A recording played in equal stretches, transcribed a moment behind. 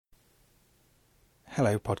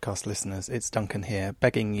Hello, podcast listeners. It's Duncan here,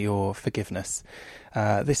 begging your forgiveness.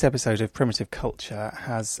 This episode of Primitive Culture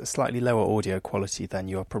has a slightly lower audio quality than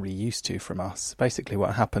you're probably used to from us. Basically,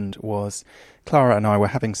 what happened was Clara and I were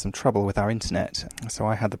having some trouble with our internet, so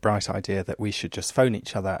I had the bright idea that we should just phone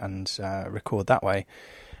each other and record that way.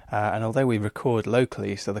 And although we record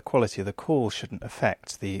locally, so the quality of the call shouldn't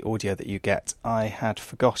affect the audio that you get, I had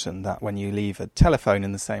forgotten that when you leave a telephone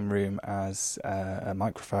in the same room as a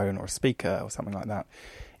microphone or a speaker or something like that,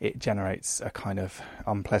 it generates a kind of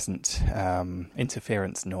unpleasant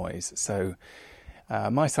interference noise. So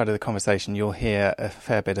my side of the conversation, you'll hear a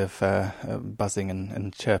fair bit of buzzing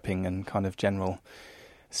and chirping and kind of general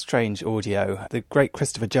strange audio. The great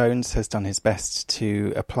Christopher Jones has done his best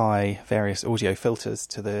to apply various audio filters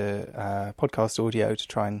to the podcast audio to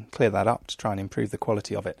try and clear that up, to try and improve the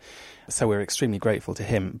quality of it. So we're extremely grateful to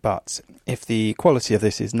him. But if the quality of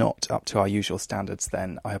this is not up to our usual standards,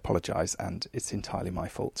 then I apologise and it's entirely my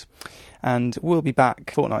fault. And we'll be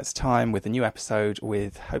back fortnight's time with a new episode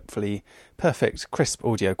with hopefully perfect, crisp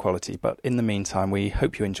audio quality. But in the meantime, we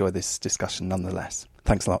hope you enjoy this discussion nonetheless.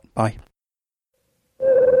 Thanks a lot. Bye.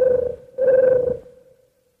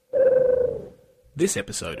 This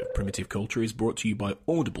episode of Primitive Culture is brought to you by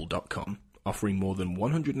Audible.com, offering more than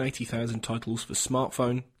 180,000 titles for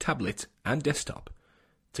smartphone, tablet, and desktop.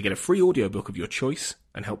 To get a free audiobook of your choice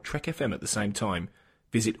and help Trek FM at the same time,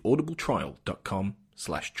 visit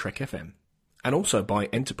audibletrial.com/trekfm. And also by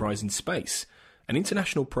Enterprise in Space, an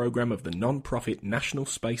international program of the non-profit National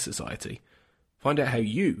Space Society. Find out how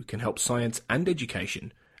you can help science and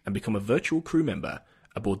education and become a virtual crew member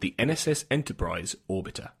aboard the NSS Enterprise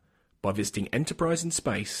Orbiter by visiting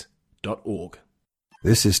enterpriseinspace.org.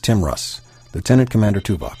 This is Tim Russ, Lieutenant Commander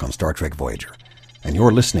Tuvok on Star Trek Voyager, and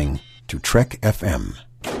you're listening to Trek FM.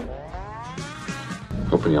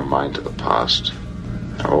 Open your mind to the past.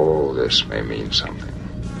 All this may mean something.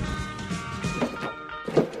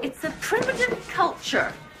 It's a primitive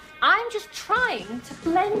culture. I'm just trying to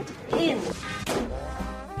blend in.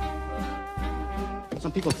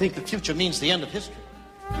 Some people think the future means the end of history.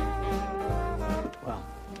 Well,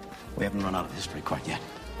 we haven't run out of history quite yet.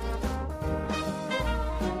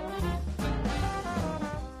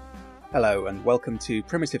 Hello and welcome to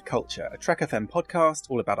Primitive Culture, a Trek FM podcast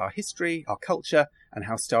all about our history, our culture, and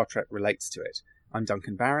how Star Trek relates to it. I'm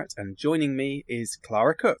Duncan Barrett, and joining me is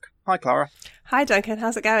Clara Cook. Hi, Clara. Hi, Duncan.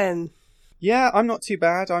 How's it going? Yeah, I'm not too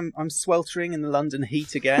bad. I'm sweltering in the London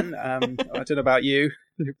heat again. I don't know about you.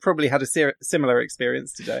 You probably had a similar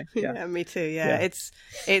experience today. Yeah, me too. Yeah.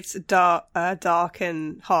 It's dark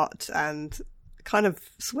and hot and kind of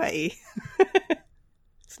sweaty.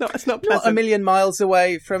 It's not pleasant. Not a million miles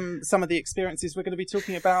away from some of the experiences we're going to be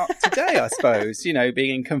talking about today, I suppose. You know,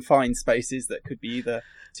 being in confined spaces that could be either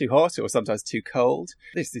too hot or sometimes too cold.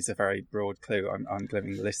 This is a very broad clue. I'm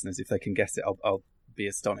giving the listeners, if they can guess it, I'll be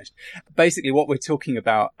astonished. Basically, what we're talking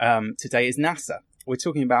about today is NASA. We're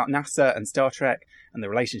talking about NASA and Star Trek and the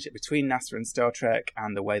relationship between NASA and Star Trek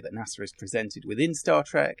and the way that NASA is presented within Star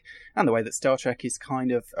Trek and the way that Star Trek is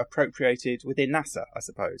kind of appropriated within NASA, I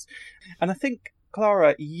suppose. And I think,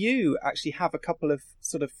 Clara, you actually have a couple of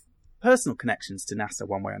sort of personal connections to NASA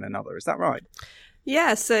one way and another. Is that right?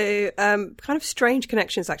 Yeah, so kind of strange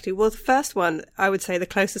connections, actually. Well, the first one, I would say the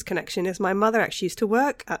closest connection is my mother actually used to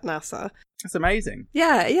work at NASA. That's amazing.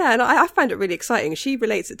 Yeah, and I find it really exciting. She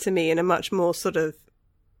relates it to me in a much more sort of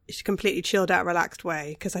completely chilled out, relaxed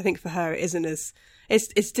way, because I think for her it isn't as...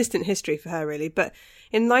 It's distant history for her, really. But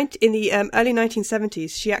in the early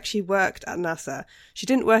 1970s, she actually worked at NASA. She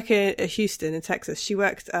didn't work in Houston in Texas. She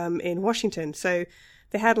worked in Washington. So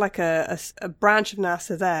they had like a branch of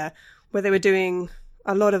NASA there where they were doing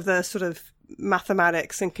a lot of the sort of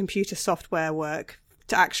mathematics and computer software work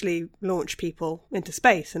to actually launch people into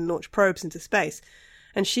space and launch probes into space.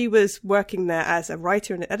 And she was working there as a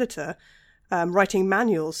writer and an editor, writing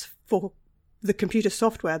manuals for the computer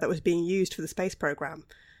software that was being used for the space program.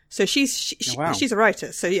 So she's a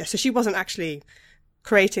writer. So she wasn't actually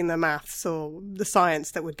creating the maths or the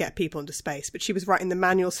science that would get people into space, but she was writing the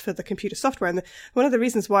manuals for the computer software. And one of the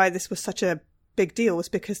reasons why this was such a big deal was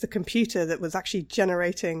because the computer that was actually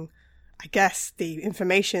generating, I guess, the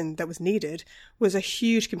information that was needed was a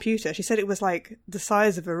huge computer. She said it was like the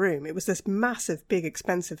size of a room. It was this massive, big,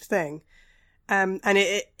 expensive thing. And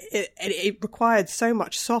it required so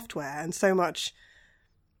much software and so much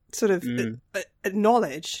sort of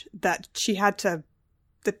knowledge that she had to,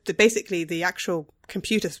 basically the actual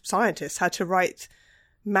computer scientists had to write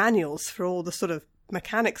manuals for all the sort of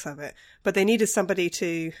mechanics of it. But they needed somebody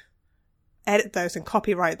to edit those and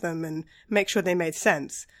copyright them and make sure they made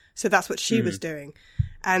sense. So that's what she was doing.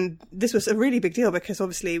 And this was a really big deal because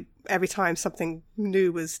obviously every time something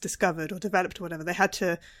new was discovered or developed or whatever, they had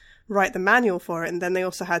to write the manual for it, and then they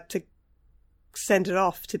also had to send it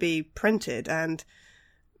off to be printed. And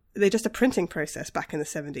the printing process back in the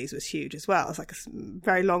 70s was huge as well. It was like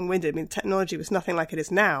very long-winded. I mean, technology was nothing like it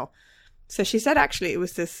is now. So she said actually it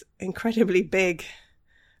was this incredibly big,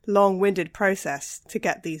 long-winded process to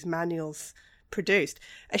get these manuals produced.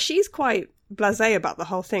 She's quite blasé about the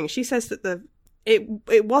whole thing. She says that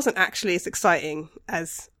it wasn't actually as exciting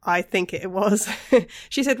as I think it was.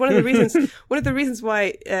 She said one of the reasons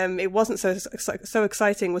why it wasn't so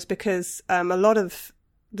exciting was because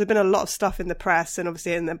there'd been a lot of stuff in the press and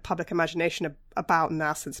obviously in the public imagination about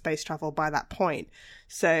NASA and space travel by that point.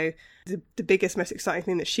 So the biggest, most exciting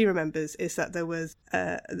thing that she remembers is that there was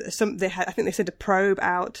I think they sent a probe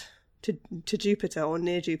out to Jupiter or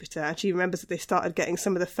near Jupiter, and she remembers that they started getting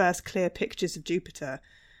some of the first clear pictures of Jupiter.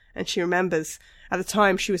 And she remembers at the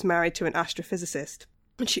time she was married to an astrophysicist,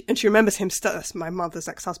 and she remembers him. That's my mother's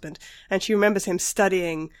ex-husband, and she remembers him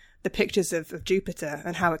studying the pictures of Jupiter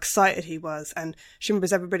and how excited he was. And she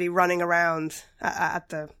remembers everybody running around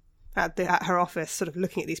at her office, sort of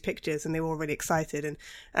looking at these pictures, and they were all really excited.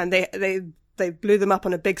 And they blew them up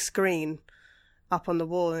on a big screen up on the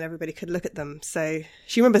wall, and everybody could look at them. So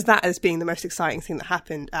she remembers that as being the most exciting thing that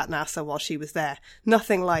happened at NASA while she was there.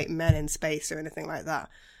 Nothing like men in space or anything like that.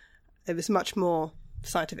 It was much more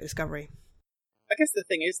scientific discovery. I guess the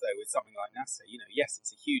thing is, though, with something like NASA, yes, it's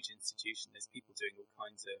a huge institution. There's people doing all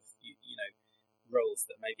kinds of, roles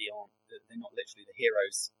that maybe they're not literally the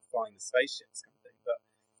heroes flying the spaceships kind of thing. But,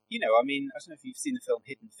 I don't know if you've seen the film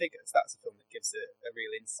Hidden Figures. That's a film that gives a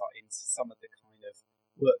real insight into some of the kind of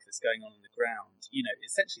work that's going on the ground.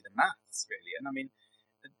 Essentially the maths, really. And I mean,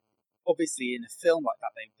 obviously in a film like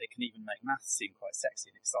that, they can even make maths seem quite sexy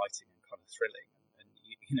and exciting and kind of thrilling.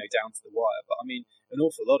 Down to the wire. But I mean, an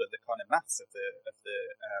awful lot of the kind of maths of the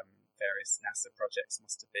various NASA projects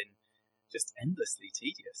must have been just endlessly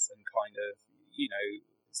tedious and kind of,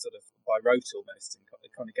 sort of by rote almost, and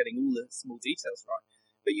kind of getting all the small details right.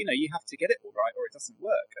 But, you have to get it all right or it doesn't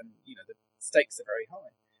work. And, the stakes are very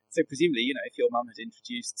high. So presumably, if your mum had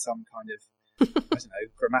introduced some kind of,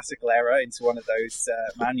 grammatical error into one of those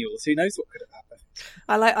manuals, who knows what could have happened.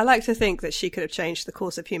 I like to think that she could have changed the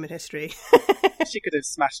course of human history. She could have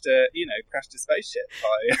crashed a spaceship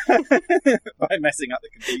by messing up the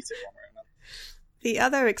computer one way or another. The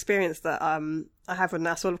other experience that I have with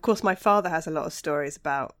NASA, well, of course, my father has a lot of stories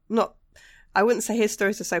about, I wouldn't say his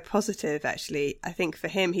stories are so positive, actually. I think for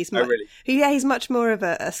him, he's much more of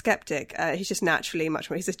a skeptic. He's just naturally much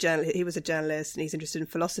more, he was a journalist and he's interested in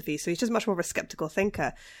philosophy, so he's just much more of a skeptical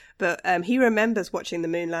thinker. But he remembers watching the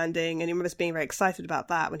moon landing, and he remembers being very excited about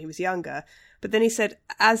that when he was younger. But then he said,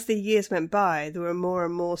 as the years went by, there were more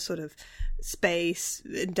and more sort of space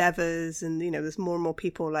endeavors, and, there's more and more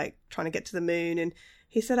people like trying to get to the moon. And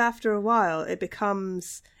he said after a while, it became,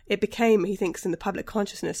 he thinks, in the public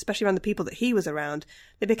consciousness, especially around the people that he was around,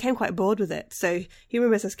 they became quite bored with it. So he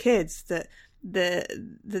remembers as kids that I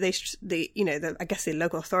guess the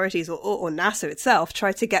local authorities or NASA itself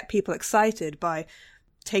tried to get people excited by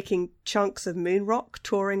taking chunks of moon rock,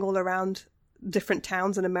 touring all around different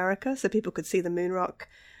towns in America so people could see the moon rock.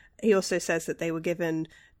 He also says that they were given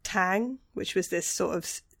Tang, which was this sort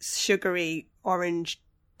of sugary orange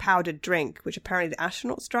powdered drink, which apparently the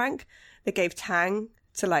astronauts drank. They gave Tang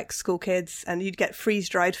to like school kids, and you'd get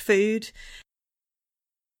freeze-dried food.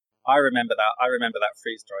 I remember that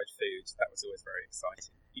freeze-dried food. That was always very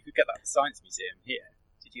exciting. You could get that at the Science Museum here.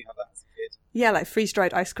 Did you have that as a kid? Yeah, like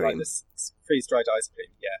freeze-dried ice cream. Like freeze-dried ice cream,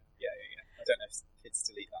 yeah. I don't know if kids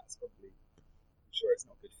still eat that. It's probably, I'm sure it's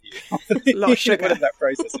not good for you. A lot of sugar. Whatever that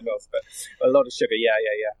process involves, but a lot of sugar, yeah.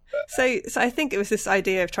 But, so I think it was this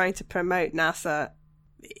idea of trying to promote NASA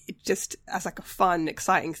just as like a fun,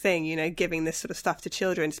 exciting thing, giving this sort of stuff to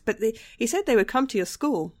children. But he said they would come to your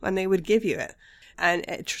school and they would give you it, and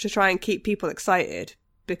to try and keep people excited,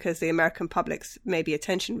 because the American public's maybe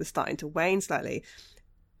attention was starting to wane slightly.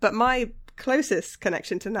 But my closest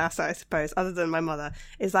connection to NASA, I suppose, other than my mother,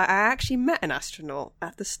 is that I actually met an astronaut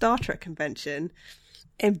at the Star Trek convention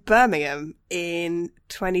in Birmingham in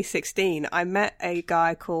 2016. I met a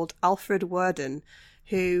guy called Alfred Worden,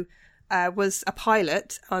 who was a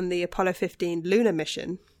pilot on the Apollo 15 lunar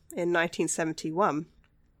mission in 1971,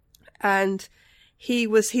 and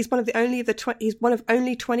he's one of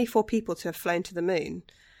only 24 people to have flown to the moon.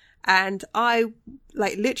 And I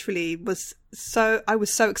literally was I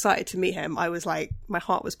was so excited to meet him. I was like, my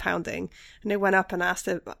heart was pounding. And I went up and asked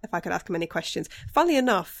him if I could ask him any questions. Funnily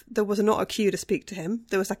enough, there was not a queue to speak to him.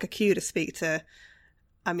 There was like a queue to speak to,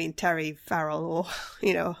 Terry Farrell or,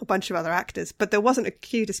 a bunch of other actors. But there wasn't a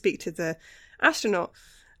queue to speak to the astronaut.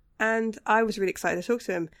 And I was really excited to talk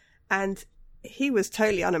to him. And he was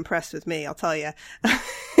totally unimpressed with me, I'll tell you.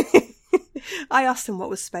 I asked him what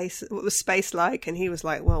was space like, and he was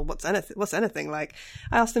like, well, what's anything like?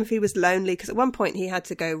 I asked him if he was lonely, because at one point he had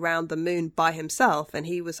to go round the moon by himself, and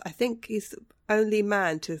I think he's the only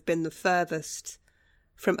man to have been the furthest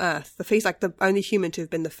from Earth. He's like the only human to have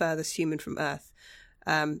been the furthest human from Earth.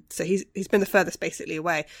 So he's been the furthest basically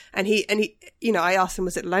away. And he, I asked him,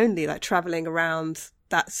 was it lonely, like traveling around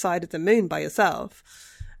that side of the moon by yourself?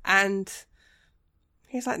 And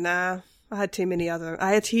he's like, nah. He had too many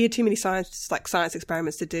science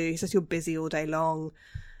experiments to do. He says, you're busy all day long.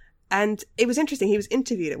 And it was interesting. He was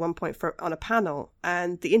interviewed at one point on a panel,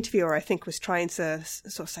 and the interviewer, I think, was trying to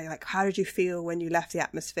sort of say, like, how did you feel when you left the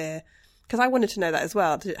atmosphere? Because I wanted to know that as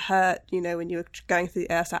well. Did it hurt, when you were going through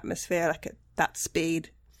the Earth's atmosphere, like at that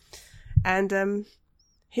speed? And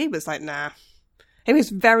he was like, nah. He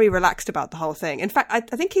was very relaxed about the whole thing. In fact, I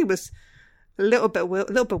think he was a little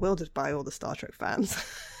bewildered by all the Star Trek fans.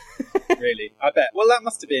 Really? I bet. Well, it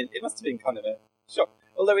must have been kind of a shock.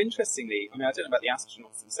 Although, interestingly, I don't know about the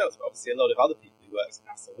astronauts themselves, but obviously a lot of other people who worked at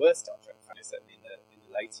NASA were Star Trek fans, certainly in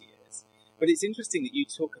the later years. But it's interesting that you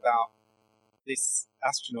talk about this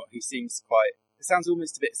astronaut who seems it sounds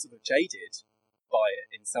almost a bit sort of jaded by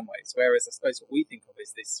it in some ways, whereas I suppose what we think of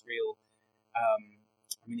is this real,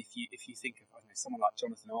 if you think of, someone like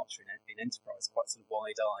Jonathan Archer in Enterprise, quite sort of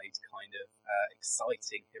wide-eyed, kind of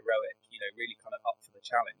exciting, heroic, really kind of up for the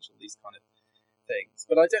challenge, all these kind of things.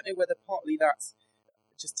 But I don't know whether partly that's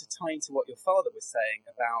just to tie into what your father was saying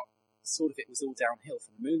about sort of it was all downhill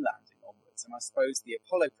from the moon landing onwards. And I suppose the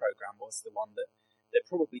Apollo program was the one that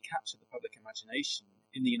probably captured the public imagination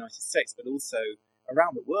in the United States, but also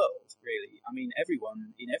around the world, really.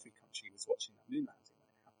 Everyone in every country was watching that moon landing when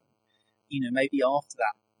it happened. Maybe after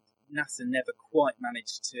that, NASA never quite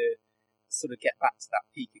managed to sort of get back to that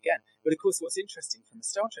peak again. But of course, what's interesting from a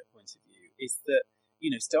Star Trek point of view is that,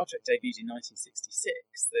 Star Trek debuted in 1966,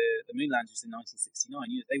 the moon landings in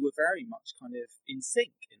 1969, they were very much kind of in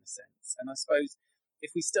sync in a sense. And I suppose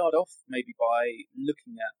if we start off maybe by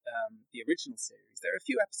looking at the original series, there are a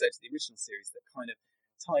few episodes of the original series that kind of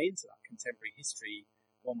tie into that contemporary history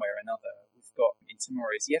one way or another. We've got In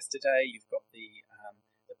Tomorrow is Yesterday, you've got the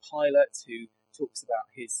pilot who talks about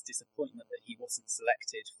his disappointment that he wasn't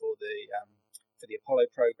selected for the Apollo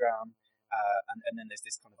program, and then there's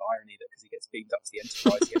this kind of irony that because he gets beamed up to the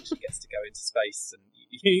Enterprise, he actually gets to go into space and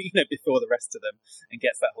before the rest of them, and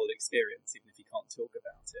gets that whole experience, even if he can't talk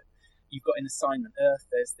about it. You've got in Assignment Earth,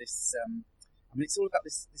 there's this. It's all about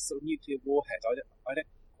this sort of nuclear warhead. I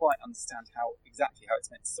don't quite understand exactly how it's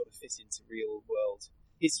meant to sort of fit into real world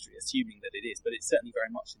history, assuming that it is, but it's certainly very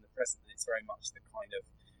much in the present, and it's very much the kind of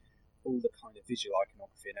all the kind of visual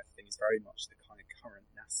iconography and everything is very much the kind of current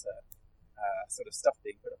NASA sort of stuff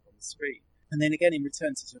being put up on the screen. And then again in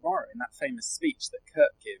Return to Tomorrow, in that famous speech that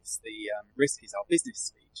Kirk gives, the Risk is Our Business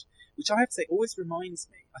speech, which I have to say always reminds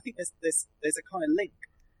me, I think there's a kind of link.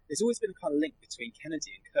 There's always been a kind of link between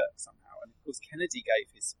Kennedy and Kirk somehow. And of course Kennedy gave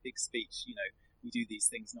his big speech, we do these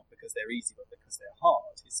things not because they're easy, but because they're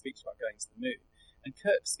hard, his speech about going to the moon. And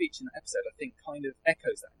Kirk's speech in that episode, I think, kind of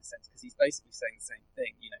echoes that in a sense, because he's basically saying the same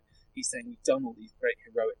thing. He's saying we've done all these great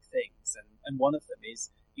heroic things, and one of them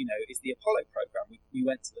is the Apollo program. We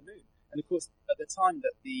went to the moon, and of course, at the time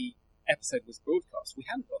that the episode was broadcast, we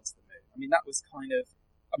hadn't gone to the moon. That was kind of,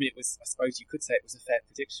 it was. I suppose you could say it was a fair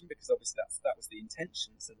prediction, because obviously that was the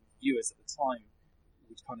intention. So the viewers at the time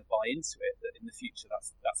would kind of buy into it that in the future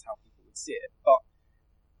that's how people would see it. But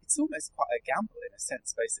it's almost quite a gamble in a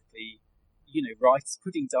sense, basically. Writers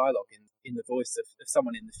putting dialogue in the voice of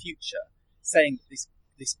someone in the future, saying this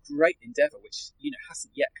great endeavour, which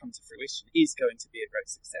hasn't yet come to fruition, is going to be a great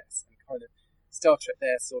success. And kind of Star Trek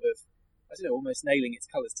there sort of, almost nailing its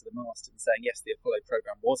colours to the mast and saying, yes, the Apollo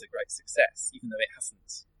program was a great success, even though it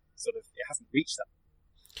hasn't reached that.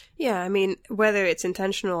 Yeah, whether it's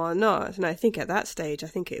intentional or not, and I think at that stage,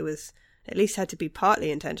 it was at least had to be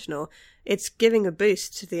partly intentional. It's giving a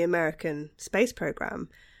boost to the American space program.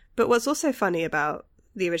 But what's also funny about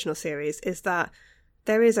the original series is that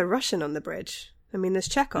there is a Russian on the bridge. There's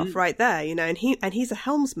Chekhov right there, and he's a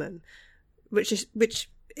helmsman, which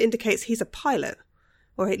indicates he's a pilot,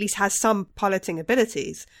 or at least has some piloting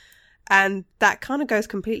abilities. And that kind of goes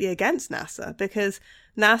completely against NASA, because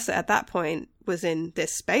NASA at that point was in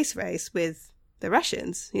this space race with the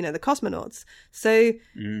Russians, the cosmonauts. So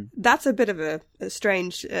that's a bit of a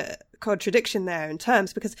strange contradiction there in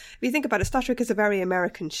terms, because if you think about it, Star Trek is a very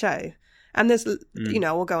American show. And there's,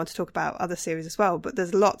 we'll go on to talk about other series as well, but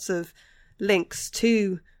there's lots of links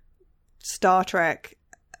to Star Trek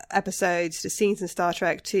episodes, to scenes in Star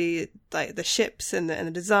Trek, to like the ships and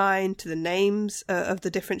the design, to the names of the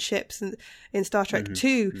different ships in Star Trek,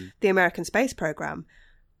 to the American space program.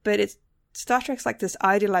 But Star Trek's like this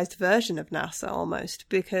idealized version of NASA almost,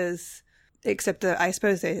 because except that I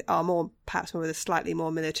suppose they are perhaps slightly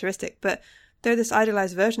more militaristic, but they're this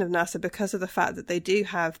idealized version of NASA because of the fact that they do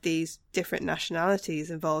have these different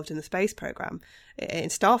nationalities involved in the space program in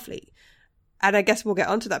Starfleet. And I guess we'll get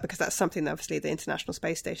onto that because that's something that obviously the International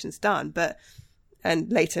Space Station's done.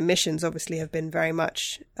 And later missions obviously have been very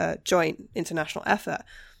much a joint international effort.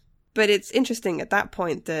 But it's interesting at that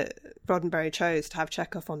point that Roddenberry chose to have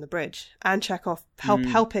Chekhov on the bridge and Chekhov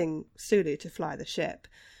helping Sulu to fly the ship.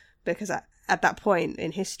 Because at that point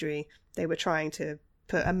in history, they were trying to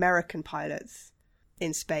put American pilots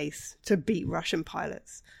in space to beat Russian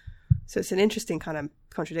pilots. So it's an interesting kind of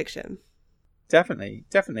contradiction. Definitely.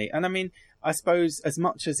 And I mean, I suppose as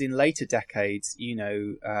much as in later decades,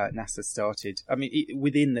 NASA started,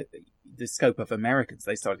 within the scope of Americans,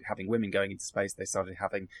 they started having women going into space, they started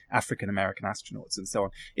having African-American astronauts and so on.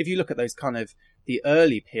 If you look at those kind of the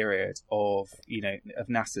early period of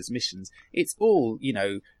NASA's missions, it's all,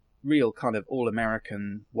 real kind of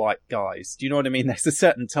all-American white guys. Do you know what I mean? There's a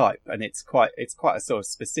certain type, and it's quite a sort of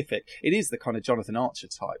specific. It is the kind of Jonathan Archer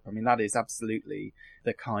type. I mean, that is absolutely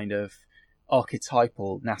the kind of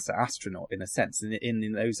archetypal NASA astronaut in a sense. And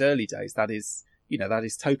in those early days, that is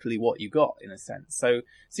totally what you got in a sense. So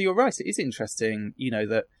you're right. It is interesting,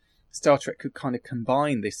 that Star Trek could kind of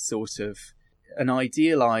combine this sort of an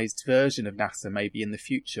idealized version of NASA maybe in the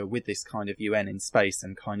future with this kind of UN in space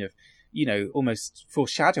and kind of, almost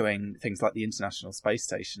foreshadowing things like the International Space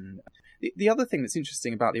Station. The other thing that's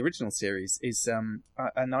interesting about the original series is,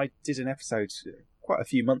 and I did an episode quite a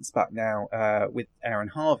few months back now with Aaron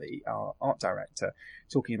Harvey, our art director,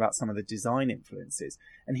 talking about some of the design influences.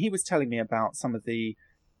 And he was telling me about some of the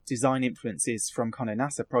design influences from kind of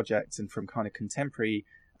NASA projects and from kind of contemporary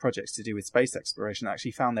projects to do with space exploration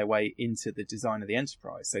actually found their way into the design of the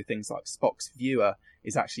Enterprise. So things like Spock's viewer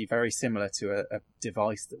is actually very similar to a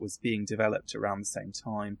device that was being developed around the same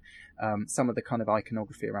time. Some of the kind of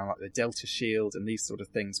iconography around like the Delta Shield and these sort of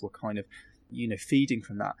things were kind of, feeding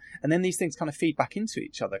from that. And then these things kind of feed back into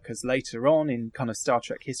each other because later on in kind of Star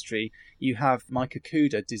Trek history, you have Mike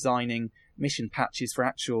Okuda designing mission patches for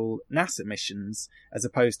actual NASA missions as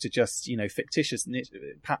opposed to just, fictitious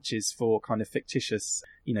patches for kind of fictitious,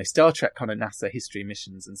 Star Trek kind of NASA history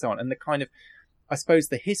missions and so on. And the kind of, I suppose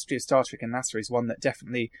the history of Star Trek and NASA is one that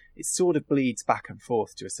definitely, it sort of bleeds back and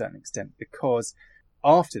forth to a certain extent because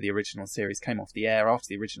after the original series came off the air, after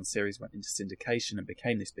the original series went into syndication and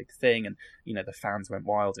became this big thing and, the fans went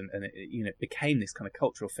wild and it became this kind of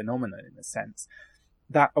cultural phenomenon in a sense,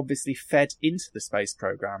 that obviously fed into the space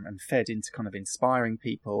program and fed into kind of inspiring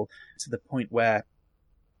people to the point where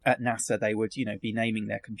at NASA they would, be naming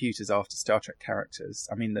their computers after Star Trek characters.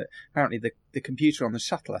 I mean, apparently the computer on the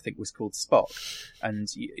shuttle, I think, was called Spock. And,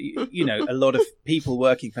 a lot of people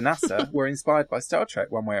working for NASA were inspired by Star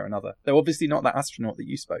Trek one way or another. They're obviously not that astronaut that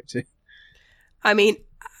you spoke to. I mean,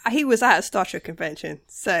 he was at a Star Trek convention,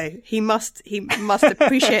 so he must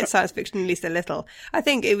appreciate science fiction at least a little. I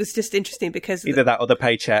think it was just interesting because either that or the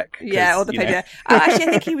paycheck. Yeah, or the paycheck. Actually, I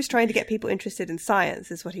think he was trying to get people interested in science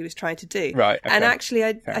is what he was trying to do. Right. Okay. And actually,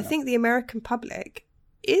 I think the American public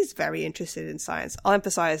is very interested in science. I'll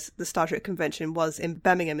emphasize the Star Trek convention was in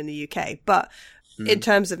Birmingham in the UK, but in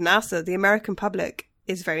terms of NASA, the American public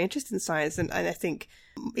is very interested in science, and I think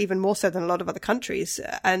even more so than a lot of other countries.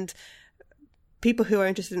 And people who are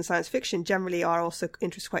interested in science fiction generally are also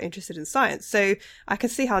quite interested in science. So I can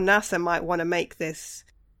see how NASA might want to make this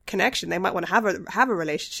connection. They might want to have a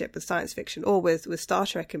relationship with science fiction or with Star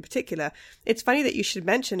Trek in particular. It's funny that you should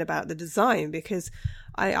mention about the design because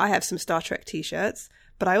I have some Star Trek t-shirts,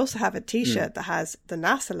 but I also have a t-shirt that has the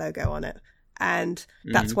NASA logo on it. And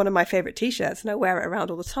that's one of my favorite t-shirts and I wear it around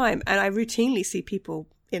all the time. And I routinely see people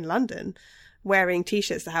in London wearing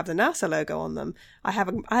t-shirts that have the NASA logo on them. I have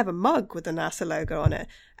a mug with the NASA logo on it.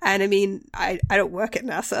 And I mean, I don't work at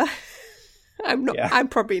NASA. I'm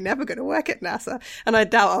probably never going to work at NASA. And I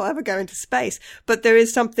doubt I'll ever go into space. But there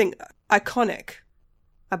is something iconic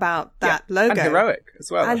about that logo. And heroic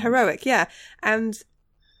as well. And heroic, yeah. And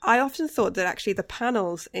I often thought that actually the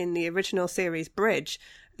panels in the original series Bridge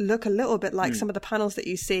look a little bit like some of the panels that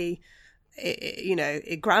you see,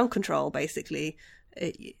 in ground control, basically,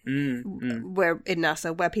 where in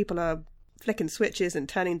NASA, where people are flicking switches and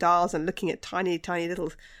turning dials and looking at tiny, tiny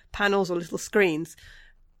little panels or little screens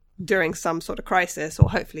during some sort of crisis, or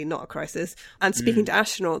hopefully not a crisis, and speaking to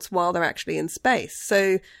astronauts while they're actually in space.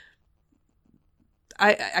 So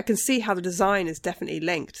I can see how the design is definitely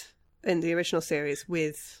linked in the original series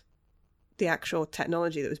with the actual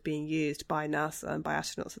technology that was being used by NASA and by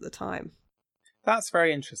astronauts at the time. That's a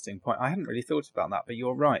very interesting point. I hadn't really thought about that, but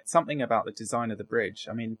you're right. Something about the design of the bridge.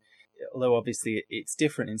 I mean, although obviously it's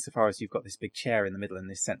different insofar as you've got this big chair in the middle and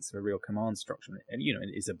this sense of a real command structure, and you know,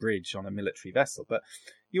 it is a bridge on a military vessel. But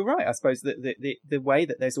you're right, I suppose, that the way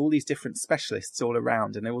that there's all these different specialists all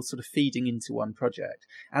around and they're all sort of feeding into one project,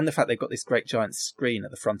 and the fact they've got this great giant screen at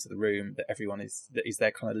the front of the room that is there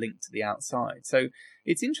kind of linked to the outside. So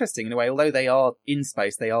it's interesting in a way, although they are in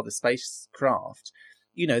space, they are the spacecraft.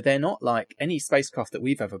 You know, they're not like any spacecraft that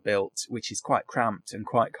we've ever built, which is quite cramped and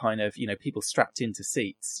quite kind of, you know, people strapped into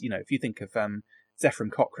seats. You know, if you think of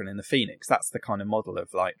Zefram Cochrane in the Phoenix, that's the kind of model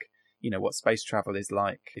of like, you know, what space travel is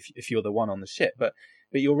like if you're the one on the ship. But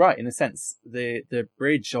you're right, in a sense, the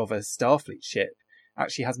bridge of a Starfleet ship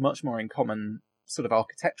actually has much more in common sort of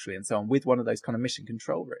architecturally and so on with one of those kind of mission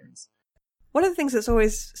control rooms. One of the things that's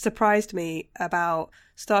always surprised me about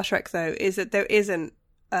Star Trek, though, is that there isn't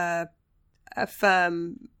a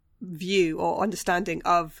firm view or understanding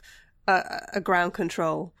of a ground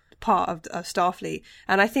control part of Starfleet.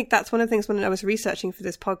 And I think that's one of the things when I was researching for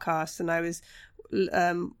this podcast and I was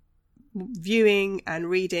viewing and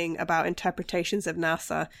reading about interpretations of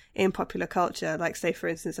NASA in popular culture, like, say, for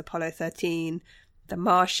instance, Apollo 13, The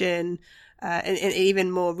Martian, and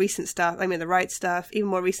even more recent stuff, I mean, The Right Stuff, even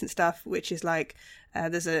more recent stuff, which is like,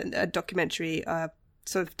 there's a documentary,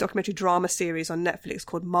 sort of documentary drama series on Netflix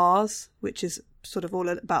called Mars, which is sort of all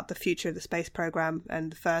about the future of the space program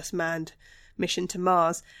and the first manned mission to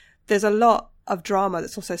Mars. There's a lot of drama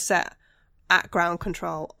that's also set at ground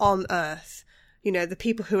control on Earth. You know, the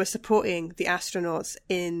people who are supporting the astronauts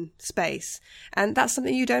in space. And that's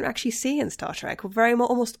something you don't actually see in Star Trek. We're very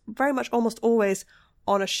much almost always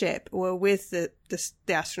on a ship or with the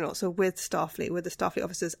astronauts or with Starfleet, with the Starfleet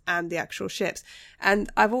officers and the actual ships.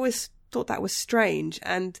 And I've always thought that was strange,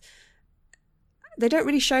 and they don't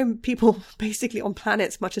really show people basically on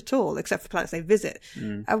planets much at all, except for planets they visit.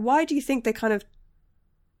 Why do you think they kind of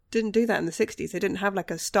didn't do that in the 60s? They didn't have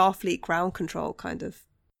like a Starfleet ground control kind of.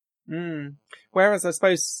 Whereas I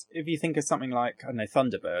suppose if you think of something like, I don't know,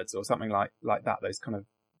 Thunderbirds or something like that, those kind of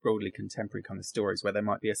broadly contemporary kind of stories where there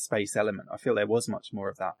might be a space element, I feel there was much more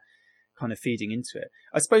of that kind of feeding into it.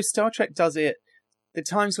 I suppose Star Trek does it. The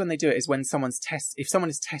times when they do it is when if someone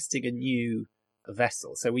is testing a new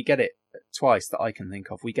vessel. So we get it twice that I can think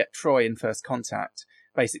of. We get Troy in First Contact,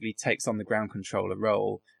 basically takes on the ground controller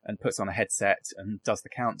role and puts on a headset and does the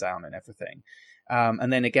countdown and everything.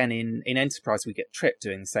 And then again in Enterprise, we get Trip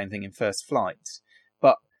doing the same thing in First Flight.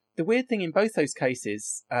 But the weird thing in both those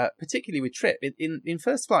cases, particularly with Trip, in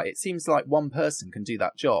First Flight, it seems like one person can do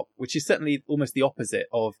that job, which is certainly almost the opposite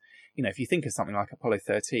of, you know, if you think of something like Apollo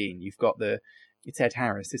 13, you've got it's Ed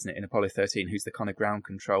Harris, isn't it, in Apollo 13, who's the kind of ground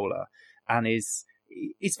controller and is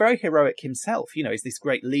very heroic himself. You know, he's this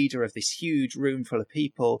great leader of this huge room full of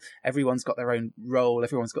people. Everyone's got their own role.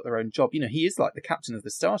 Everyone's got their own job. You know, he is like the captain of the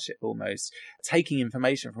starship almost, taking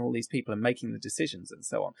information from all these people and making the decisions and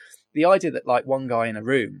so on. The idea that like one guy in a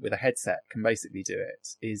room with a headset can basically do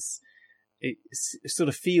it sort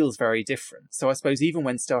of feels very different. So I suppose even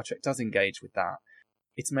when Star Trek does engage with that,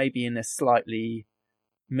 it's maybe in a slightly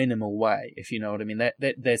minimal way, if you know what I mean.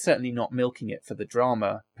 They're certainly not milking it for the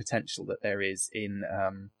drama potential that there is in,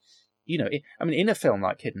 you know, in a film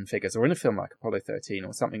like Hidden Figures or in a film like Apollo 13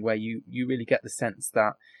 or something where you really get the sense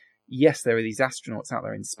that, yes, there are these astronauts out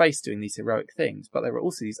there in space doing these heroic things, but there are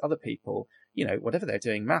also these other people, you know, whatever they're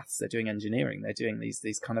doing, maths, they're doing engineering, they're doing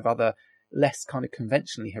these kind of other less kind of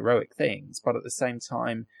conventionally heroic things, but at the same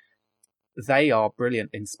time, they are brilliant,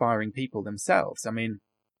 inspiring people themselves. I mean,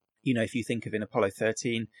 you know, if you think of in Apollo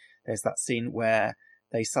 13, there's that scene where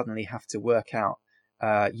they suddenly have to work out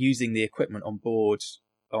using the equipment on board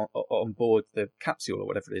the capsule or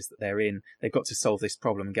whatever it is that they're in. They've got to solve this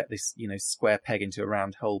problem and get this, you know, square peg into a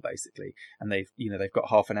round hole, basically. And they've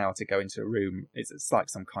got half an hour to go into a room. It's like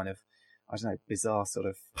some kind of, I don't know, bizarre sort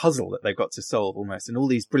of puzzle that they've got to solve almost. And all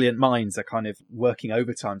these brilliant minds are kind of working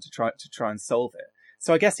overtime to try and solve it.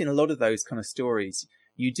 So I guess in a lot of those kind of stories,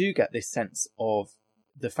 you do get this sense of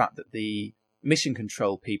the fact that the mission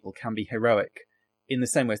control people can be heroic in the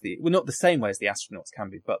same way as not the same way as the astronauts can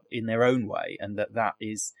be, but in their own way, and that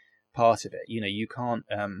is part of it. You know, you can't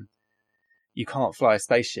fly a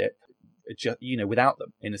spaceship, you know, without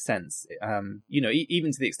them, in a sense. You know,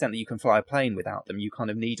 even to the extent that you can fly a plane without them, you kind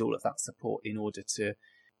of need all of that support in order to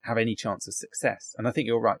have any chance of success. And I think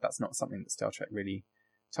you're right, that's not something that Star Trek really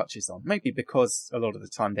touches on. Maybe because a lot of the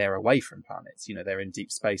time they're away from planets, they're in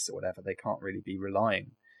deep space or whatever, they can't really be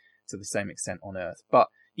relying to the same extent on Earth. But,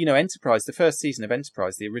 Enterprise, the first season of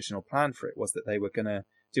Enterprise, the original plan for it was that they were going to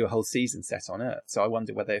do a whole season set on Earth. So I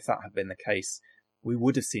wonder whether if that had been the case, we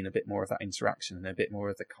would have seen a bit more of that interaction and a bit more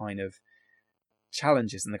of the kind of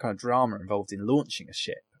challenges and the kind of drama involved in launching a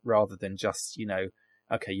ship, rather than just,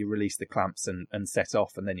 okay, you release the clamps and set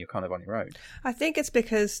off and then you're kind of on your own. I think it's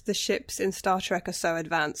because the ships in Star Trek are so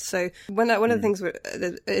advanced. So one of the things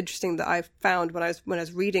interesting that I found when I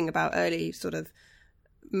was reading about early sort of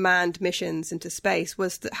manned missions into space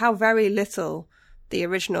was that how very little the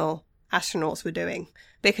original astronauts were doing.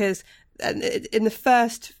 Because in the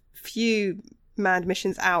first few manned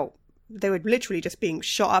missions out, they were literally just being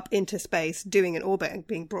shot up into space, doing an orbit and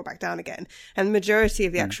being brought back down again. And the majority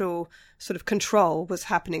of the actual sort of control was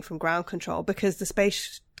happening from ground control because the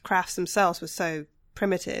spacecrafts themselves were so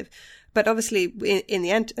primitive. But obviously in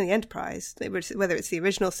the Enterprise, whether it's the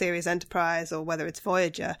original series Enterprise or whether it's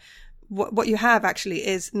Voyager, what you have actually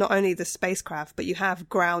is not only the spacecraft, but you have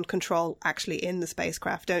ground control actually in the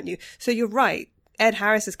spacecraft, don't you? So you're right. Ed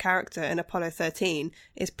Harris's character in Apollo 13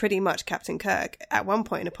 is pretty much Captain Kirk. At one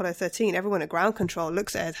point in Apollo 13, everyone at ground control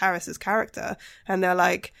looks at Ed Harris's character and they're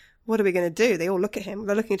like, what are we going to do? They all look at him.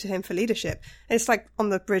 They're looking to him for leadership. And it's like on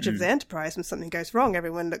the bridge of the Enterprise, when something goes wrong,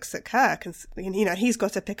 everyone looks at Kirk and, he's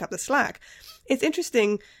got to pick up the slack. It's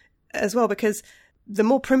interesting as well because the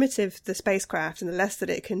more primitive the spacecraft and the less that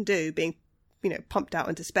it can do being, pumped out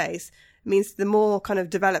into space, means the more kind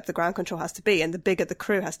of developed the ground control has to be and the bigger the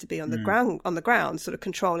crew has to be on the ground, sort of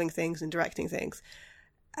controlling things and directing things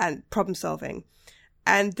and problem solving.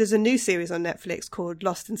 And there's a new series on Netflix called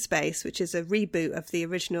Lost in Space, which is a reboot of the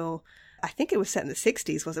original, I think it was set in the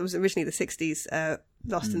 60s, it was originally the 60s,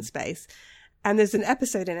 Lost in Space. And there's an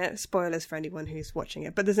episode in it, spoilers for anyone who's watching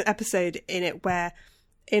it, but there's an episode in it where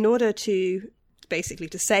in order to basically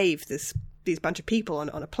to save these bunch of people on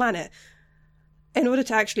a planet, in order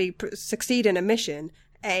to actually succeed in a mission,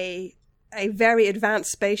 a very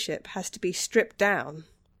advanced spaceship has to be stripped down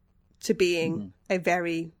to being a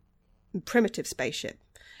very primitive spaceship.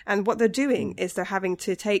 And what they're doing is they're having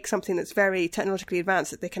to take something that's very technologically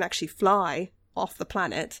advanced that they can actually fly off the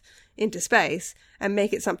planet into space and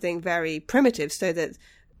make it something very primitive so that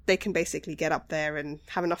they can basically get up there and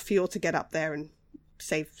have enough fuel to get up there and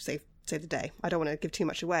save the day. I don't want to give too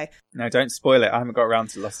much away. No, don't spoil it. I haven't got around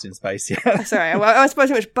to Lost in Space yet. Sorry, I won't spoil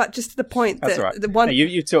too much, but just to the point that's that right. the one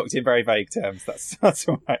you talked in very vague terms. That's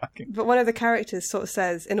all right. But one of the characters sort of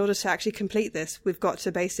says, in order to actually complete this, we've got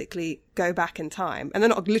to basically go back in time. And they're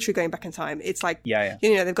not literally going back in time. It's like,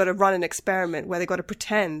 they've got to run an experiment where they've got to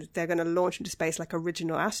pretend they're going to launch into space like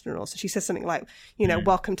original astronauts. So she says something like,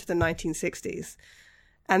 welcome to the 1960s.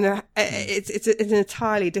 And it's an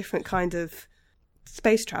entirely different kind of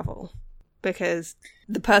space travel, because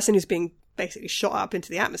the person who's being basically shot up into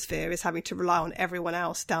the atmosphere is having to rely on everyone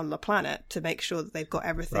else down the planet to make sure that they've got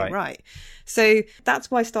everything right. So that's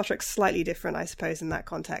why Star Trek's slightly different, I suppose, in that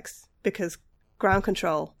context, because ground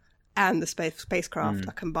control and the spacecraft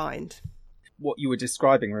are combined. What you were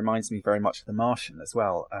describing reminds me very much of The Martian as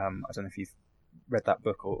well. I don't know if you've read that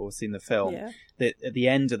book or seen the film. That at the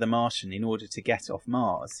end of The Martian, in order to get off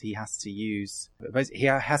Mars, he has to use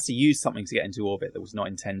something to get into orbit that was not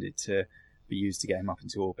intended to be used to get him up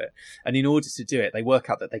into orbit. And in order to do it, they work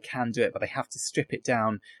out that they can do it, but they have to strip it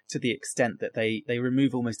down to the extent that they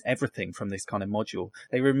remove almost everything from this kind of module.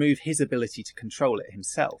 They remove his ability to control it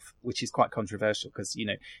himself, which is quite controversial because,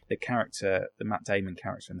 the character, the Matt Damon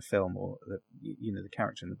character in the film, or the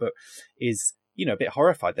character in the book is, a bit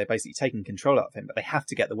horrified. They're basically taking control out of him, but they have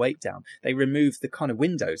to get the weight down. They remove the kind of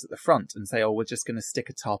windows at the front and say, we're just going to stick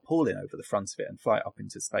a tarpaulin over the front of it and fly it up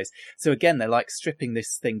into space. So again, they're like stripping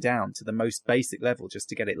this thing down to the most basic level just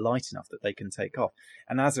to get it light enough that they can take off.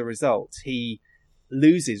 And as a result, he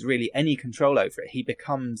loses really any control over it. He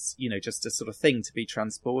becomes, just a sort of thing to be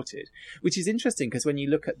transported, which is interesting because when you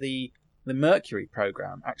look at the Mercury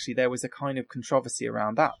program, actually there was a kind of controversy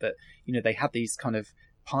around that, they had these kind of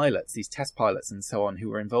pilots, these test pilots and so on, who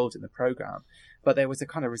were involved in the program, but there was a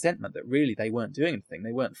kind of resentment that really they weren't doing anything.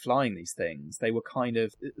 They weren't flying these things. They were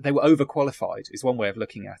overqualified is one way of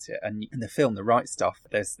looking at it. And in the film The Right Stuff,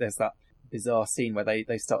 there's that bizarre scene where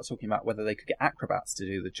they start talking about whether they could get acrobats to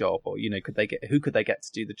do the job, or who could they get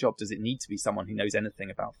to do the job? Does it need to be someone who knows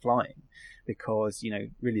anything about flying? Because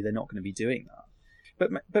really they're not going to be doing that.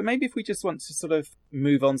 But maybe if we just want to sort of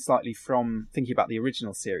move on slightly from thinking about the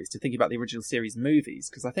original series to thinking about the original series movies,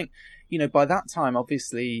 because I think, by that time,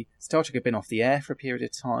 obviously, Star Trek had been off the air for a period of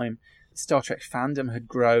time. Star Trek fandom had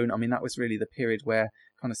grown. I mean, that was really the period where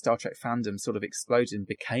kind of Star Trek fandom sort of exploded and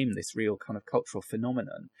became this real kind of cultural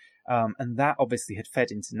phenomenon. And that obviously had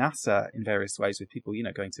fed into NASA in various ways, with people,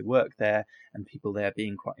 going to work there and people there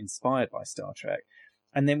being quite inspired by Star Trek.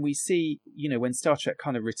 And then we see, when Star Trek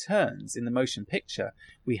kind of returns in the motion picture,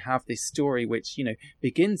 we have this story which,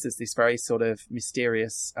 begins as this very sort of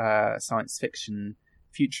mysterious science fiction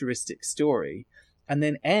futuristic story, and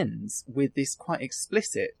then ends with this quite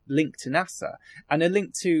explicit link to NASA, and a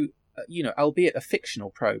link to, albeit a fictional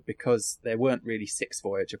probe, because there weren't really 6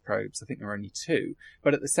 Voyager probes. I think there were only 2.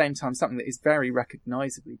 But at the same time, something that is very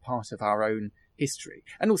recognisably part of our own history.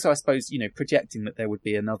 And also, I suppose, projecting that there would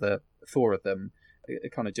be another 4 of them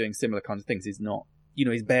kind of doing similar kind of things is not,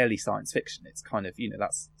 is barely science fiction. It's kind of,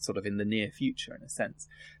 that's sort of in the near future in a sense.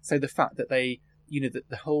 So the fact that they, that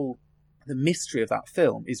the mystery of that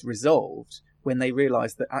film is resolved when they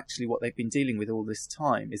realise that actually what they've been dealing with all this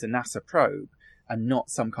time is a NASA probe and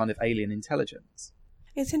not some kind of alien intelligence.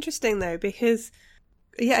 It's interesting though, because,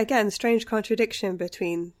 again, strange contradiction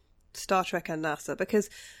between Star Trek and NASA,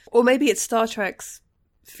 or maybe it's Star Trek's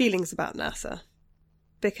feelings about NASA.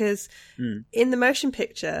 Because in the motion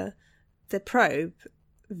picture, the probe,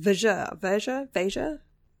 Voyager?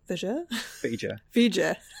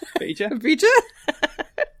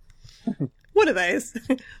 One of those.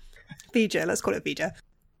 Voyager, let's call it Voyager.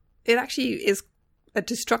 It actually is a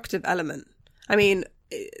destructive element. I mean,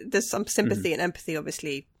 there's some sympathy and empathy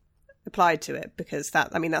obviously applied to it, because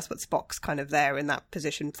that's what Spock's kind of there in that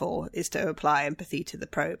position for, is to apply empathy to the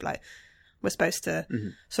probe. Like, we're supposed to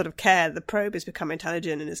sort of care the probe has become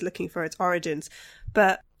intelligent and is looking for its origins.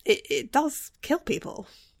 But it does kill people,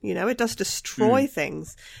 it does destroy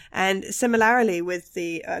things. And similarly with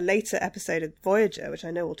the later episode of Voyager, which I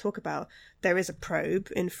know we'll talk about, there is a probe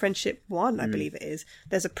in Friendship 1, I believe it is.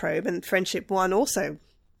 There's a probe, and Friendship 1 also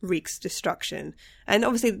wreaks destruction. And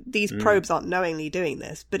obviously these probes aren't knowingly doing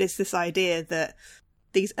this, but it's this idea that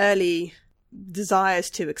these early desires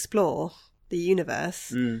to explore the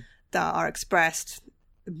universe that are expressed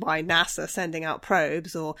by NASA sending out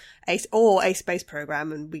probes, or a space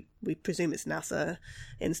program, and we presume it's NASA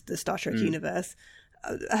in the Star Trek universe,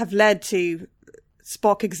 have led to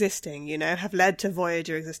Spock existing, have led to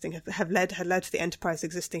Voyager existing, have led to the Enterprise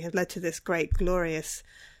existing, have led to this great, glorious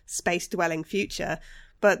space-dwelling future.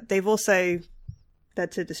 But they've also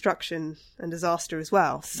led to destruction and disaster as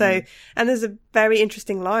well. So, and there's a very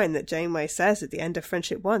interesting line that Janeway says at the end of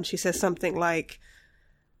Friendship 1. She says something like,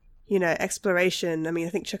 exploration. I mean, I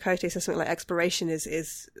think Chakotay says something like exploration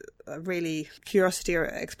is really, curiosity or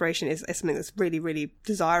exploration is something that's really, really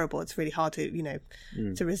desirable. It's really hard to,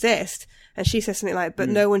 to resist. And she says something like, but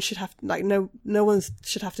no one should have, no one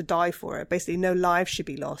should have to die for it. Basically, no lives should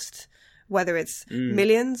be lost, whether it's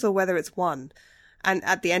millions or whether it's one. And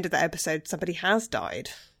at the end of that episode, somebody has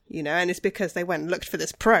died, and it's because they went and looked for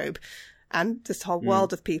this probe, and this whole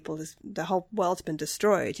world of people, the whole world's been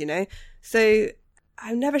destroyed, So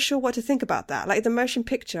I'm never sure what to think about that. Like the motion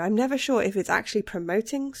picture, I'm never sure if it's actually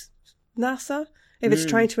promoting NASA, if it's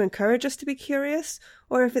trying to encourage us to be curious,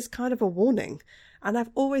 or if it's kind of a warning. And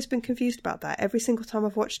I've always been confused about that. Every single time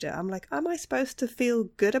I've watched it, I'm like, am I supposed to feel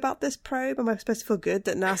good about this probe? Am I supposed to feel good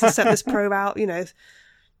that NASA sent this probe out,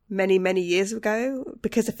 many, many years ago?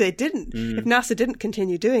 Because if they didn't, if NASA didn't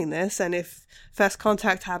continue doing this, and if First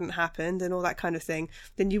Contact hadn't happened and all that kind of thing,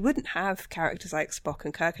 then you wouldn't have characters like Spock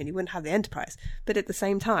and Kirk, and you wouldn't have the Enterprise. But at the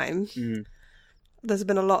same time, there's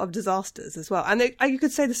been a lot of disasters as well. And you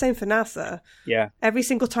could say the same for NASA. Yeah. Every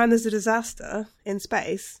single time there's a disaster in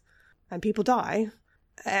space and people die,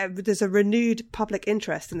 there's a renewed public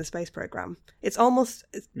interest in the space program. It's almost,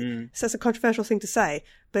 so it's a controversial thing to say,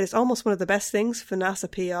 but it's almost one of the best things for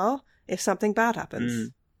NASA PR if something bad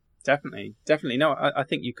happens. Definitely. No, I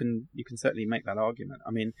think you can certainly make that argument.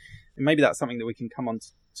 I mean, maybe that's something that we can come on to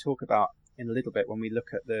talk about in a little bit when we look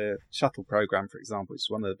at the shuttle program, for example, which is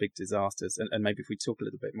one of the big disasters, and maybe if we talk a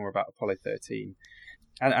little bit more about Apollo 13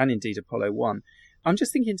 and indeed Apollo 1. I'm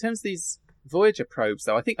just thinking in terms of these Voyager probes,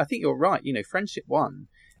 though, I think you're right. Friendship 1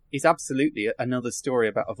 is absolutely another story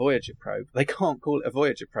about a Voyager probe. They can't call it a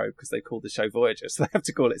Voyager probe because they call the show Voyager, so they have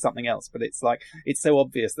to call it something else. But it's like, it's so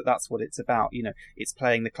obvious that that's what it's about. It's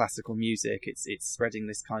playing the classical music. It's spreading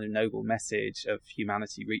this kind of noble message of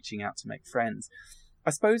humanity reaching out to make friends. I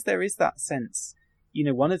suppose there is that sense,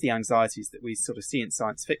 one of the anxieties that we sort of see in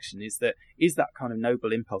science fiction is that kind of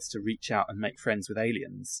noble impulse to reach out and make friends with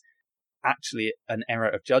aliens actually an error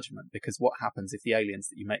of judgment? Because what happens if the aliens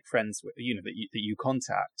that you make friends with, that you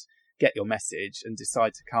contact, get your message and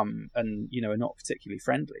decide to come and, are not particularly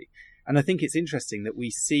friendly? And I think it's interesting that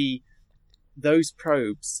we see those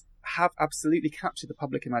probes have absolutely captured the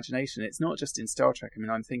public imagination. It's not just in Star Trek. I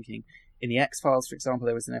mean, I'm thinking In the X-Files, for example,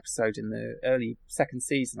 there was an episode in the early second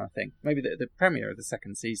season, I think. Maybe the premiere of the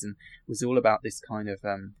second season was all about this kind of,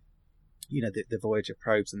 the Voyager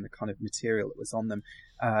probes and the kind of material that was on them.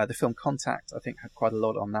 The film Contact, I think, had quite a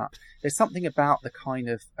lot on that. There's something about the kind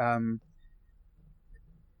of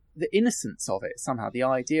the innocence of it somehow, the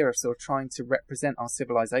idea of sort of trying to represent our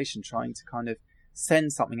civilization, trying to kind of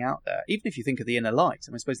send something out there. Even if you think of the Inner Light,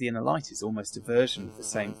 I suppose the Inner Light is almost a version of the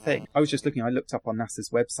same thing. I looked up on NASA's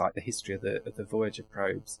website the history of the Voyager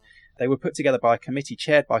probes. They were put together by a committee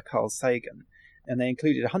chaired by Carl Sagan, and they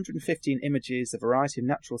included 115 images, a variety of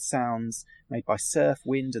natural sounds made by surf,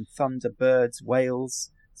 wind and thunder, birds,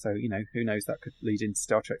 whales. So, who knows, that could lead into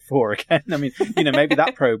Star Trek 4 again. I mean, maybe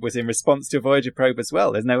that probe was in response to a Voyager probe as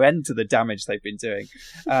well. There's no end to the damage they've been doing.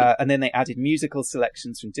 And then they added musical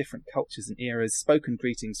selections from different cultures and eras, spoken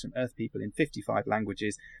greetings from Earth people in 55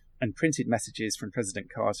 languages, and printed messages from President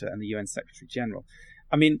Carter and the UN Secretary General.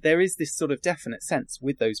 I mean, there is this sort of definite sense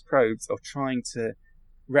with those probes of trying to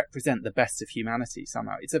represent the best of humanity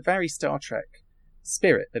somehow. It's a very Star Trek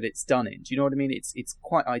spirit that it's done in. Do you know what I mean? It's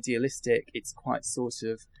quite idealistic. It's quite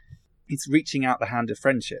it's reaching out the hand of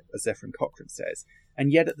friendship, as Zefram Cochrane says.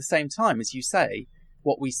 And yet at the same time, as you say,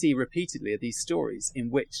 what we see repeatedly are these stories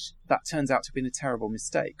in which that turns out to have been a terrible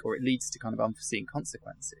mistake, or it leads to kind of unforeseen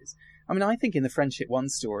consequences. I mean, I think in the Friendship 1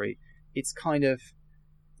 story, it's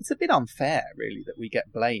a bit unfair, really, that we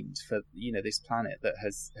get blamed for, this planet that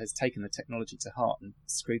has taken the technology to heart and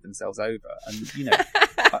screwed themselves over. And,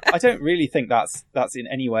 I don't really think that's in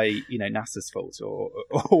any way, NASA's fault or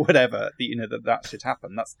whatever, that should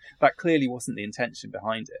happen. That clearly wasn't the intention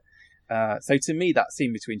behind it. So to me, that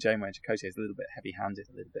scene between Janeway and Chakotay is a little bit heavy-handed,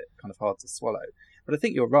 a little bit kind of hard to swallow. But I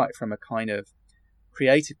think you're right from a kind of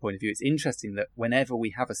creative point of view. It's interesting that whenever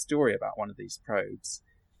we have a story about one of these probes,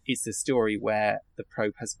 it's a story where the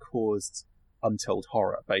probe has caused untold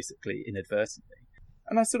horror, basically, inadvertently.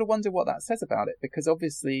 And I sort of wonder what that says about it, because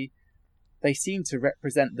obviously they seem to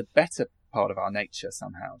represent the better part of our nature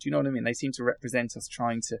somehow. Do you know what I mean? They seem to represent us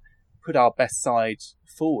trying to put our best side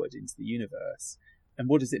forward into the universe. And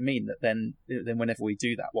what does it mean that then whenever we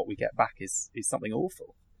do that, what we get back is something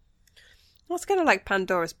awful? Well, it's kind of like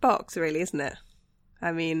Pandora's box, really, isn't it?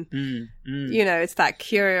 I mean, it's that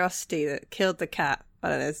curiosity that killed the cat. I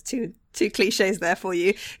don't know, there's two cliches there for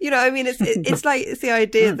you. I mean, it's like, it's the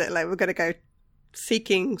idea that like we're going to go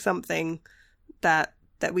seeking something that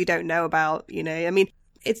we don't know about, I mean,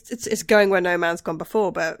 it's going where no man's gone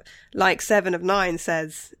before, but like 7 of 9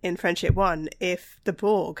 says in Friendship 1, if the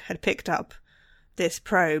Borg had picked up this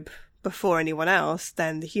probe before anyone else,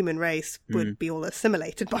 then the human race would be all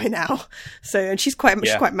assimilated by now. So, and she's quite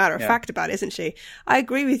matter of fact about it, isn't she? I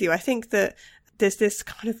agree with you. I think that there's this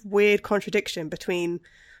kind of weird contradiction between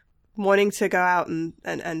wanting to go out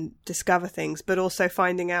and discover things, but also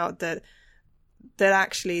finding out that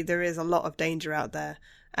actually there is a lot of danger out there.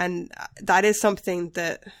 And that is something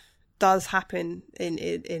that does happen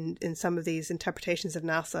in some of these interpretations of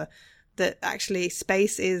NASA, that actually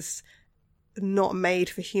space is not made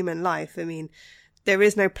for human life. I mean, there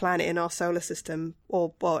is no planet in our solar system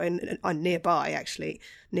or nearby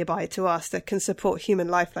to us that can support human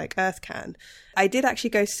life like Earth can. I did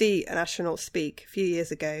actually go see an astronaut speak a few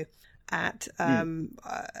years ago at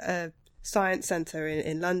a science centre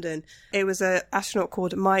in London. It was an astronaut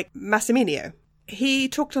called Mike Massimino. He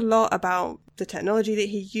talked a lot about the technology that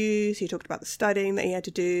he used. He talked about the studying that he had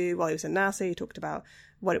to do while he was at NASA. He talked about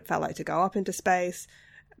what it felt like to go up into space.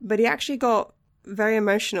 But he actually got very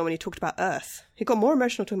emotional when he talked about Earth. He got more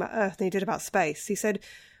emotional talking about Earth than he did about space. He said,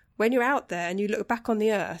 when you're out there and you look back on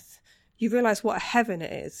the Earth, you realise what a heaven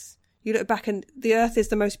it is. You look back and the Earth is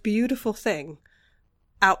the most beautiful thing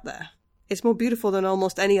out there. It's more beautiful than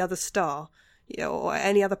almost any other star, or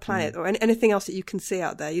any other planet, or anything else that you can see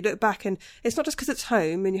out there. You look back and it's not just because it's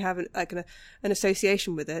home and you have an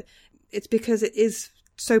association with it. It's because it is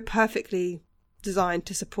so perfectly designed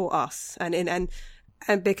to support us and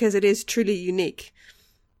because it is truly unique.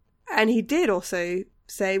 And he did also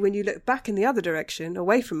say, when you look back in the other direction,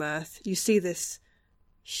 away from Earth, you see this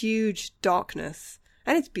huge darkness.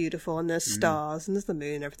 And it's beautiful, and there's stars, and there's the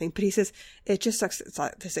moon and everything. But he says, it's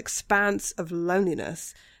like this expanse of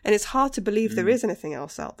loneliness. And it's hard to believe there is anything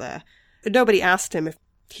else out there. Nobody asked him if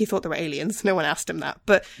he thought there were aliens. No one asked him that.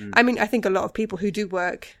 But, I mean, I think a lot of people who do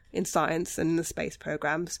work in science and in the space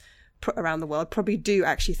programs around the world probably do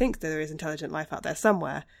actually think that there is intelligent life out there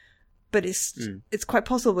somewhere. But it's quite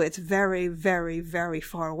possible it's very, very, very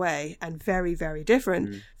far away and very, very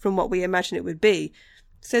different from what we imagine it would be.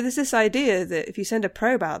 So there's this idea that if you send a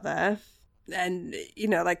probe out there and,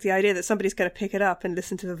 like the idea that somebody's going to pick it up and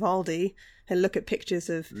listen to Vivaldi and look at pictures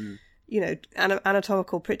of,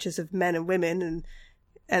 anatomical pictures of men and women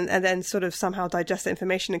and then sort of somehow digest the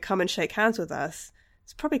information and come and shake hands with us,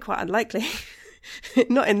 it's probably quite unlikely.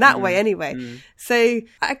 Not in that way anyway. So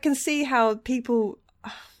I can see how people,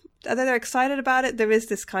 although they're excited about it, there is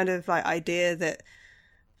this kind of like idea that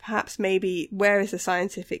perhaps maybe where is the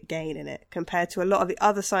scientific gain in it compared to a lot of the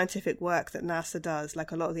other scientific work that NASA does,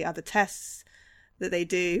 like a lot of the other tests that they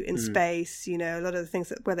do in space, a lot of the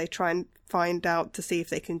things where they try and find out to see if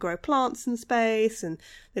they can grow plants in space and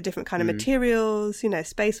the different kind of materials,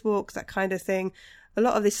 spacewalks, that kind of thing. A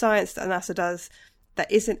lot of the science that NASA does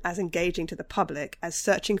that isn't as engaging to the public as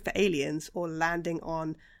searching for aliens or landing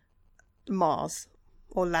on Mars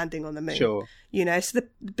or landing on the moon. Sure.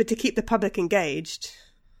 But to keep the public engaged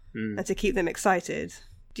and to keep them excited,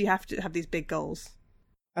 you have to have these big goals.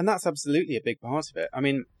 And that's absolutely a big part of it. I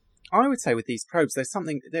mean, I would say with these probes, there's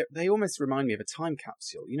something, they almost remind me of a time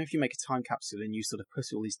capsule. If you make a time capsule and you sort of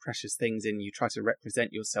put all these precious things in, you try to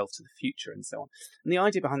represent yourself to the future and so on. And the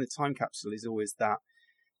idea behind the time capsule is always that,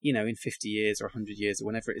 in 50 years or 100 years or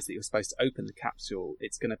whenever it is that you're supposed to open the capsule,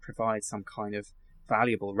 it's going to provide some kind of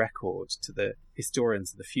valuable record to the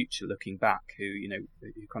historians of the future looking back who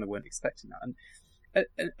kind of weren't expecting that.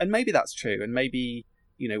 And maybe that's true. And maybe,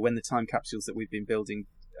 when the time capsules that we've been building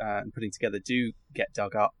and putting together do get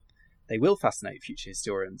dug up, they will fascinate future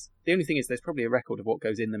historians. The only thing is there's probably a record of what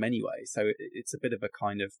goes in them anyway. So it's a bit of a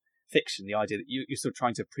kind of fiction, the idea that you're sort of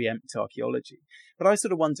trying to preempt archaeology. But I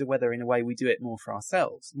sort of wonder whether in a way we do it more for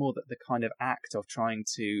ourselves, more that the kind of act of trying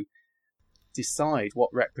to decide what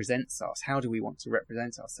represents us, how do we want to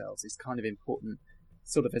represent ourselves, is kind of important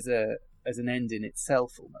sort of as an end in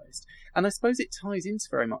itself almost. And I suppose it ties into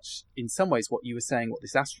very much in some ways what you were saying, what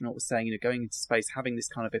this astronaut was saying, going into space, having this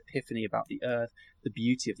kind of epiphany about the Earth, the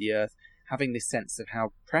beauty of the Earth, having this sense of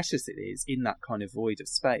how precious it is in that kind of void of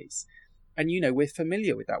space. And, we're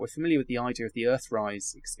familiar with that. We're familiar with the idea of the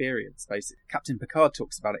Earthrise experience, basically. Captain Picard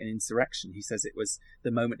talks about it in Insurrection. He says it was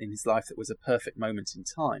the moment in his life that was a perfect moment in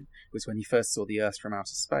time, was when he first saw the Earth from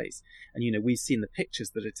outer space. And, we've seen the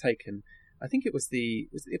pictures that are taken. I think it was the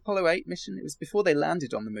Apollo 8 mission. It was before they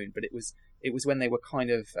landed on the moon, but it was when they were kind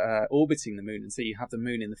of orbiting the moon. And so you have the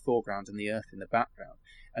moon in the foreground and the Earth in the background.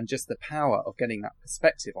 And just the power of getting that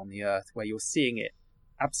perspective on the Earth where you're seeing it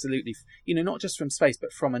absolutely, not just from space,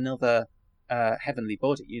 but from another heavenly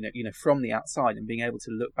body, from the outside, and being able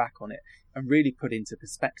to look back on it and really put into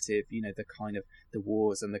perspective, the kind of the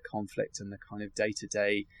wars and the conflict and the kind of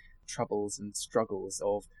day-to-day troubles and struggles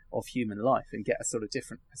of human life and get a sort of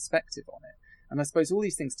different perspective on it. And I suppose all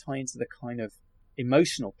these things tie into the kind of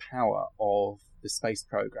emotional power of the space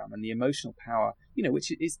program and the emotional power,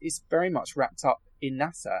 which is very much wrapped up in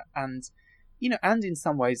NASA and, and in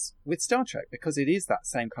some ways with Star Trek, because it is that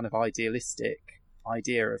same kind of idealistic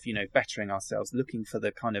idea of, bettering ourselves, looking for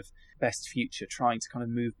the kind of best future, trying to kind of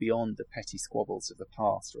move beyond the petty squabbles of the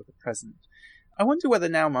past or the present. I wonder whether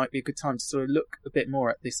now might be a good time to sort of look a bit more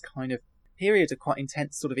at this kind of period of quite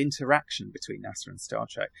intense sort of interaction between NASA and Star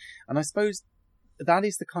Trek. And I suppose that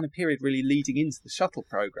is the kind of period really leading into the shuttle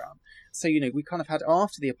program. So, we kind of had,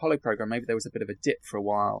 after the Apollo program, maybe there was a bit of a dip for a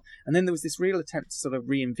while. And then there was this real attempt to sort of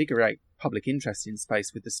reinvigorate public interest in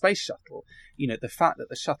space with the space shuttle. The fact that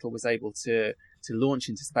the shuttle was able to launch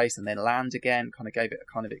into space and then land again kind of gave it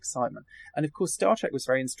a kind of excitement. And of course, Star Trek was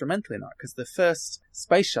very instrumental in that, because the first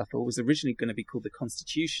space shuttle was originally going to be called the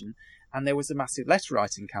Constitution, and there was a massive letter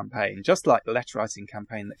writing campaign, just like the letter writing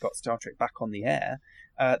campaign that got Star Trek back on the air.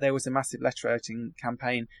 There was a massive letter writing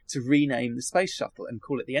campaign to rename the space shuttle and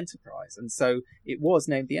call it the Enterprise. And so it was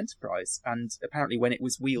named the Enterprise. And apparently when it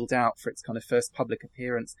was wheeled out for its kind of first public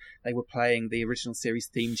appearance, they were playing the original series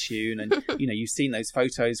theme tune. And, you've seen those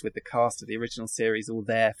photos with the cast of the original series all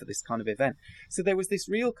there for this kind of event. So there was this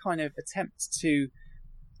real kind of attempt to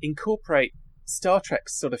incorporate Star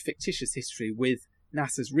Trek's sort of fictitious history with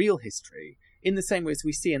NASA's real history, in the same way as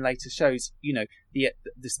we see in later shows.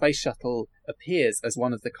 The space shuttle appears as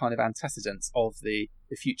one of the kind of antecedents of the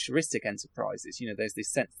futuristic enterprises. There's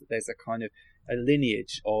this sense that there's a kind of a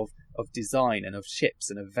lineage of design and of ships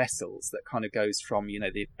and of vessels that kind of goes from,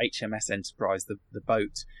 the HMS Enterprise, the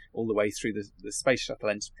boat, all the way through the space shuttle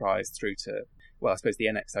Enterprise through to, well, I suppose the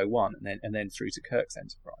NX-01 and then through to Kirk's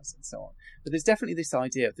Enterprise and so on. But there's definitely this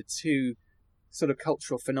idea of the two sort of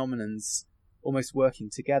cultural phenomenons almost working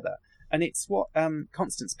together. And it's what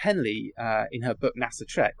Constance Penley, in her book NASA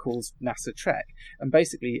Trek, calls NASA Trek. And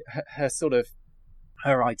basically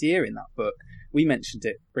her idea in that book, we mentioned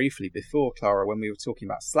it briefly before, Clara, when we were talking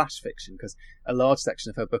about slash fiction, because a large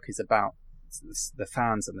section of her book is about the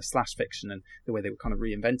fans and the slash fiction and the way they were kind of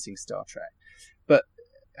reinventing Star Trek. But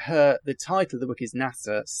the title of the book is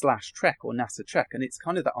NASA/Trek or NASA Trek, and it's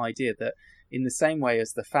kind of the idea that in the same way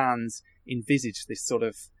as the fans envisage this sort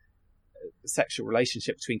of sexual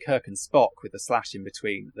relationship between Kirk and Spock with a slash in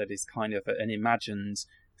between that is kind of an imagined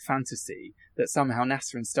fantasy, that somehow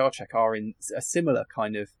NASA and Star Trek are in a similar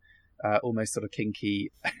kind of almost sort of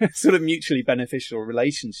kinky, sort of mutually beneficial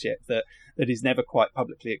relationship that is never quite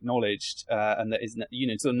publicly acknowledged, and that is,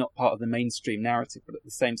 sort of not part of the mainstream narrative, but at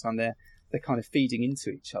the same time they're kind of feeding into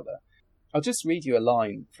each other. I'll just read you a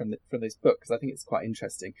line from this book because I think it's quite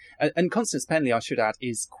interesting. And Constance Penley, I should add,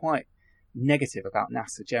 is quite negative about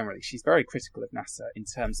NASA generally. She's very critical of NASA in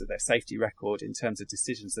terms of their safety record, in terms of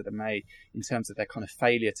decisions that are made, in terms of their kind of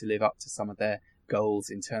failure to live up to some of their goals,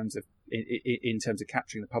 in terms of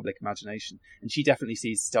capturing the public imagination. And she definitely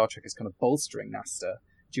sees Star Trek as kind of bolstering NASA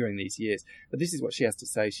during these years. But this is what she has to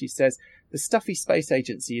say. She says, "The stuffy space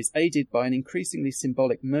agency is aided by an increasingly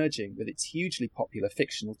symbolic merging with its hugely popular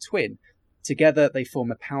fictional twin. Together they form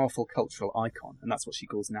a powerful cultural icon." And that's what she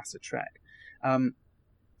calls NASA Trek.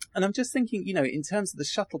 And I'm just thinking, in terms of the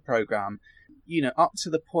shuttle program, up to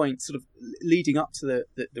the point, sort of leading up to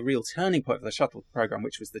the real turning point of the shuttle program,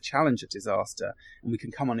 which was the Challenger disaster. And we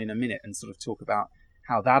can come on in a minute and sort of talk about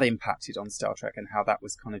how that impacted on Star Trek and how that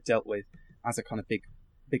was kind of dealt with as a kind of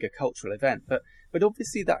bigger cultural event. But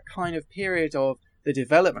obviously that kind of period of the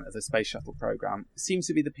development of the space shuttle program seems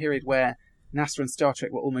to be the period where NASA and Star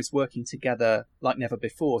Trek were almost working together like never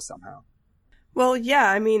before somehow. Well, yeah,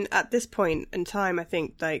 I mean, at this point in time, I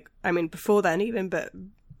think, before then even, but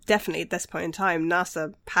definitely at this point in time,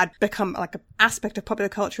 NASA had become like an aspect of popular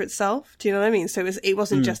culture itself. Do you know what I mean? So it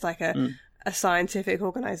wasn't just like a scientific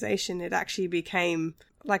organization. It actually became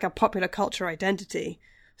like a popular culture identity.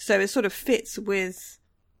 So it sort of fits with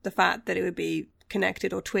the fact that it would be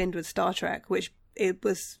connected or twinned with Star Trek, which it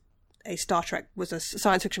was Star Trek was a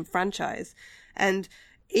science fiction franchise. And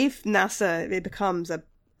if NASA, it becomes a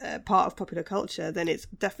part of popular culture, then it's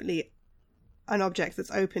definitely an object that's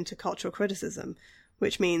open to cultural criticism,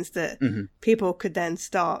 which means that people could then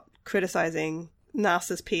start criticizing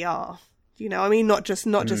NASA's PR. Not just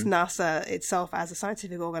NASA itself as a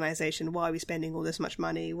scientific organization. Why are we spending all this much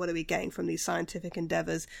money? What are we getting from these scientific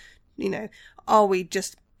endeavors? Are we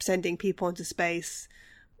just sending people into space?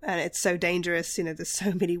 And it's so dangerous. There's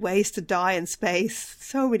so many ways to die in space.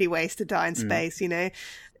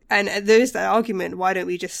 And there is that argument, why don't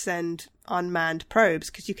we just send unmanned probes?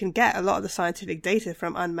 Because you can get a lot of the scientific data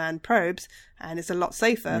from unmanned probes, and it's a lot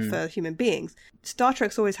safer for human beings. Star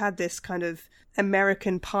Trek's always had this kind of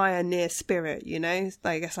American pioneer spirit,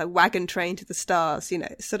 I guess like wagon train to the stars,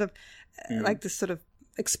 sort of like this sort of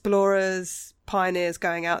explorers, pioneers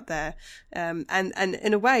going out there. And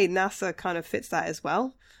in a way, NASA kind of fits that as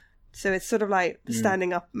well. So it's sort of like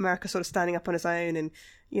America sort of standing up on its own and,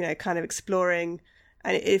 kind of exploring.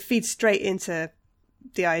 And it feeds straight into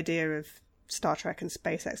the idea of Star Trek and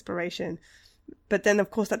space exploration. But then, of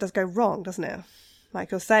course, that does go wrong, doesn't it? Like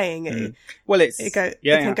you're saying, it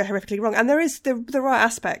can go horrifically wrong. And there are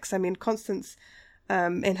aspects. I mean, Constance,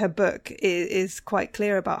 in her book, is quite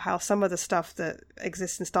clear about how some of the stuff that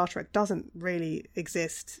exists in Star Trek doesn't really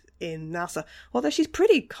exist in NASA. Although she's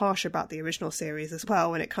pretty harsh about the original series as well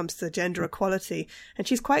when it comes to gender equality. And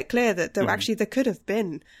she's quite clear that there could have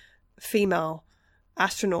been female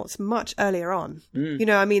astronauts much earlier on.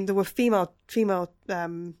 There were female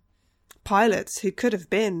pilots who could have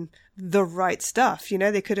been the right stuff.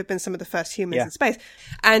 They could have been some of the first humans in space.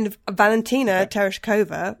 And Valentina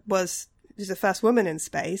Tereshkova who's the first woman in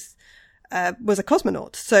space, was a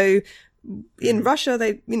cosmonaut. So in Russia,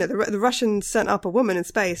 the Russians sent up a woman in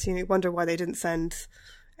space. You wonder why they didn't send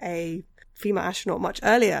a female astronaut much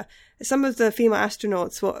earlier. Some of the female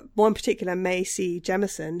astronauts, one in particular, Mae C.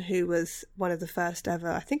 Jemison, who was one of the first ever,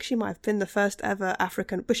 I think she might have been the first ever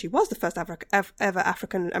she was the first ever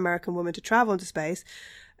African-American woman to travel into space.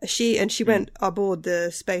 She went aboard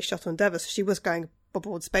the Space Shuttle Endeavour, so she was going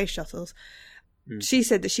aboard space shuttles. She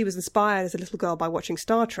said that she was inspired as a little girl by watching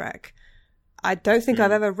Star Trek. I don't think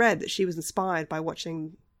I've ever read that she was inspired by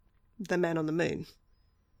watching The Men on the Moon.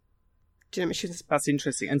 Do you know what I mean? That's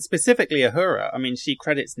interesting. And specifically Uhura, she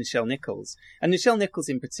credits Nichelle Nichols. And Nichelle Nichols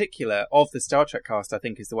in particular, of the Star Trek cast, I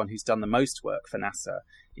think is the one who's done the most work for NASA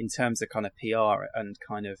in terms of kind of PR and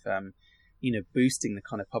kind of, boosting the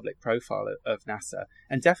kind of public profile of NASA.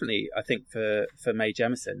 And definitely, I think for Mae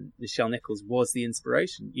Jemison, Nichelle Nichols was the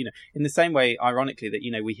inspiration. In the same way, ironically, that,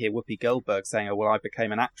 we hear Whoopi Goldberg saying, "Oh, well, I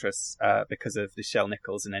became an actress because of Nichelle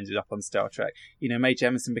Nichols and ended up on Star Trek." Mae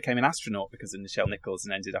Jemison became an astronaut because of Nichelle Nichols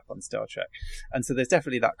and ended up on Star Trek. And so there's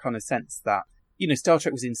definitely that kind of sense that, Star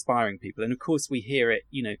Trek was inspiring people. And of course, we hear it,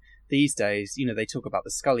 these days, they talk about the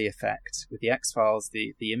Scully effect with the X-Files,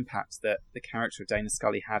 the impact that the character of Dana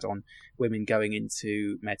Scully had on women going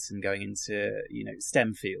into medicine, going into,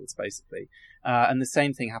 STEM fields, basically. And the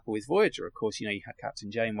same thing happened with Voyager, of course. You had Captain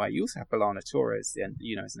Janeway. You also have B'Elanna Torres,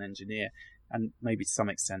 as an engineer. And maybe to some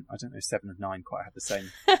extent, I don't know if 7 of 9 quite had the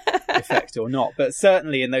same effect or not. But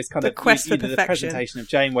certainly in those kind of quest for perfection. The presentation of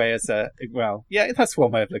Janeway as that's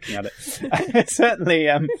one way of looking at it. Certainly,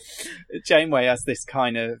 Janeway as this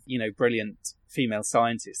kind of, brilliant female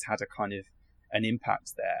scientist had a kind of an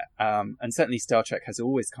impact there. And certainly Star Trek has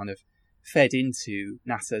always kind of fed into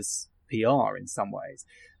NASA's PR in some ways.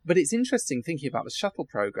 But it's interesting thinking about the shuttle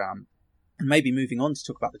program and maybe moving on to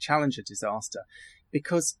talk about the Challenger disaster,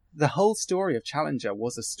 because the whole story of Challenger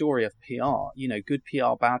was a story of PR, good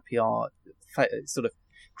PR, bad PR, sort of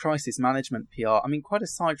crisis management PR. I mean, quite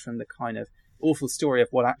aside from the kind of awful story of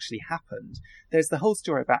what actually happened, there's the whole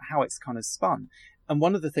story about how it's kind of spun. And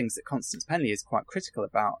one of the things that Constance Penley is quite critical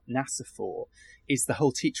about NASA for is the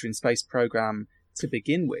whole Teacher in Space program to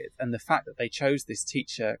begin with, and the fact that they chose this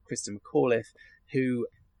teacher, Kristen McAuliffe, who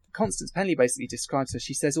Constance Penley basically describes her.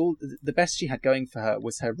 She says all the best she had going for her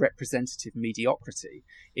was her representative mediocrity.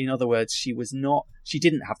 In other words, she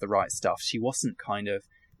didn't have the right stuff. She wasn't kind of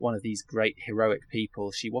one of these great heroic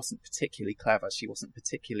people. She wasn't particularly clever. She wasn't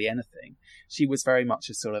particularly anything. She was very much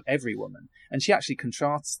a sort of everywoman. And she actually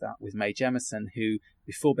contrasts that with Mae Jemison, who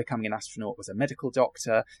before becoming an astronaut was a medical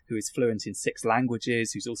doctor, who is fluent in 6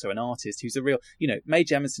 languages, who's also an artist, who's a real, Mae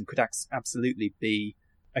Jemison could absolutely be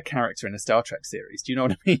a character in a Star Trek series. Do you know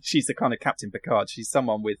what I mean? She's a kind of Captain Picard. She's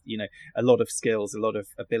someone with, a lot of skills, a lot of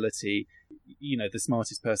ability, the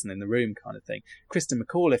smartest person in the room kind of thing. Kristen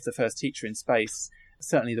McAuliffe, the first teacher in space,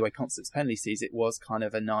 certainly the way Constance Penley sees it, was kind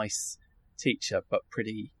of a nice teacher, but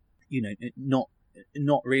pretty, not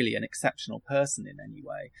really an exceptional person in any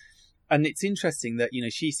way. And it's interesting that,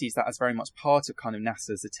 she sees that as very much part of kind of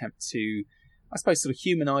NASA's attempt to, I suppose, sort of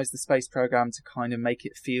humanize the space program, to kind of make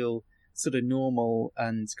it feel sort of normal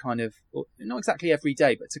and kind of, not exactly every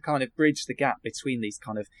day, but to kind of bridge the gap between these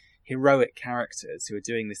kind of heroic characters who are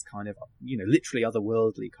doing this kind of, literally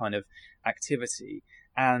otherworldly kind of activity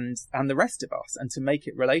and the rest of us, and to make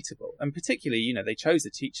it relatable. And particularly, they chose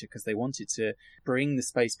a teacher because they wanted to bring the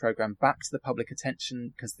space program back to the public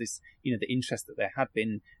attention, because this, the interest that there had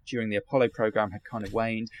been during the Apollo program had kind of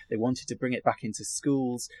waned. They wanted to bring it back into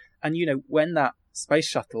schools. And, when that space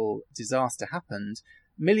shuttle disaster happened,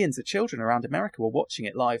 millions of children around America were watching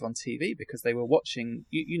it live on TV because they were watching,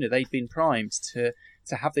 they'd been primed to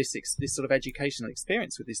have this sort of educational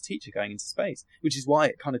experience with this teacher going into space, which is why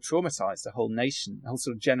it kind of traumatized a whole nation, a whole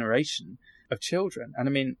sort of generation of children. And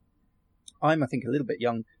I mean, I'm, I think, a little bit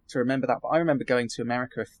young to remember that, but I remember going to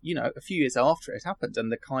America, a few years after it happened,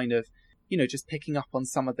 and the kind of, just picking up on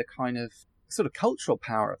some of the kind of sort of cultural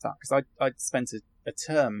power of that, because I'd spent a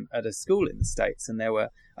term at a school in the States, and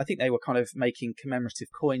I think they were kind of making commemorative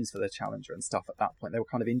coins for the Challenger and stuff at that point. They were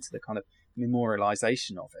kind of into the kind of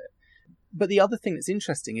memorialization of it. But the other thing that's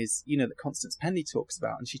interesting is, that Constance Penley talks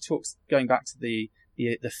about, and she talks, going back to the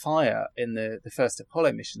fire in the first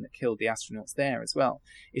Apollo mission that killed the astronauts there as well,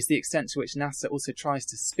 is the extent to which NASA also tries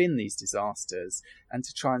to spin these disasters and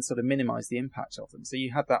to try and sort of minimize the impact of them. So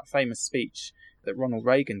you had that famous speech that Ronald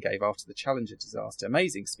Reagan gave after the Challenger disaster.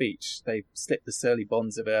 Amazing speech. They slipped the surly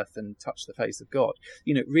bonds of Earth and touched the face of God.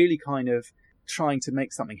 Really kind of trying to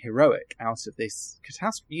make something heroic out of this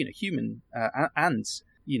catastrophe, human and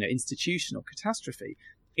institutional catastrophe.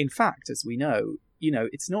 In fact, as we know,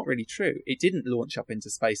 it's not really true. It didn't launch up into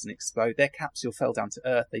space and explode. Their capsule fell down to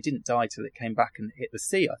Earth. They didn't die till it came back and hit the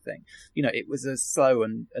sea, I think. It was a slow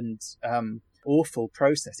and awful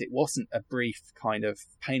process. It wasn't a brief kind of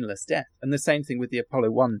painless death. And the same thing with the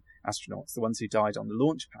Apollo 1 astronauts, the ones who died on the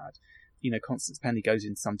launch pad. Constance Penley goes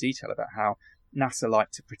into some detail about how NASA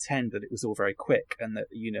liked to pretend that it was all very quick, and that,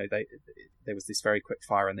 there was this very quick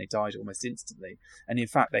fire and they died almost instantly. And in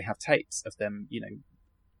fact, they have tapes of them,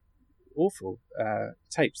 awful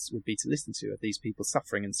tapes would be to listen to, of these people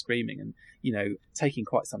suffering and screaming and, taking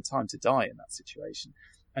quite some time to die in that situation.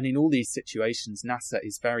 And in all these situations, NASA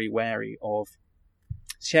is very wary of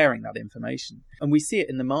sharing that information. And we see it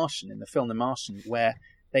in The Martian, in the film The Martian, where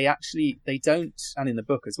they don't, and in the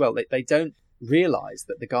book as well, they don't realize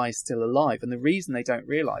that the guy is still alive. And the reason they don't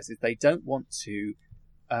realize is they don't want to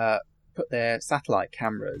put their satellite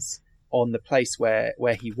cameras on the place where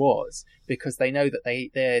he was, because they know that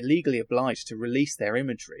they're legally obliged to release their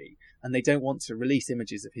imagery, and they don't want to release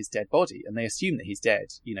images of his dead body. And they assume that he's dead,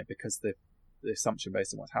 because the assumption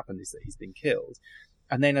based on what's happened is that he's been killed.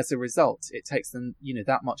 And then as a result, it takes them,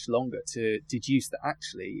 that much longer to deduce that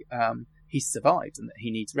actually he's survived and that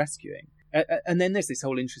he needs rescuing. And then there's this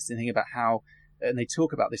whole interesting thing about how, and they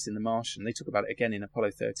talk about this in The Martian, they talk about it again in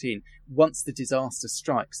Apollo 13, once the disaster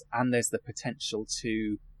strikes and there's the potential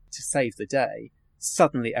to save the day,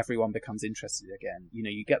 suddenly everyone becomes interested again.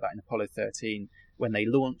 You get that in Apollo 13 when they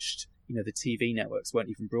launched. The TV networks weren't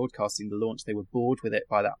even broadcasting the launch. They were bored with it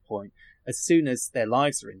by that point. As soon as their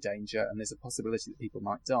lives are in danger and there's a possibility that people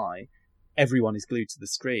might die, everyone is glued to the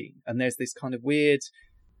screen. And there's this kind of weird,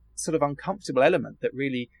 sort of uncomfortable element that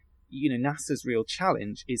really, NASA's real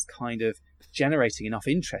challenge is kind of generating enough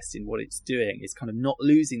interest in what it's doing. It's kind of not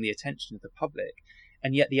losing the attention of the public.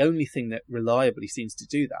 And yet the only thing that reliably seems to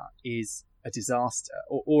do that is a disaster,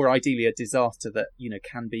 or ideally a disaster that,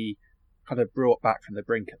 can be kind of brought back from the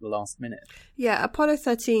brink at the last minute. Yeah, Apollo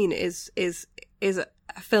 13 is a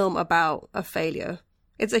film about a failure.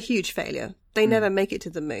 It's a huge failure. They never make it to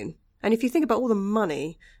the moon. And if you think about all the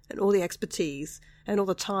money and all the expertise and all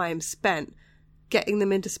the time spent getting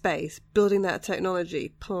them into space, building that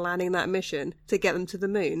technology, planning that mission to get them to the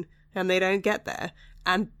moon, and they don't get there,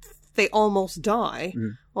 and they almost die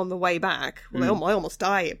on the way back. Well, they almost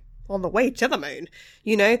die on the way to the moon.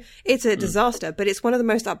 It's a disaster, but it's one of the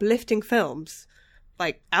most uplifting films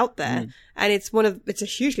out there. And it's a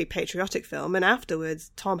hugely patriotic film. And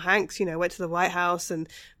afterwards, Tom Hanks, went to the White House, and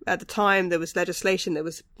at the time there was legislation that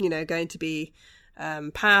was, going to be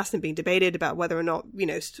passed and being debated about whether or not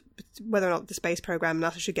the space program,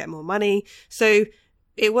 NASA, should get more money. So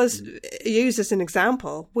it was used as an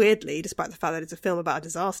example, weirdly, despite the fact that it's a film about a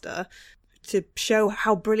disaster, to show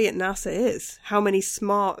how brilliant NASA is, how many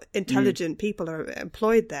smart, intelligent people are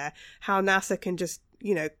employed there, how NASA can just,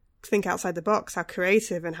 think outside the box, how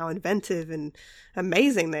creative and how inventive and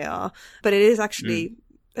amazing they are. But it is actually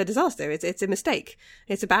a disaster. It's a mistake.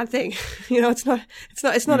 It's a bad thing. It's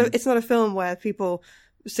not a film where people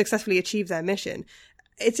successfully achieve their mission.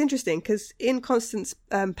 It's interesting because in Constance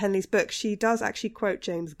Penley's book, she does actually quote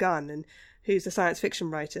James Gunn, who's a science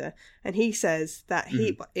fiction writer, and he says that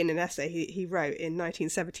in an essay he wrote in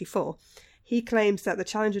 1974, he claims that the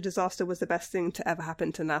Challenger disaster was the best thing to ever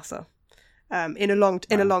happen to NASA in a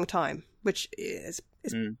long time, which is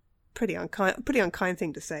pretty unkind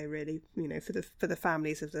thing to say, really, for the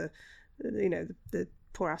families of the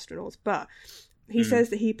poor astronauts. But he says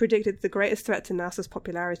that he predicted the greatest threat to NASA's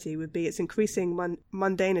popularity would be its increasing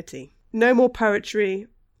mundanity. No more poetry,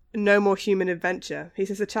 no more human adventure. He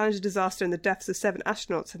says the Challenger disaster and the deaths of 7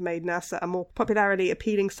 astronauts have made NASA a more popularly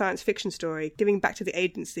appealing science fiction story, giving back to the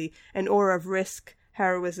agency an aura of risk,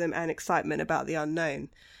 heroism, and excitement about the unknown.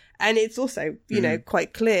 And it's also,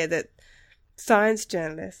 quite clear that science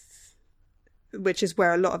journalists, which is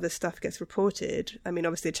where a lot of this stuff gets reported. I mean,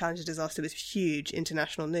 obviously the Challenger disaster was huge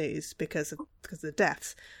international news because of the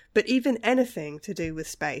deaths. But even anything to do with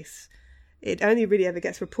space, it only really ever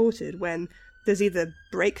gets reported when there's either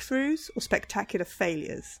breakthroughs or spectacular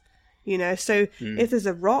failures. So if there's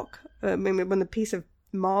a rock, when the piece of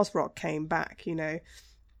Mars rock came back,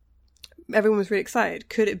 everyone was really excited.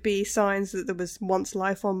 Could it be signs that there was once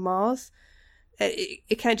life on Mars?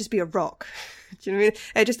 It can't just be a rock. Do you know what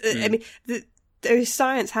I mean? There is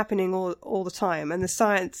science happening all the time, and the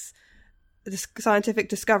scientific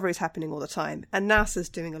discovery is happening all the time, and NASA's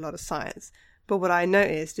doing a lot of science. But what I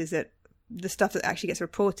noticed is that the stuff that actually gets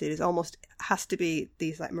reported has to be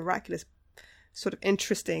these miraculous, sort of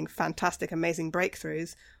interesting, fantastic, amazing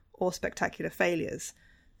breakthroughs or spectacular failures.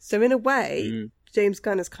 So in a way, James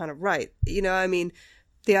Gunn is kind of right.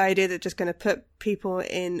 The idea that just going to put people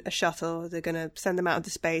in a shuttle, they're going to send them out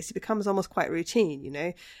into space, it becomes almost quite routine,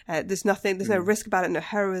 there's no risk about it, no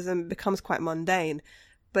heroism, it becomes quite mundane.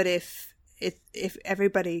 But if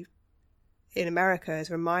everybody in America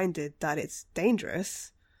is reminded that it's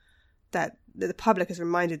dangerous, that the public is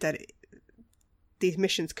reminded that these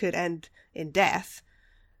missions could end in death,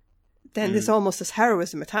 then there's almost this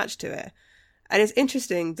heroism attached to it. And it's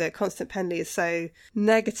interesting that Constance Penley is so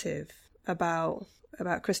negative about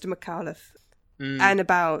Krista McAuliffe and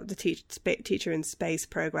about the Teacher in Space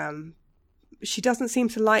program. She doesn't seem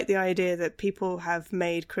to like the idea that people have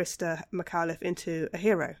made Krista McAuliffe into a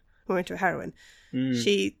hero or into a heroine.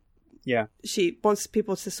 She wants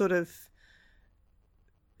people to sort of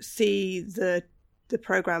see the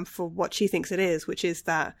program for what she thinks it is, which is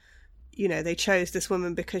that they chose this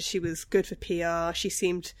woman because she was good for PR. She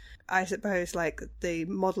seemed, I suppose, like the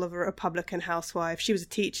model of a Republican housewife. She was a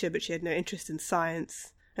teacher, but she had no interest in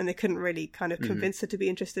science, and they couldn't really kind of convince her to be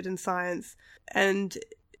interested in science. And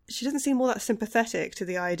she doesn't seem all that sympathetic to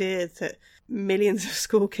the idea that millions of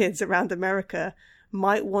school kids around America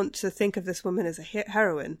might want to think of this woman as a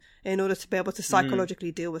heroine in order to be able to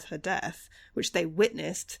psychologically deal with her death, which they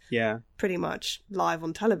witnessed pretty much live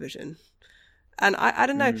on television. And I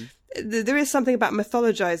don't know, there is something about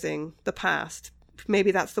mythologizing the past.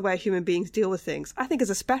 Maybe that's the way human beings deal with things. I think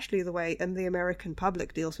it's especially the way the American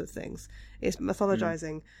public deals with things, is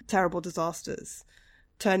mythologizing terrible disasters,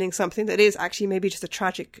 turning something that is actually maybe just a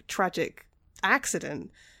tragic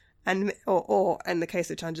accident, and or in the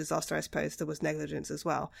case of Challenger disaster, I suppose there was negligence as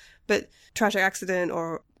well, but tragic accident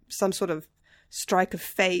or some sort of strike of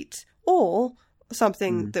fate, or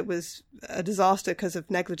something that was a disaster because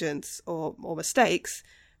of negligence or mistakes,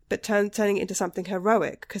 but turning it into something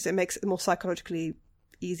heroic because it makes it more psychologically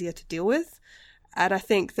easier to deal with. And I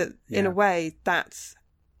think that in a way that's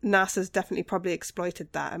NASA's definitely probably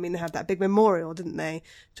exploited that. I mean, they had that big memorial, didn't they,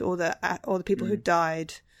 to all the people who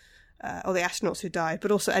died, all the astronauts who died,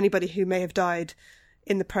 but also anybody who may have died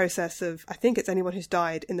in the process of, I think it's anyone who's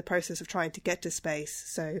died in the process of trying to get to space.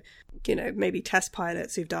 So, maybe test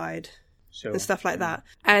pilots who've died. Sure. And stuff like that.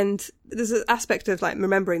 And there's an aspect of like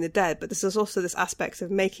remembering the dead, but there's also this aspect of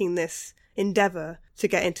making this endeavor to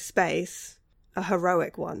get into space a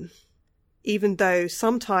heroic one, even though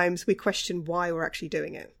sometimes we question why we're actually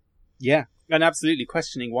doing it. Yeah, and absolutely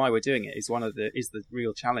questioning why we're doing it is the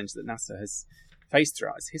real challenge that NASA has faced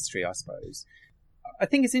throughout its history, I suppose. I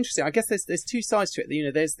think it's interesting. I guess there's two sides to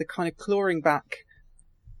it. There's the kind of clawing back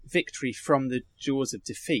victory from the jaws of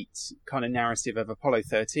defeat kind of narrative of Apollo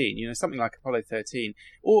 13, something like Apollo 13,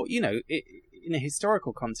 or, in a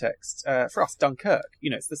historical context, for us, Dunkirk,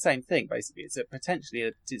 it's the same thing, basically. It's potentially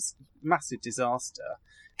a massive disaster.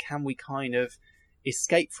 Can we kind of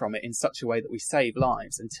escape from it in such a way that we save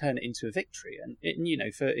lives and turn it into a victory? And,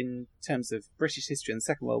 in terms of British history and the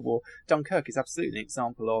Second World War, Dunkirk is absolutely an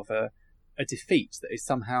example of a defeat that is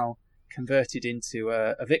somehow converted into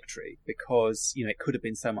a victory, because it could have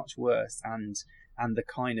been so much worse, and the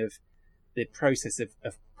kind of the process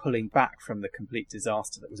of pulling back from the complete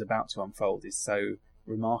disaster that was about to unfold is so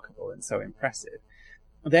remarkable and so impressive.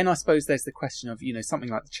 And then I suppose there's the question of something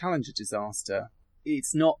like the Challenger disaster.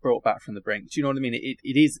 It's not brought back from the brink. Do you know what I mean?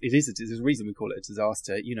 There's a reason we call it a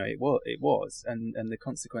disaster. It was, and the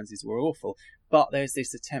consequences were awful. But there's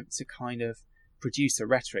this attempt to kind of produce a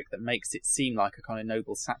rhetoric that makes it seem like a kind of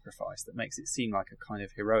noble sacrifice, that makes it seem like a kind of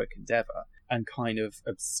heroic endeavour, and kind of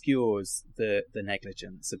obscures the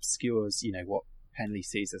negligence, obscures, what Penley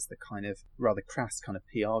sees as the kind of rather crass kind of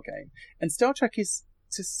PR game. And Star Trek is,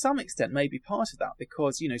 to some extent, maybe part of that,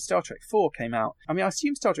 because, Star Trek 4 came out. I mean, I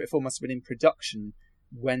assume Star Trek 4 must have been in production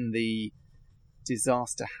when the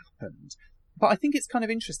disaster happened. But I think it's kind of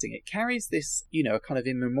interesting. It carries this, a kind of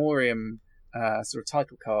in memoriam sort of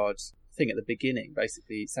title card thing at the beginning,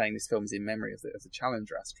 basically saying this film is in memory of the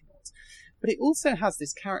Challenger astronauts. But it also has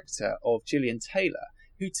this character of Gillian Taylor,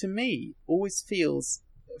 who to me always feels,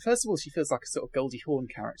 first of all, she feels like a sort of Goldie Hawn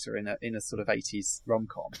character in a sort of 80s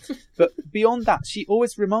rom-com. But beyond that, she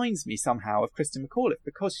always reminds me somehow of Kristen McAuliffe,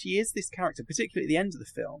 because she is this character, particularly at the end of the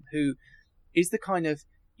film, who is the kind of,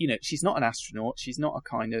 she's not an astronaut. She's not a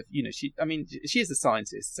kind of, she is a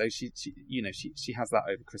scientist. So she has that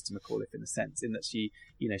over Kristen McAuliffe in a sense, in that she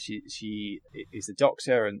is a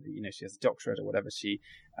doctor, and, she has a doctorate or whatever. She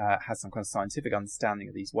has some kind of scientific understanding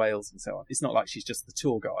of these whales and so on. It's not like she's just the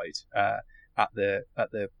tour guide at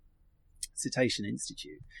the Cetacean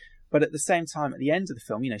Institute. But at the same time, at the end of the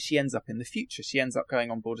film, she ends up in the future. She ends up going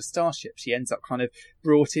on board a starship. She ends up kind of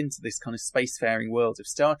brought into this kind of spacefaring world of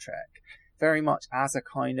Star Trek, very much as a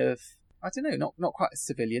kind of, I don't know, not quite a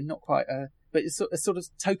civilian, not quite but a sort of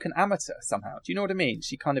token amateur somehow. Do you know what I mean?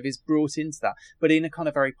 She kind of is brought into that, but in a kind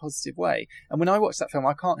of very positive way. And when I watch that film,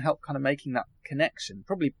 I can't help kind of making that connection,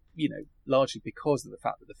 probably, largely because of the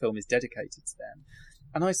fact that the film is dedicated to them.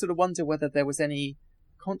 And I sort of wonder whether there was any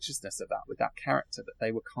consciousness of that with that character, that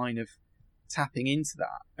they were kind of tapping into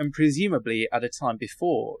that. And presumably at a time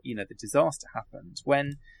before, the disaster happened,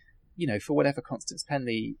 when, for whatever Constance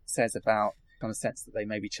Penley says about kind of sense that they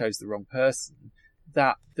maybe chose the wrong person,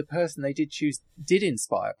 that the person they did choose did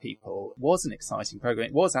inspire people, was an exciting program.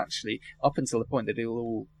 It was actually, up until the point that it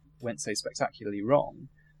all went so spectacularly wrong,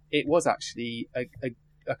 it was actually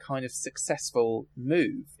a kind of successful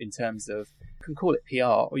move in terms of, you can call it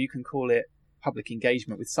PR, or you can call it public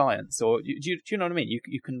engagement with science, or do you know what I mean?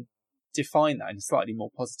 You can define that in a slightly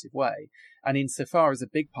more positive way. And insofar as a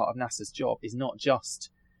big part of NASA's job is not just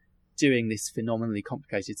doing this phenomenally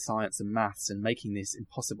complicated science and maths and making these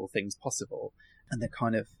impossible things possible, and the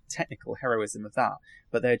kind of technical heroism of that,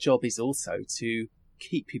 but their job is also to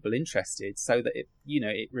keep people interested, so that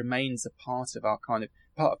it remains a part of our kind of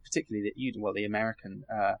particularly the American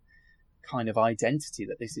kind of identity,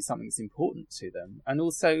 that this is something that's important to them. And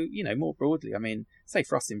also, more broadly, I mean, say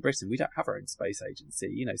for us in Britain, we don't have our own space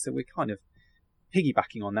agency, so we're kind of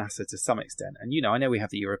piggybacking on NASA to some extent. And, I know we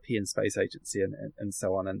have the European Space Agency and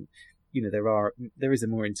so on. And, there is a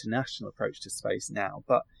more international approach to space now.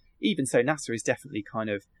 But even so, NASA is definitely kind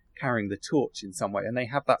of carrying the torch in some way. And they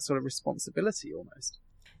have that sort of responsibility almost.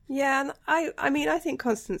 Yeah, and I think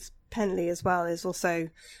Constance Penley as well is also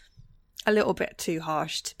a little bit too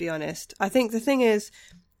harsh, to be honest. I think the thing is,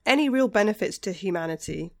 any real benefits to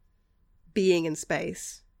humanity being in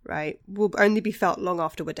space, right, will only be felt long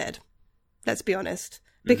after we're dead. Let's be honest.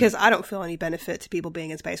 Because I don't feel any benefit to people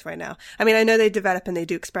being in space right now. I mean, I know they develop and they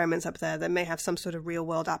do experiments up there that may have some sort of real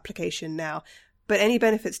world application now, but any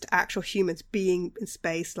benefits to actual humans being in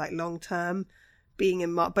space, like long term, being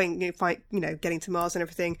in getting to Mars and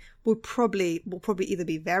everything, will probably either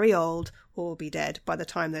be very old or be dead by the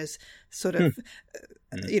time those sort of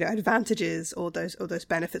advantages or those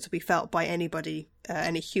benefits will be felt by anybody,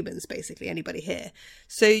 any humans, basically anybody here.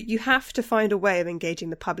 So you have to find a way of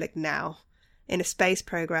engaging the public now in a space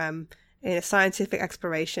program, in a scientific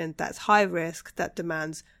exploration that's high risk, that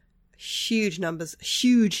demands huge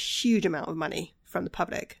amount of money from the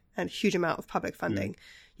public and huge amount of public funding.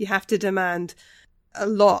 You have to demand a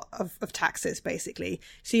lot of taxes, basically.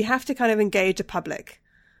 So you have to kind of engage the public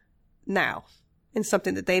now in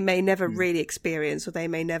something that they may never really experience, or they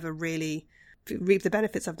may never really reap the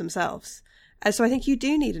benefits of themselves. And so I think you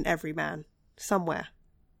do need an everyman somewhere,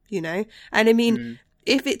 And I mean,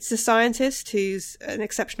 if it's a scientist who's an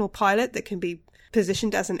exceptional pilot that can be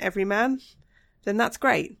positioned as an everyman, then that's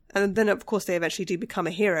great. And then, of course, they eventually do become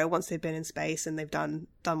a hero once they've been in space and they've done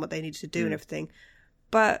what they needed to do and everything.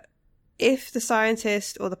 But if the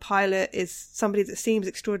scientist or the pilot is somebody that seems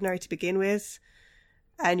extraordinary to begin with,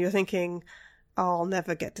 and you're thinking, I'll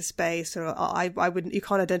never get to space, or I wouldn't, you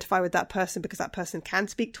can't identify with that person because that person can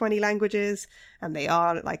speak 20 languages and they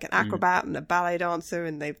are like an acrobat and a ballet dancer,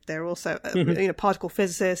 and they're also a particle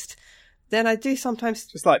physicist, then I do sometimes,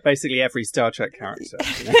 just like basically every Star Trek character,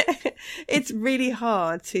 it's really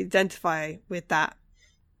hard to identify with that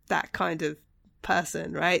kind of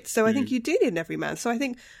person, right? So I think you do need an everyman. So I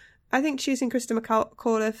think choosing Krista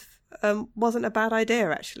McAuliffe wasn't a bad idea,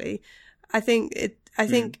 actually. I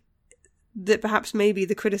think that perhaps maybe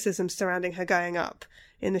the criticism surrounding her going up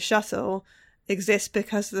in the shuttle exists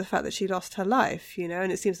because of the fact that she lost her life,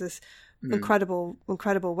 and it seems this incredible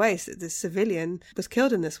waste that this civilian was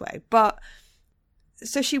killed in this way. But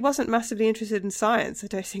so she wasn't massively interested in science. I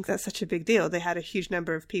don't think that's such a big deal. They had a huge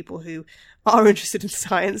number of people who are interested in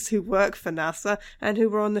science, who work for NASA, and who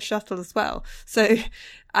were on the shuttle as well. So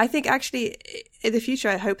I think actually in the future,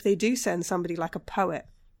 I hope they do send somebody like a poet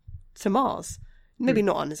to Mars. Maybe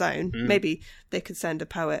not on his own. Maybe they could send a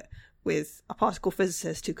poet with a particle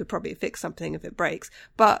physicist who could probably fix something if it breaks.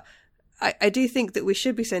 But I do think that we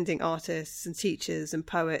should be sending artists and teachers and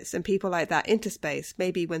poets and people like that into space,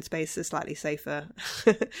 maybe when space is slightly safer.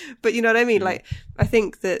 But you know what I mean? Like, I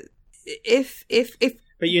think that if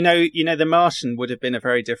but the Martian would have been a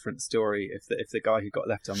very different story if the guy who got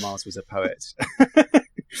left on Mars was a poet.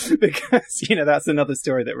 Because, that's another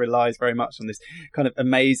story that relies very much on this kind of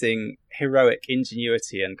amazing heroic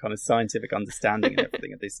ingenuity and kind of scientific understanding and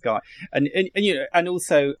everything of this guy. And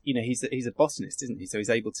also, he's a botanist, isn't he? So he's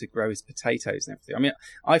able to grow his potatoes and everything. I mean,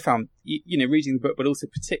 I found, reading the book, but also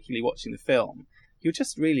particularly watching the film, you're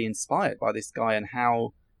just really inspired by this guy and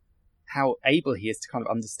how able he is to kind of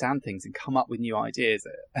understand things and come up with new ideas.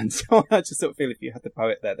 And so I just sort of feel if you had the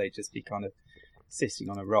poet there, they'd just be kind of sitting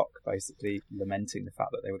on a rock, basically lamenting the fact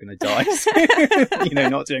that they were going to die.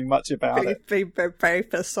 Not doing much about it. Very, very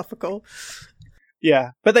philosophical. Yeah,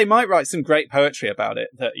 but they might write some great poetry about it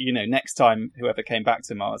that, next time whoever came back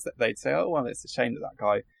to Mars, that they'd say, oh, well, it's a shame that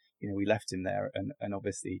guy, we left him there and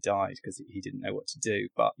obviously he died because he didn't know what to do.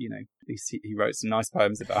 But, at least he wrote some nice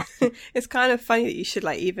poems about it. It's kind of funny that you should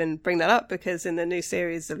even bring that up, because in the new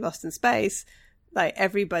series of Lost in Space,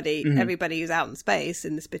 everybody who's out in space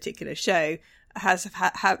in this particular show has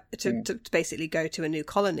to basically go to a new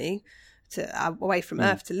colony away from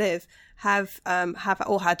Earth to live, have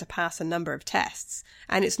all had to pass a number of tests.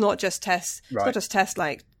 And it's not just tests, It's not just tests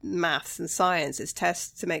like maths and science, it's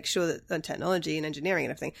tests to make sure that, and technology and engineering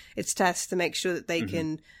and everything, it's tests to make sure that they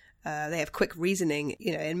can they have quick reasoning,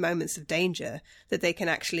 in moments of danger, that they can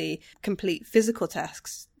actually complete physical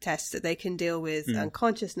tests that they can deal with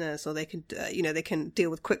unconsciousness, or they can, they can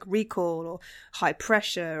deal with quick recall or high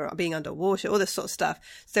pressure or being underwater, all this sort of stuff.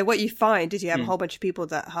 So what you find is you have a whole bunch of people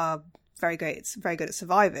that are very good at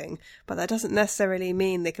surviving, but that doesn't necessarily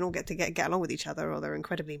mean they can all get along with each other, or they're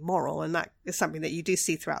incredibly moral. And that is something that you do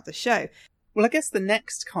see throughout the show. Well, I guess the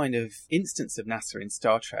next kind of instance of NASA in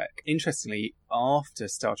Star Trek, interestingly, after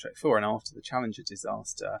Star Trek 4 and after the Challenger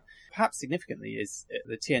disaster, perhaps significantly, is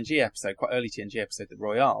the TNG episode, quite early TNG episode, The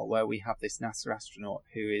Royale, where we have this NASA astronaut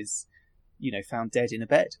who is, found dead in a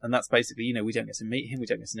bed. And that's basically, we don't get to meet him, we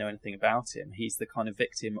don't get to know anything about him. He's the kind of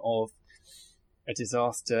victim of a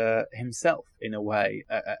disaster himself, in a way.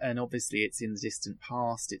 And obviously it's in the distant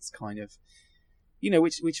past. It's kind of,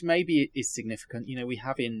 which maybe is significant. We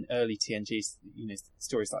have in early TNG,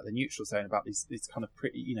 stories like The Neutral Zone about these kind of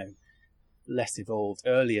pretty, less evolved,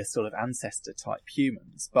 earlier sort of ancestor type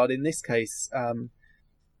humans. But in this case,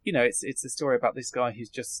 it's a story about this guy who's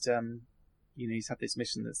just, he's had this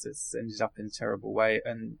mission that's ended up in a terrible way,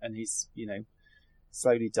 and he's,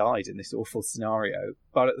 slowly died in this awful scenario.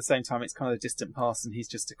 But at the same time, it's kind of a distant past, and he's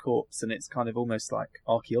just a corpse, and it's kind of almost like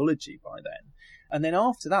archaeology by then. And then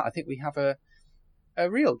after that, I think we have a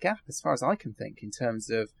real gap, as far as I can think, in terms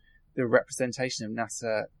of the representation of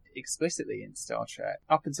NASA explicitly in Star Trek,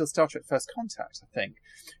 up until Star Trek First Contact, I think,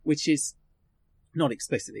 which is not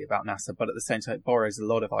explicitly about NASA, but at the same time it borrows a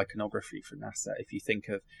lot of iconography from NASA. If you think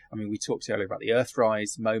of, we talked earlier about the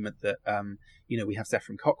Earthrise moment that, we have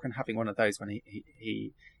Zefram Cochrane having one of those when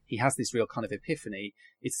he has this real kind of epiphany.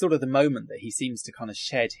 It's sort of the moment that he seems to kind of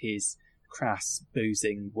shed his crass,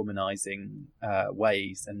 boozing, womanizing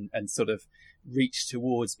ways and sort of reach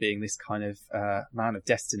towards being this kind of man of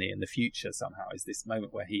destiny in the future somehow, is this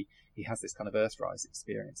moment where he has this kind of Earthrise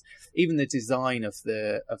experience. Even the design of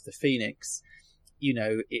the Phoenix,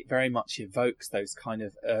 it very much evokes those kind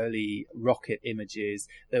of early rocket images,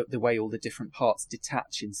 the way all the different parts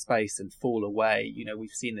detach in space and fall away.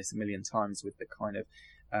 We've seen this a million times with the kind of,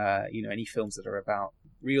 any films that are about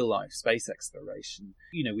real life space exploration.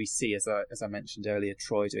 We see, as I mentioned earlier,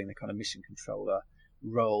 Troy doing the kind of mission controller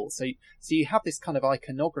role. So you have this kind of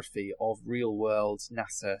iconography of real world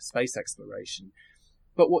NASA space exploration.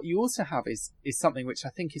 But what you also have is something which I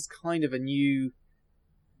think is kind of a new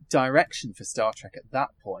direction for Star Trek at that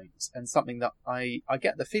point, and something that I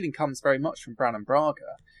get the feeling comes very much from Brannon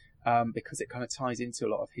Braga, because it kind of ties into a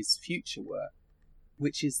lot of his future work,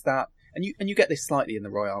 which is that, and you get this slightly in The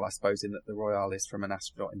Royale, I suppose, in that The Royale is from an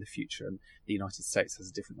astronaut in the future, and the United States has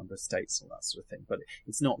a different number of states and all that sort of thing, but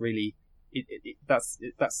it's not really, that's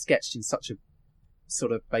sketched in such a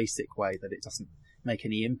sort of basic way that it doesn't make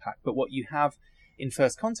any impact. But what you have in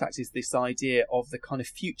First Contact is this idea of the kind of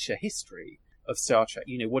future history of Star Trek,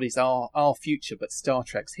 what is our future but Star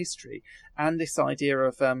Trek's history, and this idea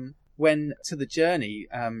of when To the Journey,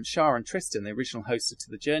 Shah and Tristan, the original hosts of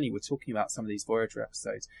To the Journey, were talking about some of these Voyager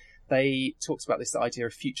episodes. They talked about this idea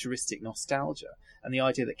of futuristic nostalgia, and the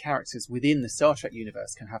idea that characters within the Star Trek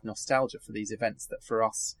universe can have nostalgia for these events that for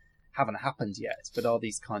us haven't happened yet, but are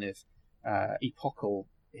these kind of epochal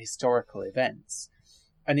historical events.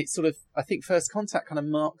 And it's sort of, I think First Contact kind of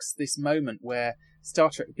marks this moment where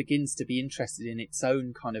Star Trek begins to be interested in its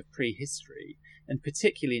own kind of prehistory, and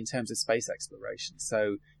particularly in terms of space exploration.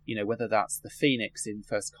 So, whether that's the Phoenix in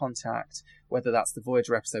First Contact, whether that's the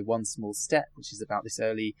Voyager episode One Small Step, which is about this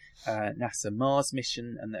early NASA Mars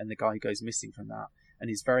mission and the guy who goes missing from that,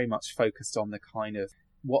 and is very much focused on the kind of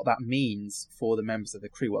what that means for the members of the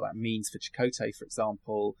crew, what that means for Chakotay, for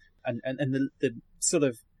example, and the sort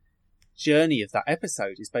of journey of that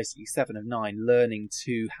episode is basically 7 of 9 learning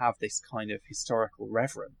to have this kind of historical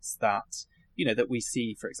reverence that, that we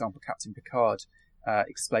see, for example, Captain Picard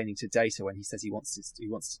explaining to Data when he says he wants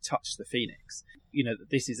to touch the Phoenix, that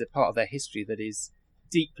this is a part of their history that is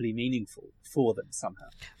deeply meaningful for them somehow.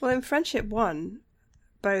 Well, in Friendship 1,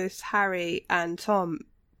 both Harry and Tom,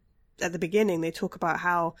 at the beginning, they talk about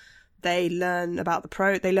how they learned about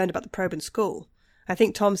the probe in school. I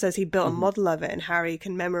think Tom says he built a model of it, and Harry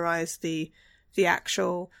can memorize the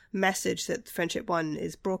actual message that Friendship 1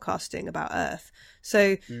 is broadcasting about Earth.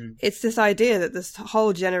 So it's this idea that there's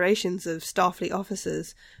whole generations of Starfleet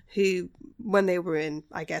officers who, when they were in,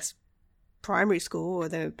 I guess, primary school or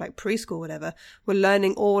they were like preschool, whatever, were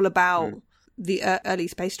learning all about the early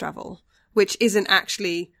space travel, which isn't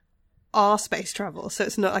actually our space travel. So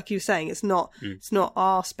it's not, like you were saying, it's not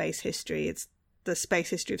our space history. It's the space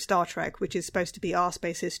history of Star Trek, which is supposed to be our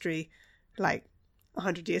space history, like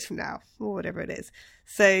 100 years from now or whatever it is.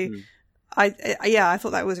 So I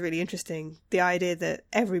thought that was really interesting, the idea that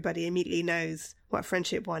everybody immediately knows what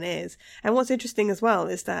Friendship 1 is. And what's interesting as well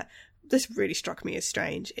is that this really struck me as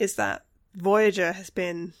strange, is that Voyager has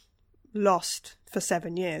been lost for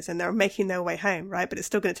 7 years and they're making their way home, right? But it's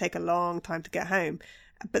still going to take a long time to get home.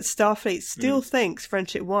 But Starfleet still thinks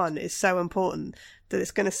Friendship 1 is so important that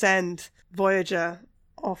it's going to send Voyager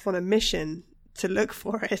off on a mission to look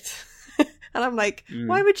for it. And I'm like,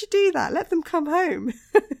 why would you do that? Let them come home.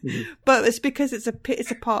 But it's because it's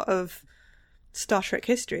a part of Star Trek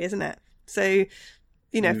history, isn't it? So,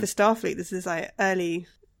 you know, for Starfleet, this is like early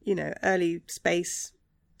space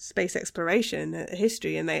exploration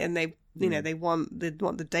history, and they you know, they want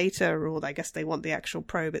the data, or I guess they want the actual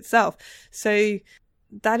probe itself. So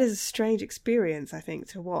that is a strange experience, I think,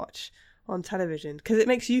 to watch on television, because it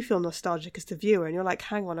makes you feel nostalgic as the viewer, and you're like,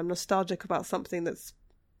 hang on, I'm nostalgic about something that's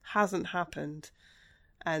hasn't happened,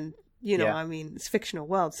 and you know, I mean, it's a fictional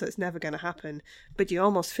world, so it's never going to happen, but you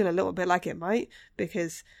almost feel a little bit like it might,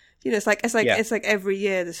 because you know, it's like every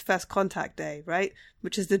year there's First Contact Day, right?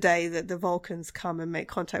 Which is the day that the Vulcans come and make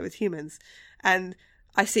contact with humans. And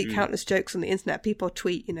I see countless jokes on the internet. People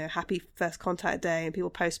tweet, you know, happy First Contact Day, and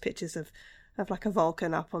people post pictures of like a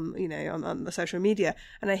Vulcan up on, you know, on the social media.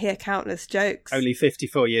 And I hear countless jokes. Only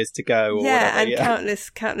 54 years to go. Or whatever,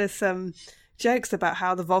 countless jokes about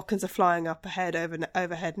how the Vulcans are flying up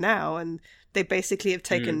overhead now, and they basically have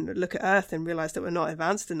taken a look at Earth and realised that we're not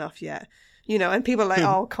advanced enough yet. You know, and people are like,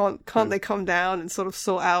 oh, can't they come down and sort of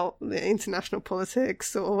sort out the international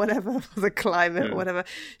politics or whatever, or the climate or whatever,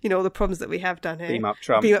 you know, all the problems that we have down here. Beam up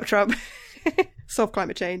Trump. Solve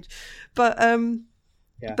climate change. But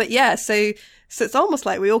yeah, so it's almost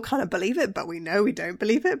like we all kind of believe it, but we know we don't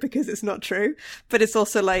believe it because it's not true. But it's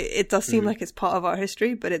also like, it does seem like it's part of our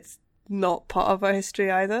history, but it's not part of our history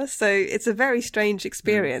either. So it's a very strange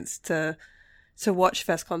experience to watch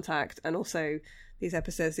First Contact, and also these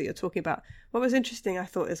episodes that you're talking about. What was interesting, I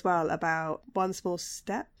thought, as well, about One Small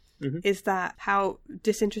Step is that how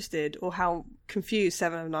disinterested or how confused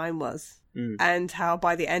Seven of Nine was, and how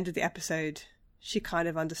by the end of the episode she kind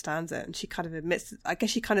of understands it, and she kind of admits, I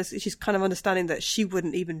guess she's kind of understanding that she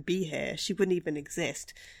wouldn't even be here, she wouldn't even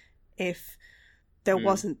exist if there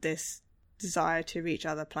wasn't this desire to reach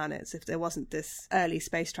other planets, if there wasn't this early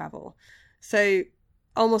space travel. So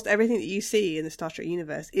almost everything that you see in the Star Trek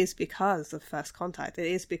universe is because of First Contact. It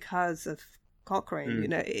is because of Cochrane. You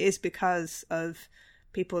know, it is because of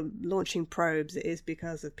people launching probes. It is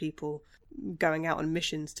because of people going out on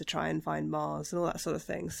missions to try and find Mars and all that sort of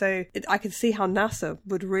thing. So I can see how NASA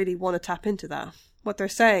would really want to tap into that. What they're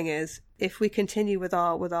saying is, if we continue with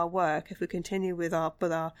our work, if we continue with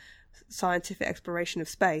our scientific exploration of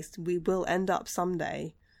space, we will end up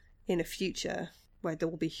someday in a future where there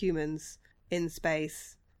will be humans in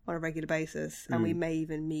space on a regular basis, and we may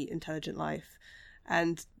even meet intelligent life.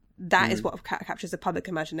 And that is what captures the public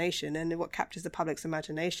imagination, and what captures the public's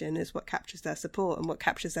imagination is what captures their support, and what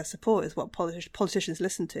captures their support is what politicians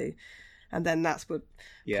listen to. And then that's what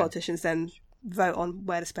politicians then vote on,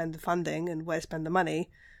 where to spend the funding and where to spend the money,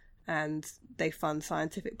 and they fund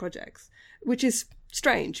scientific projects, which is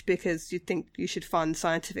strange, because you'd think you should fund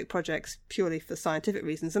scientific projects purely for scientific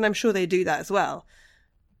reasons, and I'm sure they do that as well.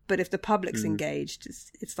 But if the public's engaged,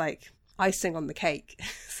 it's like icing on the cake.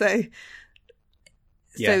 So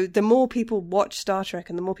the more people watch Star Trek,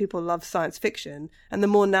 and the more people love science fiction, and the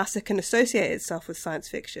more NASA can associate itself with science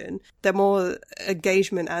fiction, the more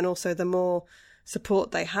engagement and also the more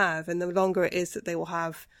support they have, and the longer it is that they will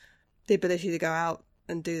have the ability to go out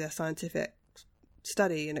and do their scientific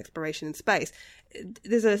study and exploration in space.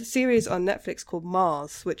 There's a series on Netflix called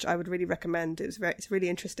Mars, which I would really recommend. It's really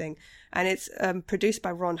interesting, and it's produced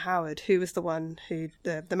by Ron Howard, who was the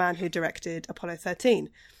man who directed Apollo 13.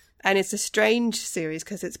 And it's a strange series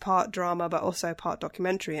because it's part drama but also part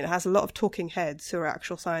documentary, and it has a lot of talking heads who are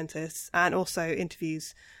actual scientists, and also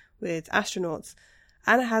interviews with astronauts,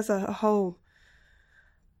 and it has a whole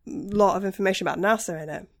lot of information about NASA in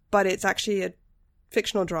it. But it's actually a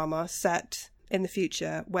fictional drama set in the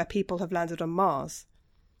future where people have landed on Mars,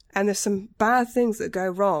 and there's some bad things that go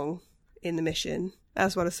wrong in the mission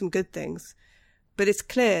as well as some good things, but it's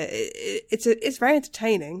clear it's very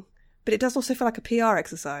entertaining, but it does also feel like a PR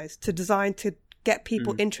exercise to get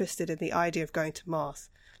people interested in the idea of going to Mars.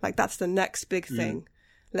 Like, that's the next big thing.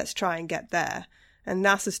 Let's try and get there, and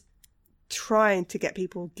NASA's trying to get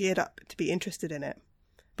people geared up to be interested in it,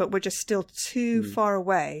 but we're just still too far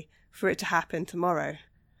away for it to happen tomorrow.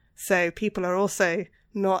 So people are also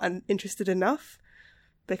not interested enough,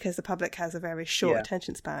 because the public has a very short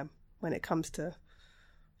attention span when it comes to,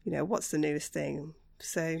 you know, what's the newest thing.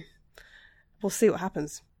 So we'll see what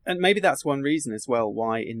happens. And maybe that's one reason as well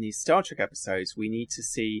why in these Star Trek episodes we need to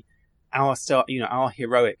see our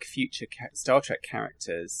heroic future Star Trek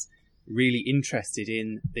characters really interested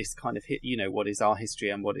in this kind of, you know, what is our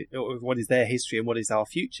history and what is their history and what is our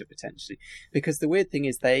future potentially. Because the weird thing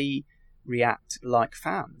is they react like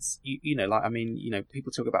fans.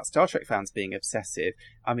 People talk about Star Trek fans being obsessive.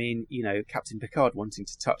 I mean, Captain Picard wanting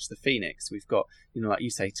to touch the Phoenix. We've got, like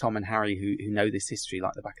you say, Tom and Harry who know this history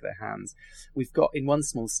like the back of their hands. We've got, in One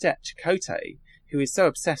Small Step, Chakotay, who is so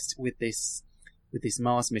obsessed with this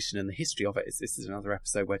Mars mission and the history of it. This is another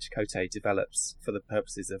episode where Chakotay develops, for the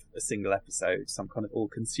purposes of a single episode, some kind of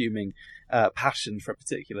all-consuming passion for a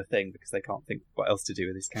particular thing because they can't think what else to do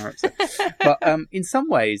with his character. But in some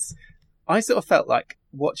ways, I sort of felt like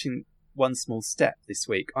watching One Small Step this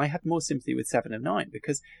week, I had more sympathy with Seven of Nine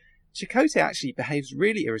because Chakotay actually behaves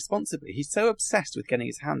really irresponsibly. He's so obsessed with getting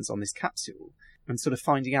his hands on this capsule and sort of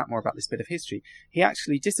finding out more about this bit of history. He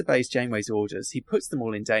actually disobeys Janeway's orders. He puts them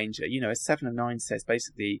all in danger. As Seven of Nine says,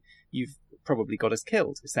 basically, you've probably got us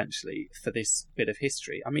killed, essentially, for this bit of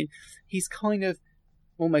history. I mean, he's kind of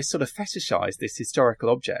almost sort of fetishized this historical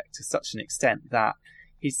object to such an extent that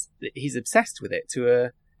he's obsessed with it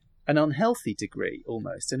to an unhealthy degree,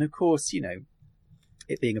 almost. And of course,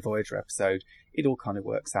 it being a Voyager episode, it all kind of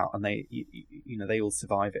works out, and they all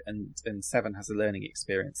survive it, and Seven has a learning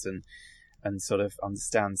experience and sort of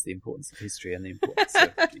understands the importance of history and the importance of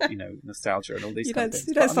nostalgia and all these kind of things.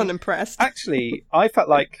 You don't sound impressed. Actually, I felt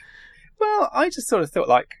like, I just sort of thought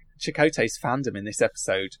like Chakotay's fandom in this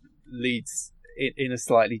episode leads in a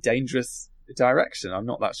slightly dangerous direction. I'm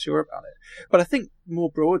not that sure about it, but I think more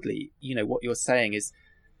broadly, what you're saying is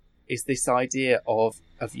this idea of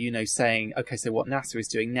saying, okay, so what NASA is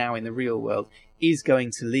doing now in the real world is going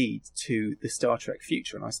to lead to the Star Trek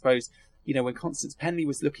future. And I suppose, when Constance Penley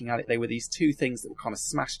was looking at it, they were these two things that were kind of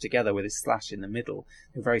smashed together with this slash in the middle.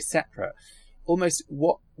 They're very separate. Almost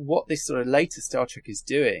what this sort of later Star Trek is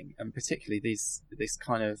doing, and particularly this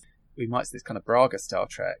kind of Braga Star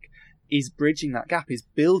Trek, is bridging that gap, is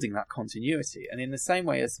building that continuity. And in the same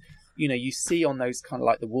way as, you see on those kind of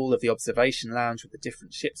like the wall of the observation lounge with the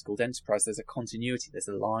different ships called Enterprise, there's a continuity, there's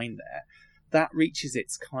a line there. That reaches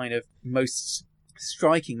its kind of most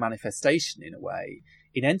striking manifestation in a way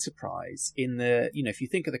in Enterprise. In the, if you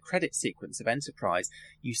think of the credit sequence of Enterprise,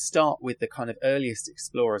 you start with the kind of earliest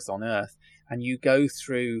explorers on Earth and you go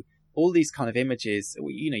through all these kind of images.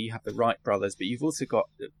 You have the Wright brothers, but you've also got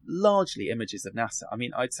largely images of NASA. I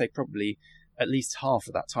mean, I'd say probably at least half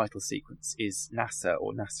of that title sequence is NASA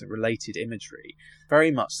or NASA-related imagery,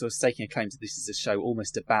 very much sort of staking a claim that this is a show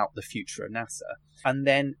almost about the future of NASA, and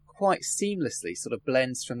then quite seamlessly sort of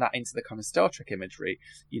blends from that into the kind of Star Trek imagery,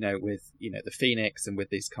 with, the Phoenix and with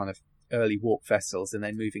these kind of early warp vessels, and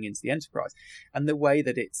then moving into the Enterprise. And the way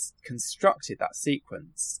that it's constructed, that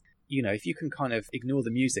sequence, if you can kind of ignore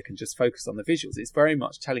the music and just focus on the visuals, it's very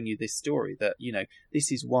much telling you this story that,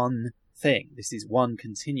 this is one thing. This is one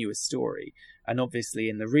continuous story. And obviously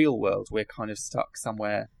in the real world, we're kind of stuck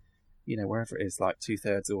somewhere, wherever it is, like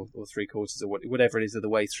 2/3 or 3/4 or whatever it is of the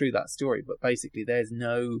way through that story. But basically there's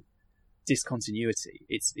no discontinuity.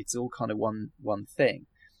 It's all kind of one thing.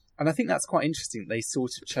 And I think that's quite interesting. They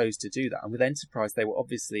sort of chose to do that. And with Enterprise, they were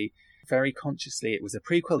obviously very consciously, it was a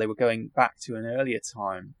prequel. They were going back to an earlier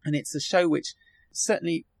time. And it's a show which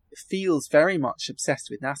certainly feels very much obsessed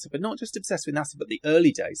with NASA, but not just obsessed with NASA, but the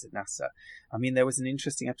early days of NASA. I mean, there was an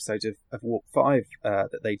interesting episode of Warp 5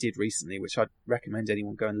 that they did recently, which I'd recommend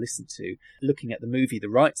anyone go and listen to, looking at the movie The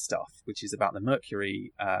Right Stuff, which is about the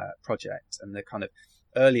Mercury project and the kind of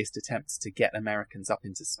earliest attempts to get Americans up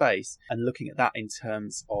into space, and looking at that in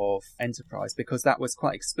terms of Enterprise, because that was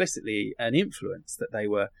quite explicitly an influence that they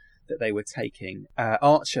were taking.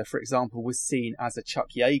 Archer, for example, was seen as a Chuck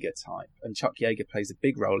Yeager type, and Chuck Yeager plays a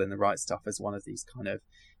big role in The Right Stuff as one of these kind of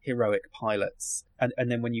heroic pilots.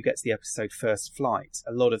 And then when you get to the episode First Flight,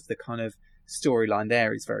 a lot of the kind of storyline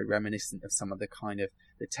there is very reminiscent of some of the kind of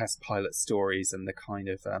the test pilot stories and the kind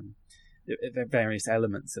of the various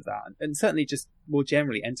elements of that. And certainly just more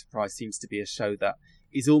generally, Enterprise seems to be a show that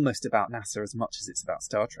is almost about NASA as much as it's about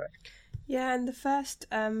Star Trek. Yeah, and the first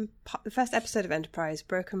episode of Enterprise,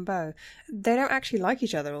 Broken Bow, they don't actually like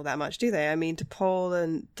each other all that much, do they? I mean,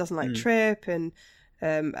 T'Pol doesn't like Trip, and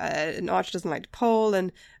Archer doesn't like T'Pol,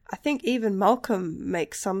 and I think even Malcolm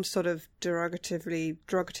makes some sort of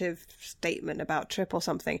derogative statement about Trip or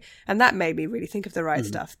something, and that made me really think of The Right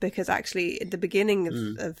Stuff, because actually at the beginning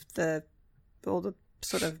of all the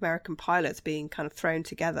sort of American pilots being kind of thrown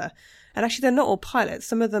together, and actually they're not all pilots.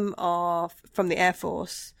 Some of them are from the Air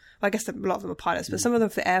Force. Well, I guess a lot of them are pilots, but some of them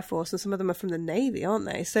are from the Air Force and some of them are from the Navy, aren't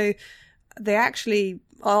they? So they actually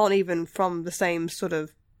aren't even from the same sort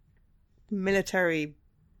of military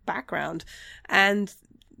background, and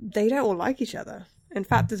they don't all like each other. In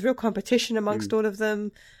fact, there's real competition amongst all of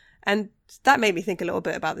them, and that made me think a little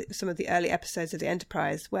bit about some of the early episodes of the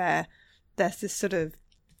Enterprise, where there's this sort of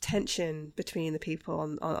tension between the people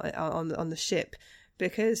on the ship,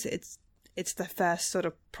 because it's the first sort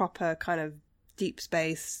of proper kind of deep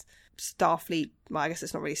space Starfleet. Well, I guess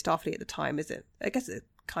it's not really Starfleet at the time, is it? I guess it's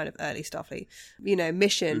kind of early Starfleet,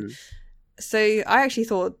 mission. So I actually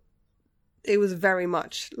thought it was very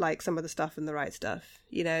much like some of the stuff in The Right Stuff.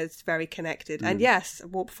 It's very connected. And yes,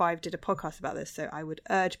 Warp 5 did a podcast about this, so I would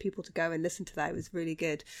urge people to go and listen to that. It was really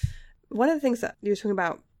good. One of the things that you were talking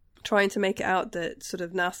about, trying to make it out that sort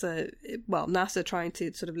of NASA trying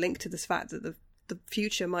to sort of link to this fact that the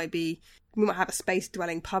future might be, we might have a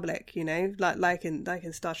space-dwelling public, like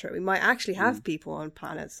in Star Trek. We might actually have people on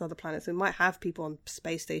other planets. We might have people on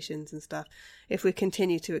space stations and stuff if we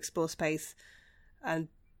continue to explore space and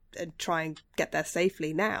try and get there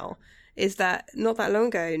safely now. Is that not that long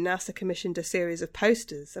ago, NASA commissioned a series of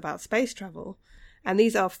posters about space travel, and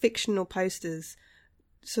these are fictional posters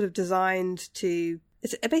sort of designed to...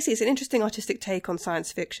 It's an interesting artistic take on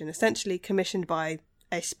science fiction, essentially commissioned by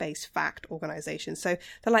a space fact organization. So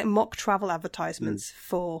they're like mock travel advertisements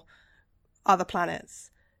for other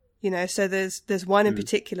planets. So there's one in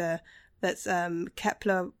particular that's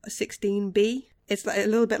Kepler 16b. It's like a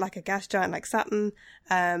little bit like a gas giant like Saturn,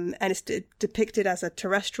 and it's depicted as a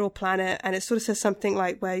terrestrial planet, and it sort of says something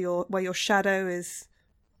like where your shadow is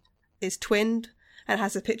twinned, and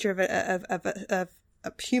has a picture of a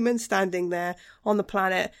human standing there on the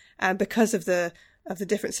planet, and because of the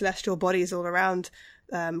different celestial bodies all around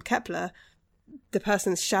Kepler, the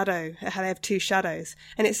person's shadow, they have two shadows,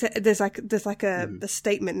 and there's like a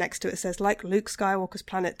statement next to it. It says, like Luke Skywalker's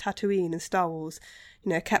planet Tatooine in Star Wars,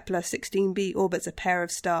 Kepler 16b orbits a pair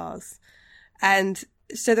of stars, and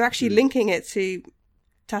so they're actually linking it to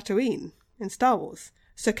Tatooine in Star Wars.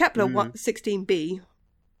 So Kepler 16b,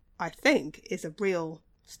 I think, is a real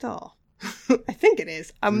star. I think it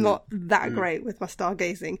is. I'm not that great with my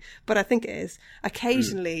stargazing, but I think it is.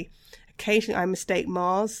 Occasionally I mistake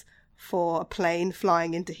Mars for a plane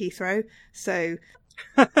flying into Heathrow. So,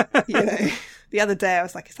 the other day I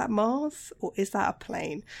was like, is that Mars or is that a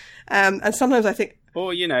plane? And sometimes I think...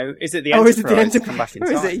 Or, is it the Enterprise? Is it the Enterprise? Come back in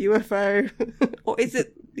or time? is it a UFO? Or is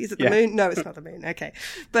it the moon? No, it's not the moon. Okay.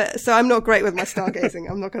 But so I'm not great with my stargazing.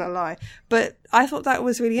 I'm not going to lie. But I thought that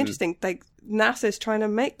was really interesting. Like, NASA's trying to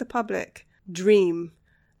make the public dream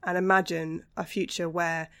and imagine a future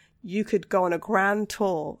where you could go on a grand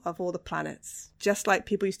tour of all the planets, just like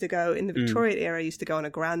people used to go in the Victorian era, used to go on a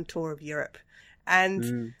grand tour of Europe.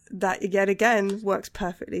 And that, yet again, works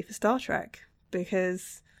perfectly for Star Trek,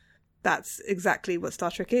 because that's exactly what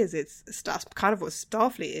Star Trek is. That's kind of what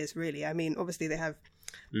Starfleet is, really. I mean, obviously they have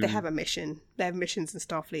a mission. They have missions in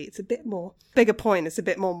Starfleet. It's a bit more bigger point. It's a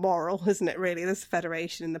bit more moral, isn't it? Really, there's the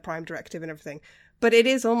Federation and the Prime Directive and everything. But it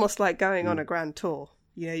is almost like going on a grand tour.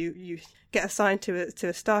 You get assigned to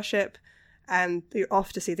a starship, and you're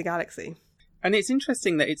off to see the galaxy. And it's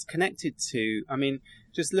interesting that it's connected to,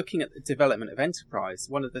 just looking at the development of Enterprise,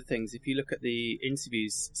 one of the things, if you look at the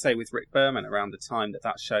interviews, say with Rick Berman around the time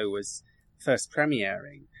that show was first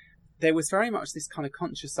premiering, there was very much this kind of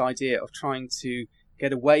conscious idea of trying to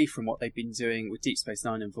get away from what they'd been doing with Deep Space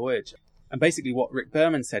Nine and Voyager. And basically what Rick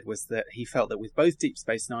Berman said was that he felt that with both Deep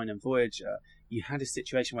Space Nine and Voyager, you had a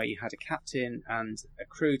situation where you had a captain and a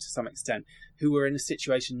crew to some extent who were in a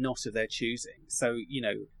situation not of their choosing. So,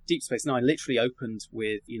 Deep Space Nine literally opened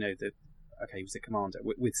with, he was a commander,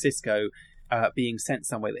 with Sisko being sent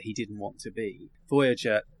somewhere that he didn't want to be.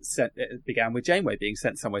 Voyager began with Janeway being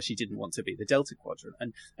sent somewhere she didn't want to be, the Delta Quadrant.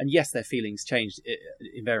 And yes, their feelings changed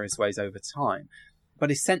in various ways over time. But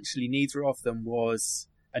essentially, neither of them was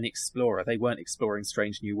an explorer. They weren't exploring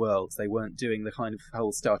strange new worlds. They weren't doing the kind of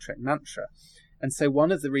whole Star Trek mantra. And so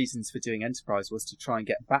one of the reasons for doing Enterprise was to try and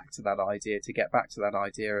get back to that idea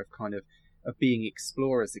of kind of being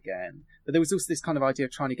explorers again. But there was also this kind of idea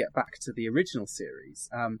of trying to get back to the original series.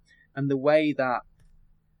 And the way that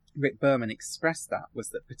Rick Berman expressed that was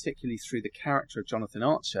that, particularly through the character of Jonathan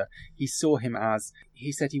Archer, he saw him as,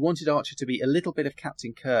 he said he wanted Archer to be a little bit of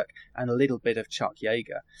Captain Kirk and a little bit of Chuck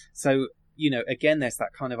Yeager. So, again, there's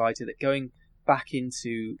that kind of idea that going back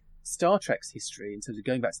into Star Trek's history, in terms of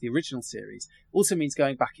going back to the original series, also means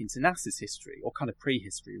going back into NASA's history, or kind of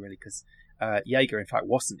prehistory, really, because Yeager, in fact,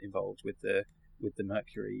 wasn't involved with the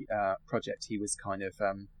Mercury project. He was kind of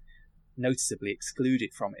noticeably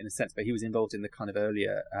excluded from it, in a sense, but he was involved in the kind of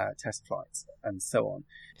earlier test flights and so on.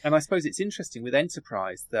 And I suppose it's interesting with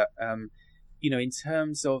Enterprise that, in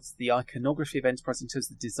terms of the iconography of Enterprise, in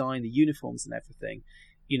terms of the design, the uniforms and everything,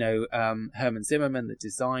 Herman Zimmerman, the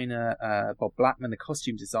designer, Bob Blackman, the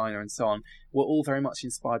costume designer, and so on, were all very much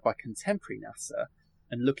inspired by contemporary NASA.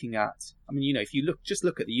 And looking at, if you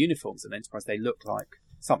look at the uniforms of Enterprise, they look like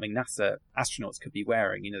something NASA astronauts could be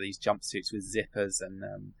wearing, these jumpsuits with zippers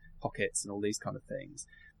and pockets and all these kind of things.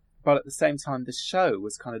 But at the same time, the show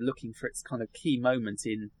was kind of looking for its kind of key moment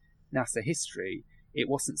in NASA history. It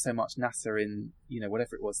wasn't so much NASA in,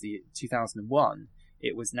 whatever it was, the 2001.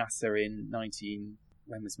 It was NASA in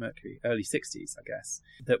when was Mercury? Early 60s, I guess.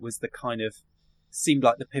 That was the kind of, seemed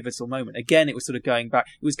like the pivotal moment. Again, it was sort of going back.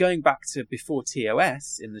 It was going back to before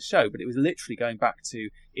TOS in the show, but it was literally going back to,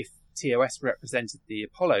 if TOS represented the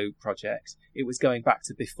Apollo project, it was going back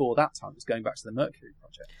to before that time. It was going back to the Mercury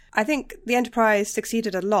project. I think the Enterprise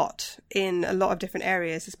succeeded a lot in a lot of different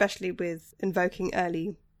areas, especially with invoking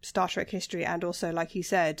early Star Trek history, and also, like you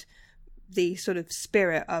said, the sort of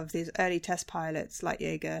spirit of these early test pilots like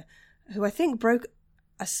Yeager, who I think broke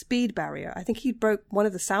a speed barrier. I think he broke one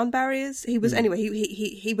of the sound barriers. He was anyway.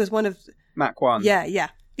 He was one of Mach 1. Yeah.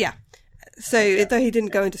 So though he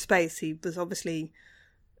didn't go into space, he was obviously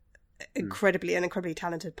an incredibly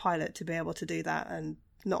talented pilot to be able to do that and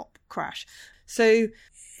not crash. So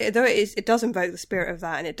though it does invoke the spirit of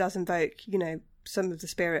that, and it does invoke some of the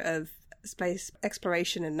spirit of space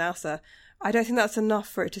exploration in NASA, I don't think that's enough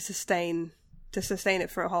for it to sustain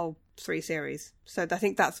it for a whole 3 series. So I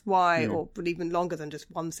think that's why, or even longer than just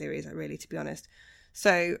 1 series, really, to be honest.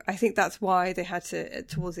 So I think that's why they had to,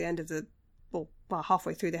 towards the end of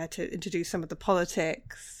halfway through, they had to introduce some of the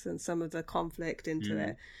politics and some of the conflict into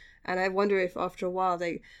it. And I wonder if after a while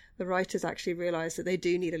the writers actually realised that they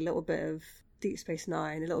do need a little bit of Deep Space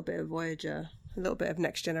Nine, a little bit of Voyager, a little bit of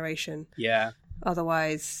Next Generation. Yeah.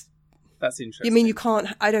 Otherwise, that's interesting. I mean,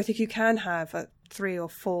 I don't think you can have a 3 or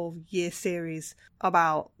 4 year series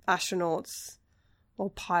about astronauts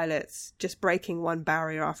or pilots just breaking one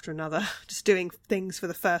barrier after another, just doing things for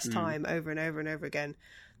the first time over and over and over again.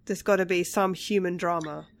 There's got to be some human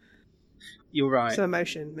drama. You're right. Some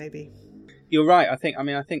emotion, maybe. You're right. I think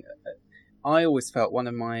I always felt one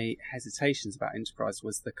of my hesitations about Enterprise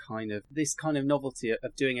was this kind of novelty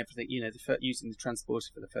of doing everything, using the transporter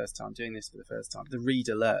for the first time, doing this for the first time, the read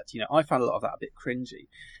alert. I found a lot of that a bit cringy.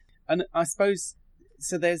 And I suppose,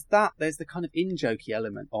 so there's the kind of in-jokey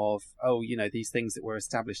element of, these things that were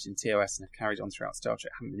established in TOS and have carried on throughout Star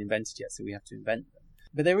Trek haven't been invented yet, so we have to invent them.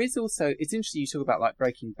 But there is also, it's interesting you talk about like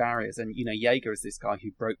breaking barriers, and Yeager is this guy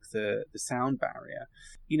who broke the sound barrier.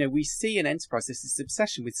 We see in Enterprise this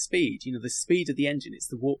obsession with speed. The speed of the engine. It's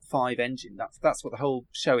the Warp 5 engine. That's what the whole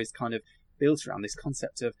show is kind of built around. This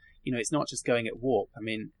concept of it's not just going at warp. I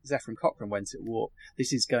mean, Zefram Cochrane went at warp.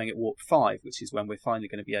 This is going at warp 5, which is when we're finally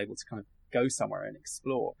going to be able to kind of go somewhere and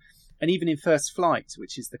explore. And even in First Flight,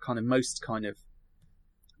 which is the kind of most kind of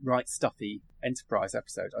right stuffy Enterprise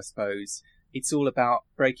episode, I suppose. It's all about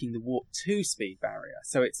breaking the Warp 2 speed barrier.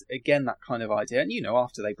 So it's, again, that kind of idea. And,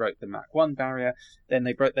 after they broke the Mach 1 barrier, then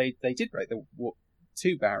they did break the Warp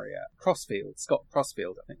 2 barrier. Scott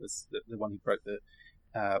Crossfield, I think, was the one who broke the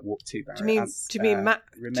Warp 2 barrier. Do you mean Mach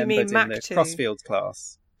 2? Crossfield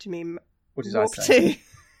class. Do you mean what did Warp I say?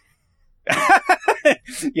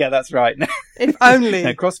 2? Yeah, that's right. If only.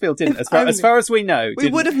 No, Crossfield didn't. As far as we know.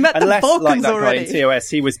 We would have met the Vulcans like that already. Guy in TOS,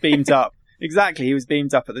 he was beamed up. Exactly, he was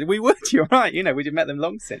beamed up we would, you're right, we'd have met them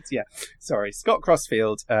long since, yeah. Sorry, Scott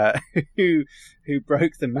Crossfield, who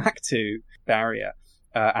broke the Mach 2 barrier,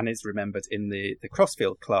 and is remembered in the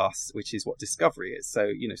Crossfield class, which is what Discovery is.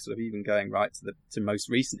 So, sort of even going right to most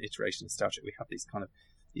recent iteration of Star Trek, we have these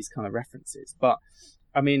kind of references. But,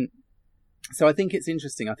 I mean, so I think it's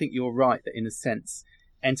interesting. I think you're right that in a sense,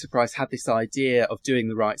 Enterprise had this idea of doing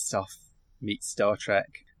the right stuff, meet Star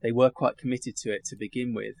Trek. They were quite committed to it to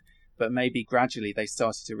begin with. But maybe gradually they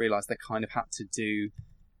started to realise they had to do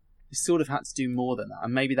more than that.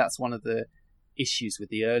 And maybe that's one of the issues with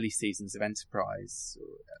the early seasons of Enterprise,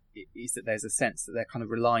 is that there's a sense that they're kind of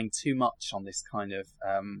relying too much on this kind of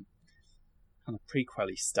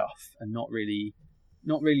prequel-y stuff and not really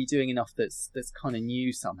doing enough that's kind of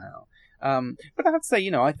new somehow. But I have to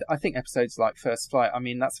say, I think episodes like First Flight, I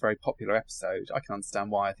mean, that's a very popular episode. I can understand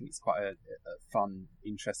why. I think it's quite a fun,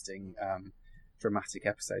 interesting, dramatic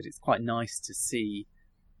episode. It's quite nice to see.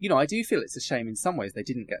 I do feel it's a shame in some ways they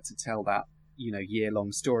didn't get to tell that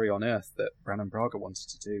year-long story on Earth that Brannon Braga wanted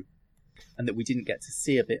to do, and that we didn't get to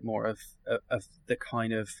see a bit more of the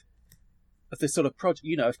kind of the sort of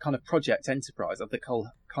Project Enterprise, of the whole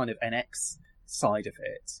kind of NX side of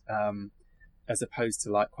it, as opposed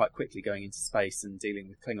to like quite quickly going into space and dealing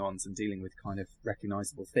with Klingons and dealing with kind of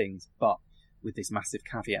recognizable things, but with this massive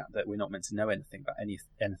caveat that we're not meant to know anything about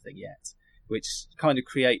anything yet. Which kind of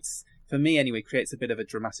creates a bit of a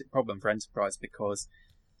dramatic problem for Enterprise, because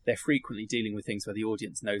they're frequently dealing with things where the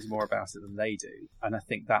audience knows more about it than they do. And I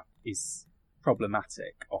think that is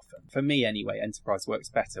problematic often. For me anyway, Enterprise works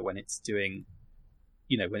better when it's doing,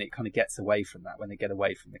 you know, when it kind of gets away from that, when they get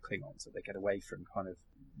away from the Klingons, or they get away from kind of,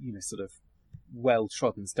 you know, sort of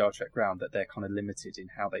well-trodden Star Trek ground, that they're kind of limited in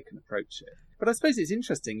how they can approach it. But I suppose it's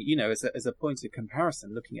interesting, you know, as a point of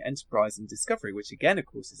comparison, looking at Enterprise and Discovery, which again, of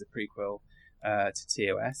course, is a prequel to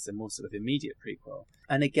TOS, a more sort of immediate prequel.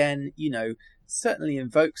 And again, you know, certainly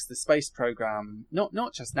invokes the space program, not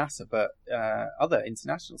just NASA, but other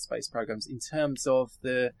international space programs in terms of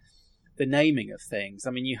the naming of things.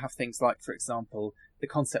 I mean, you have things like, for example, the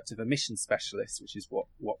concept of a mission specialist, which is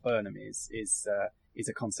what Burnham is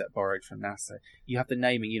a concept borrowed from NASA. You have the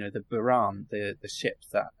naming, you know, the Buran, the ship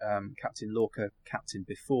that Captain Lorca captained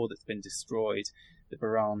before, that's been destroyed. The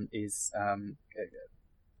Buran is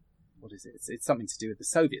what is it? It's something to do with the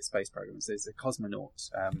Soviet space programs. There's a cosmonaut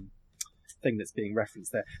thing that's being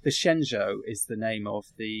referenced there. The Shenzhou is the name of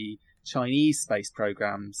the Chinese space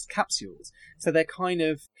program's capsules. So they're kind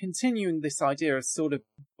of continuing this idea of sort of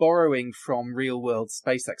borrowing from real world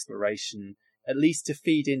space exploration, at least to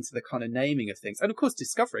feed into the kind of naming of things. And of course,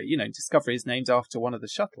 Discovery, you know, Discovery is named after one of the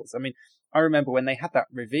shuttles. I mean, I remember when they had that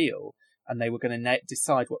reveal and they were going to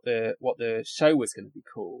decide what the show was going to be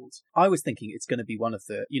called, I was thinking it's going to be one of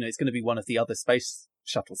the, you know, it's going to be one of the other space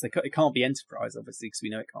shuttles. It can't be Enterprise, obviously, because we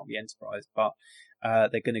know it can't be Enterprise, but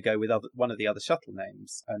they're going to go with one of the other shuttle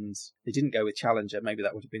names. And they didn't go with Challenger. Maybe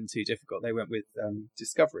that would have been too difficult. They went with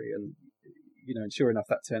Discovery, and, you know, and sure enough,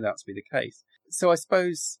 that turned out to be the case. So I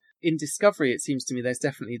suppose in Discovery, it seems to me there's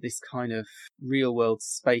definitely this kind of real world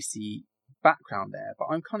spacey background there. But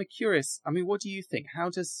I'm kind of curious. I mean, what do you think?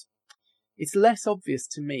 It's less obvious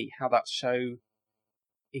to me how that show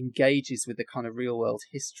engages with the kind of real world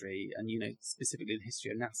history and, you know, specifically the history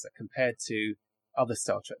of NASA compared to other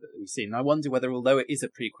Star Trek that we've seen. And I wonder whether, although it is a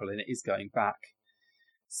prequel and it is going back,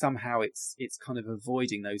 somehow it's kind of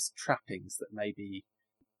avoiding those trappings that maybe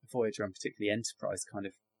Voyager and particularly Enterprise kind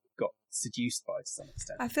of got seduced by to some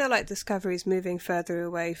extent. I feel like Discovery is moving further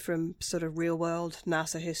away from sort of real world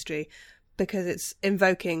NASA history because it's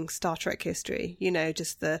invoking Star Trek history, you know,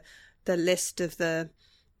 just the list of the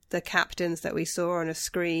captains that we saw on a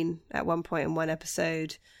screen at one point in one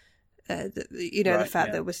episode, the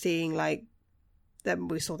fact that we're seeing, like, that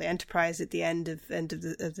we saw the Enterprise at the end of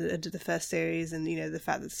the first series, and, you know, the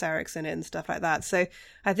fact that Sarek's in it and stuff like that. So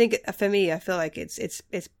I think for me, I feel like it's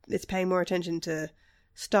paying more attention to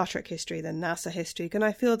Star Trek history than NASA history, and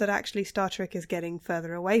I feel that actually Star Trek is getting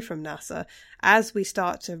further away from NASA as we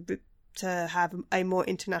start to have a more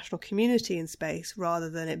international community in space, rather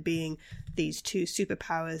than it being these two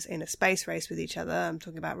superpowers in a space race with each other. I'm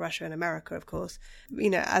talking about Russia and America, of course. You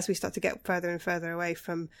know, as we start to get further and further away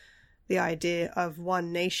from the idea of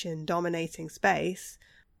one nation dominating space,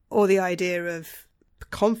 or the idea of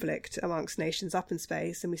conflict amongst nations up in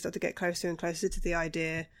space, and we start to get closer and closer to the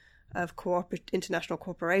idea of international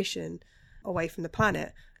cooperation away from the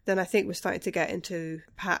planet, then I think we're starting to get into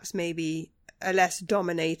perhaps maybe a less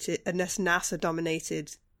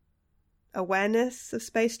NASA-dominated awareness of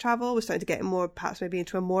space travel. We're starting to get more, perhaps maybe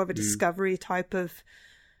into more of a Discovery type of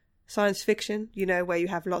science fiction, you know, where you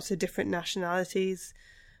have lots of different nationalities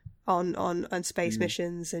on space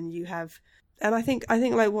missions, and you have, and I think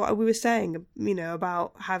like what we were saying, you know,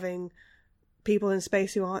 about having people in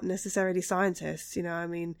space who aren't necessarily scientists, you know, I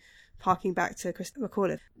mean, harking back to Chris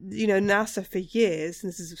McCauliffe, you know, NASA for years,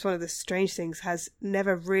 and this is one of the strange things, has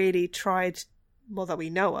never really tried, well, that we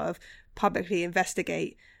know of, publicly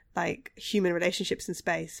investigate like human relationships in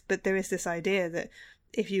space. But there is this idea that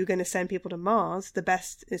if you're going to send people to Mars,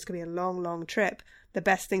 it's going to be a long trip. The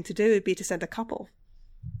best thing to do would be to send a couple,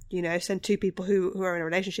 you know, send two people who are in a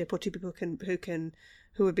relationship, or two people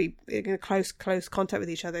who would be in close contact with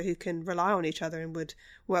each other, who can rely on each other and would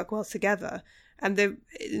work well together. And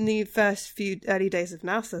in the first few early days of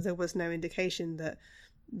NASA, there was no indication that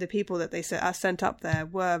the people that they sent up there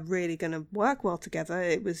were really going to work well together.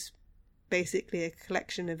 It was basically a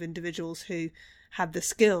collection of individuals who had the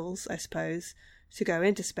skills, I suppose, to go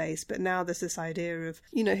into space. But now there's this idea of,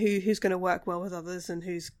 you know, who's going to work well with others, and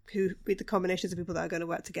who with the combinations of people that are going to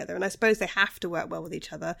work together. And I suppose they have to work well with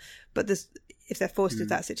each other, but if they're forced into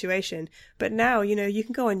that situation. But now, you know, you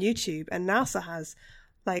can go on YouTube, and NASA has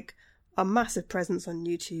like a massive presence on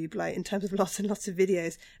YouTube, like in terms of lots and lots of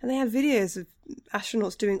videos, and they have videos of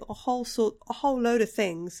astronauts doing a whole load of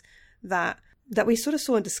things that we sort of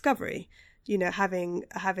saw in Discovery, you know, having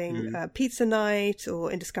pizza night,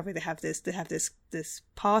 or in Discovery they have this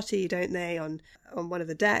party, don't they, on one of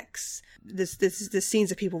the decks. There's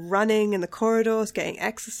scenes of people running in the corridors, getting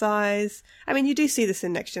exercise. I mean, you do see this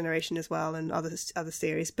in Next Generation as well, and other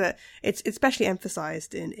series, but it's especially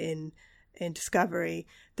emphasized in Discovery.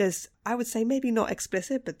 there's, I would say, maybe not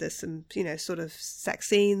explicit, but there's some, you know, sort of sex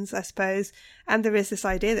scenes, I suppose. And there is this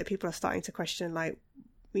idea that people are starting to question, like,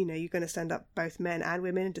 you know, you're going to send up both men and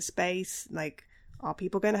women into space. Like, are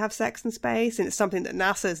people going to have sex in space? And it's something that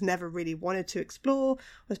NASA has never really wanted to explore, or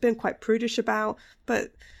has been quite prudish about.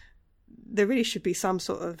 But there really should be some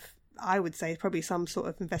sort of, I would say, probably some sort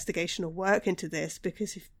of investigational work into this,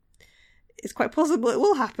 because if it's quite possible it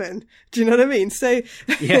will happen. Do you know what I mean? So,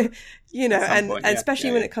 yeah. you know, and especially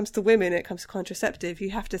when it comes to women, it comes to contraceptive, you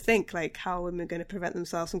have to think, like, how are women going to prevent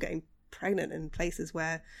themselves from getting pregnant in places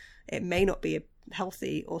where it may not be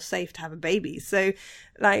healthy or safe to have a baby. So,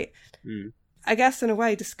 like, I guess in a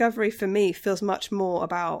way, Discovery for me feels much more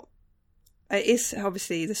about, it is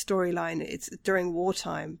obviously the storyline, it's during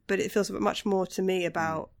wartime, but it feels much more to me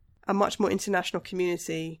about a much more international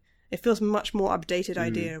community. It feels much more updated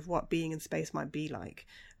idea of what being in space might be like,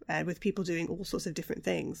 with people doing all sorts of different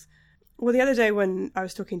things. Well, the other day when I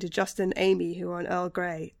was talking to Justin and Amy, who are on Earl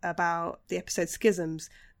Grey, about the episode Schisms,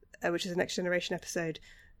 which is a Next Generation episode,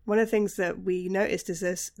 one of the things that we noticed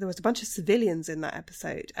is there was a bunch of civilians in that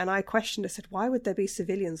episode. And I questioned, I said, why would there be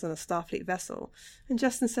civilians on a Starfleet vessel? And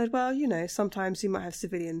Justin said, well, you know, sometimes you might have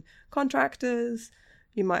civilian contractors,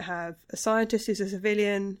 you might have a scientist who's a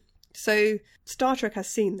civilian. So Star Trek has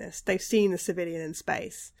seen this. They've seen the civilian in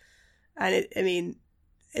space. And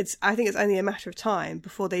I think it's only a matter of time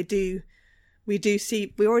before they do. We're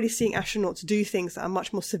already seeing astronauts do things that are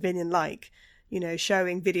much more civilian-like, you know,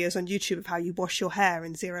 showing videos on YouTube of how you wash your hair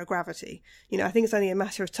in zero gravity. You know, I think it's only a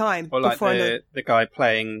matter of time. Or like the guy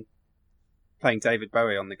playing David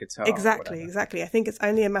Bowie on the guitar. Exactly. I think it's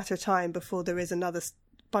only a matter of time before there is another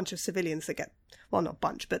bunch of civilians that get, well, not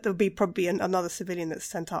bunch, but there'll be probably another civilian that's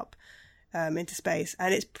sent up into space.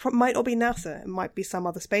 And it might not be NASA. It might be some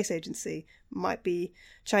other space agency. It might be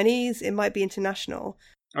Chinese. It might be international.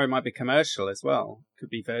 Or it might be commercial as well. Could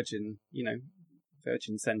be Virgin, you know,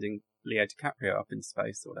 Virgin sending Leo DiCaprio up in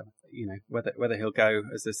space or whatever. You know, whether he'll go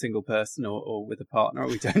as a single person or with a partner,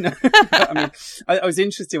 we don't know. But, I mean, I was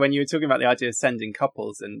interested when you were talking about the idea of sending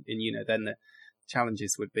couples and you know, then the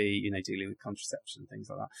challenges would be, you know, dealing with contraception and things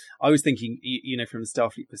like that. I was thinking, you know, from a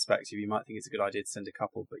Starfleet perspective, you might think it's a good idea to send a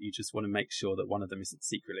couple, but you just want to make sure that one of them isn't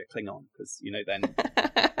secretly a Klingon, because, you know, then,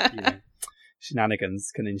 you know,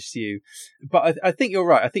 shenanigans can ensue. But I think you're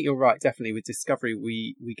right. Definitely with Discovery,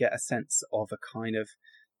 we get a sense of a kind of,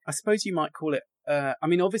 I suppose you might call it, I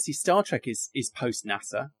mean, obviously Star Trek is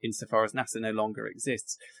post-NASA, insofar as NASA no longer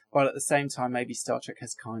exists. But at the same time, maybe Star Trek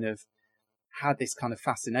has kind of had this kind of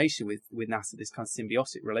fascination with NASA, this kind of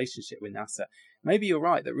symbiotic relationship with NASA. Maybe you're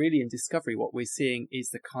right that really in Discovery, what we're seeing is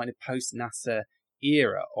the kind of post-NASA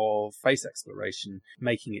era of space exploration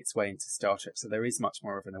making its way into Star Trek. So there is much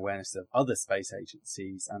more of an awareness of other space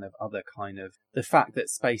agencies and of other kind of the fact that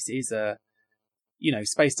space is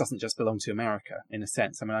space doesn't just belong to America in a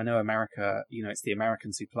sense. I mean, I know America, you know, it's the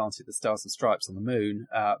Americans who planted the stars and stripes on the moon,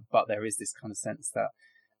 but there is this kind of sense that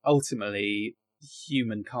ultimately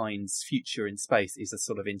humankind's future in space is a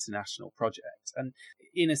sort of international project. And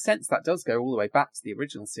in a sense, that does go all the way back to the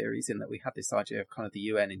original series, in that we had this idea of kind of the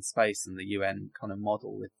UN in space and the UN kind of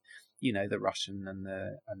model with, you know, the Russian and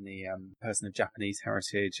the person of Japanese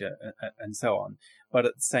heritage and so on. But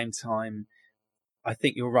at the same time, I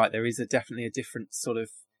think you're right. There is definitely a different sort of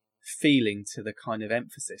feeling to the kind of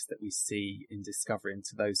emphasis that we see in Discovery, and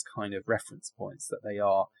to those kind of reference points that they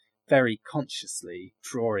are very consciously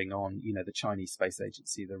drawing on, you know, the Chinese space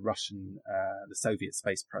agency, the Russian, the Soviet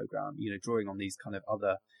space program, you know, drawing on these kind of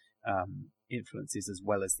other influences as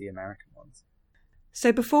well as the American ones.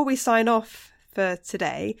 So before we sign off for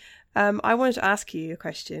today, I wanted to ask you a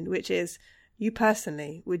question, which is, you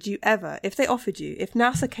personally, would you ever, if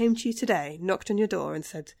NASA came to you today, knocked on your door and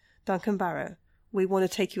said, Duncan Barrett, we want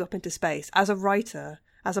to take you up into space as a writer,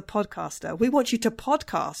 as a podcaster, we want you to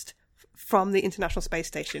podcast from the International Space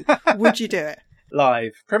Station, would you do it?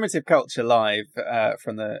 Live, Primitive Culture live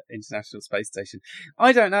from the International Space Station.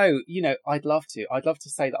 I don't know, you know, I'd love to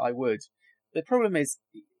say that I would. The problem is,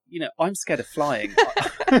 you know, I'm scared of flying.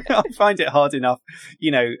 I find it hard enough,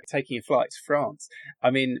 you know, taking a flight to France.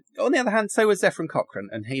 I mean, on the other hand, so was Zefram Cochrane,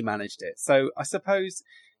 and he managed it. So I suppose,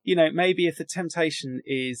 you know, maybe if the temptation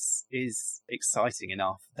is exciting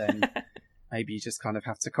enough, then maybe you just kind of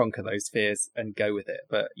have to conquer those fears and go with it.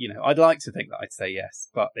 But, you know, I'd like to think that I'd say yes,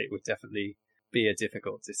 but it would definitely be a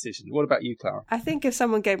difficult decision. What about you, Clara? I think if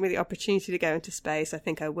someone gave me the opportunity to go into space, I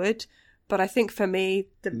think I would. But I think for me,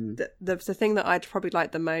 the thing that I'd probably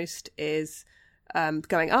like the most is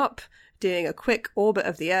going up, doing a quick orbit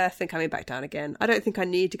of the Earth and coming back down again. I don't think I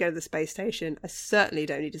need to go to the space station. I certainly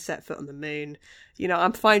don't need to set foot on the moon. You know,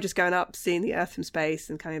 I'm fine just going up, seeing the Earth from space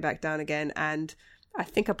and coming back down again. And I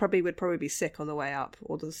think I would probably be sick on the way up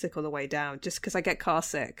or sick on the way down, just because I get car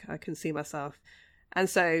sick. I can see myself. And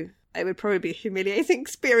so it would probably be a humiliating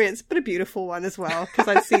experience, but a beautiful one as well, because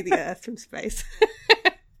I'd see the Earth from space.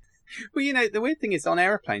 Well, you know, the weird thing is on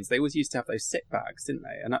aeroplanes, they always used to have those sick bags, didn't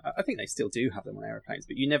they? And I think they still do have them on aeroplanes,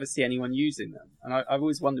 but you never see anyone using them. And I've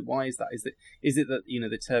always wondered, why is that? Is it that, you know,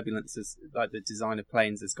 the turbulence is, like the design of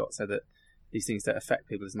planes has got so that these things don't affect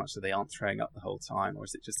people as much, so they aren't throwing up the whole time? Or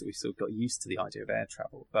is it just that we've sort of got used to the idea of air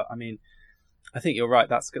travel? But I mean, I think you're right.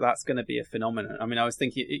 That's going to be a phenomenon. I mean, I was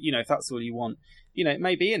thinking, you know, if that's all you want, you know,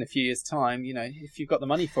 maybe in a few years' time, you know, if you've got the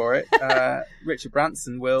money for it, Richard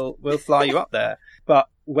Branson will fly you up there. But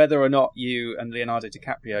whether or not you and Leonardo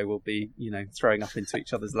DiCaprio will be, you know, throwing up into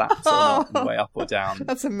each other's laps or not on the way up or down,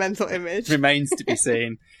 that's a mental image, remains to be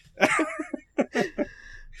seen.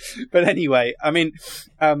 But anyway, I mean,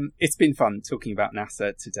 it's been fun talking about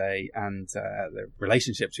NASA today and the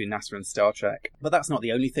relationship between NASA and Star Trek. But that's not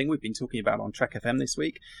the only thing we've been talking about on Trek FM this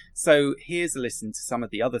week. So here's a listen to some of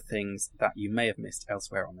the other things that you may have missed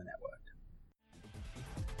elsewhere on the network.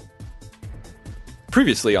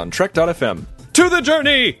 Previously on Trek.fm. To the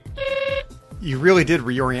journey! You really did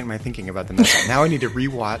reorient my thinking about the mess hall. Now I need to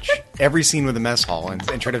rewatch every scene with the mess hall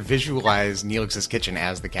and try to visualize Neelix's kitchen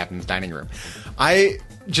as the captain's dining room. I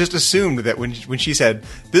just assumed that when she said,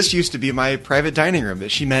 this used to be my private dining room,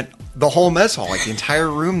 that she meant the whole mess hall, like the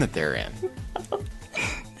entire room that they're in.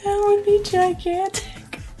 That would be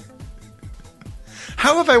gigantic.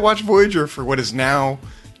 How have I watched Voyager for what is now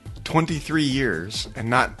 23 years and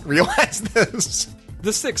not realized this?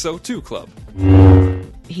 The 602 Club.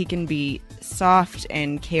 He can be soft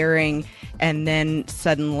and caring and then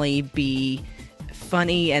suddenly be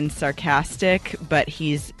funny and sarcastic, but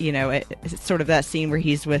he's, you know, it's sort of that scene where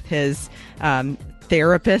he's with his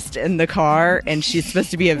therapist in the car and she's supposed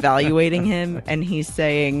to be evaluating him and he's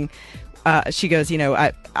saying, she goes, you know,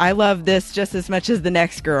 I love this just as much as the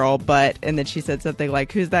next girl, but, and then she said something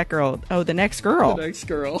like, who's that girl? Oh, the next girl. The next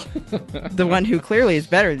girl. The one who clearly is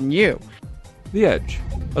better than you. The Edge,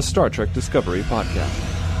 a Star Trek Discovery podcast.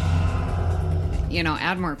 You know,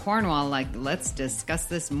 Admiral Cornwall, like, let's discuss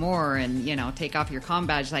this more and, you know, take off your comm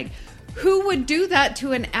badge. Like, who would do that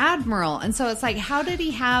to an admiral? And so it's like, how did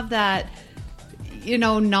he have that, you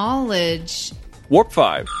know, knowledge? Warp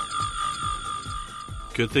 5.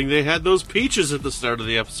 Good thing they had those peaches at the start of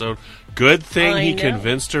the episode. Good thing he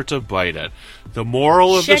convinced her to bite it. The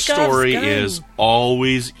moral of the story is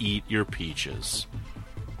always eat your peaches.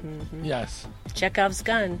 Mm-hmm. Yes. Chekhov's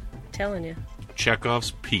gun. I'm telling you.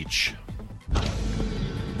 Chekhov's peach.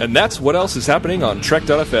 And that's what else is happening on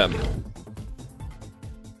Trek.fm.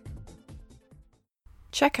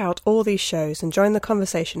 Check out all these shows and join the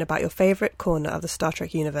conversation about your favourite corner of the Star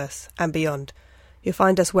Trek universe and beyond. You'll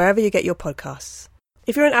find us wherever you get your podcasts.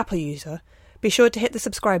 If you're an Apple user, be sure to hit the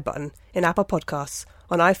subscribe button in Apple Podcasts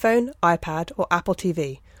on iPhone, iPad or Apple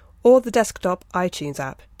TV, or the desktop iTunes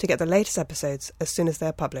app to get the latest episodes as soon as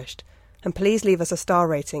they're published. And please leave us a star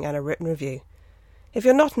rating and a written review. If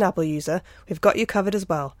you're not an Apple user, we've got you covered as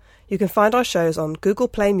well. You can find our shows on Google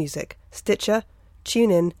Play Music, Stitcher,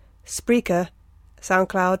 TuneIn, Spreaker,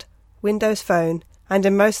 SoundCloud, Windows Phone, and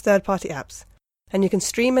in most third-party apps. And you can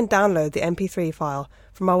stream and download the MP3 file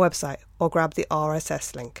from our website or grab the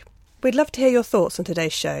RSS link. We'd love to hear your thoughts on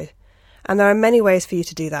today's show, and there are many ways for you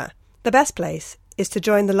to do that. The best place is to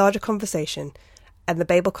join the larger conversation at the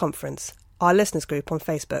Babel Conference, our listeners group on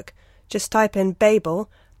Facebook. Just type in Babel,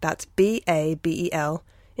 that's B-A-B-E-L,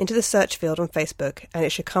 into the search field on Facebook and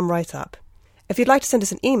it should come right up. If you'd like to send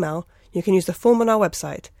us an email, you can use the form on our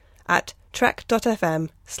website at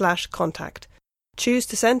trek.fm/contact. Choose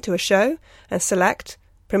to send to a show and select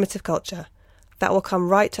Primitive Culture. That will come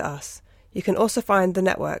right to us. You can also find the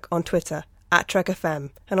network on Twitter at TrekFM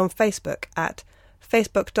and on Facebook at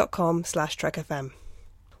facebook.com/TrekFM.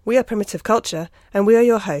 We are Primitive Culture and we are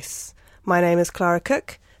your hosts. My name is Clara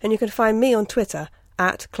Cook and you can find me on Twitter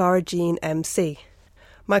at ClaraJeanMC.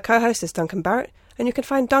 My co-host is Duncan Barrett and you can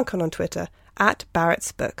find Duncan on Twitter at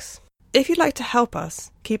Barrett's Books. If you'd like to help us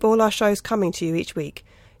keep all our shows coming to you each week,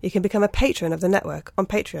 you can become a patron of the network on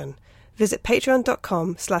Patreon. Visit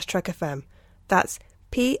patreon.com/TrekFM. That's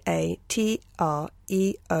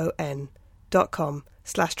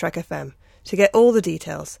patreon.com/TrekFM to get all the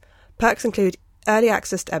details. Perks include early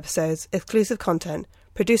access to episodes, exclusive content,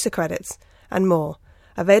 producer credits, and more,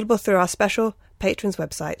 available through our special patrons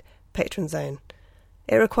website, Patron Zone.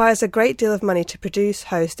 It requires a great deal of money to produce,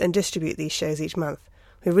 host, and distribute these shows each month.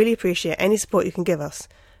 We really appreciate any support you can give us,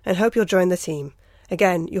 and hope you'll join the team.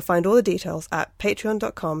 Again, you'll find all the details at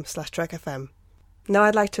patreon.com/TrekFM. Now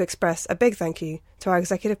I'd like to express a big thank you to our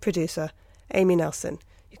executive producer, Amy Nelson.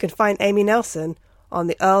 You can find Amy Nelson on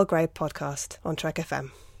the Earl Grey podcast on Trek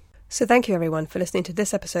FM. So thank you everyone for listening to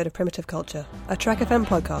this episode of Primitive Culture, a Trek FM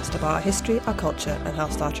podcast about our history, our culture, and how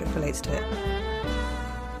Star Trek relates to it.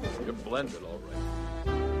 You blend it all.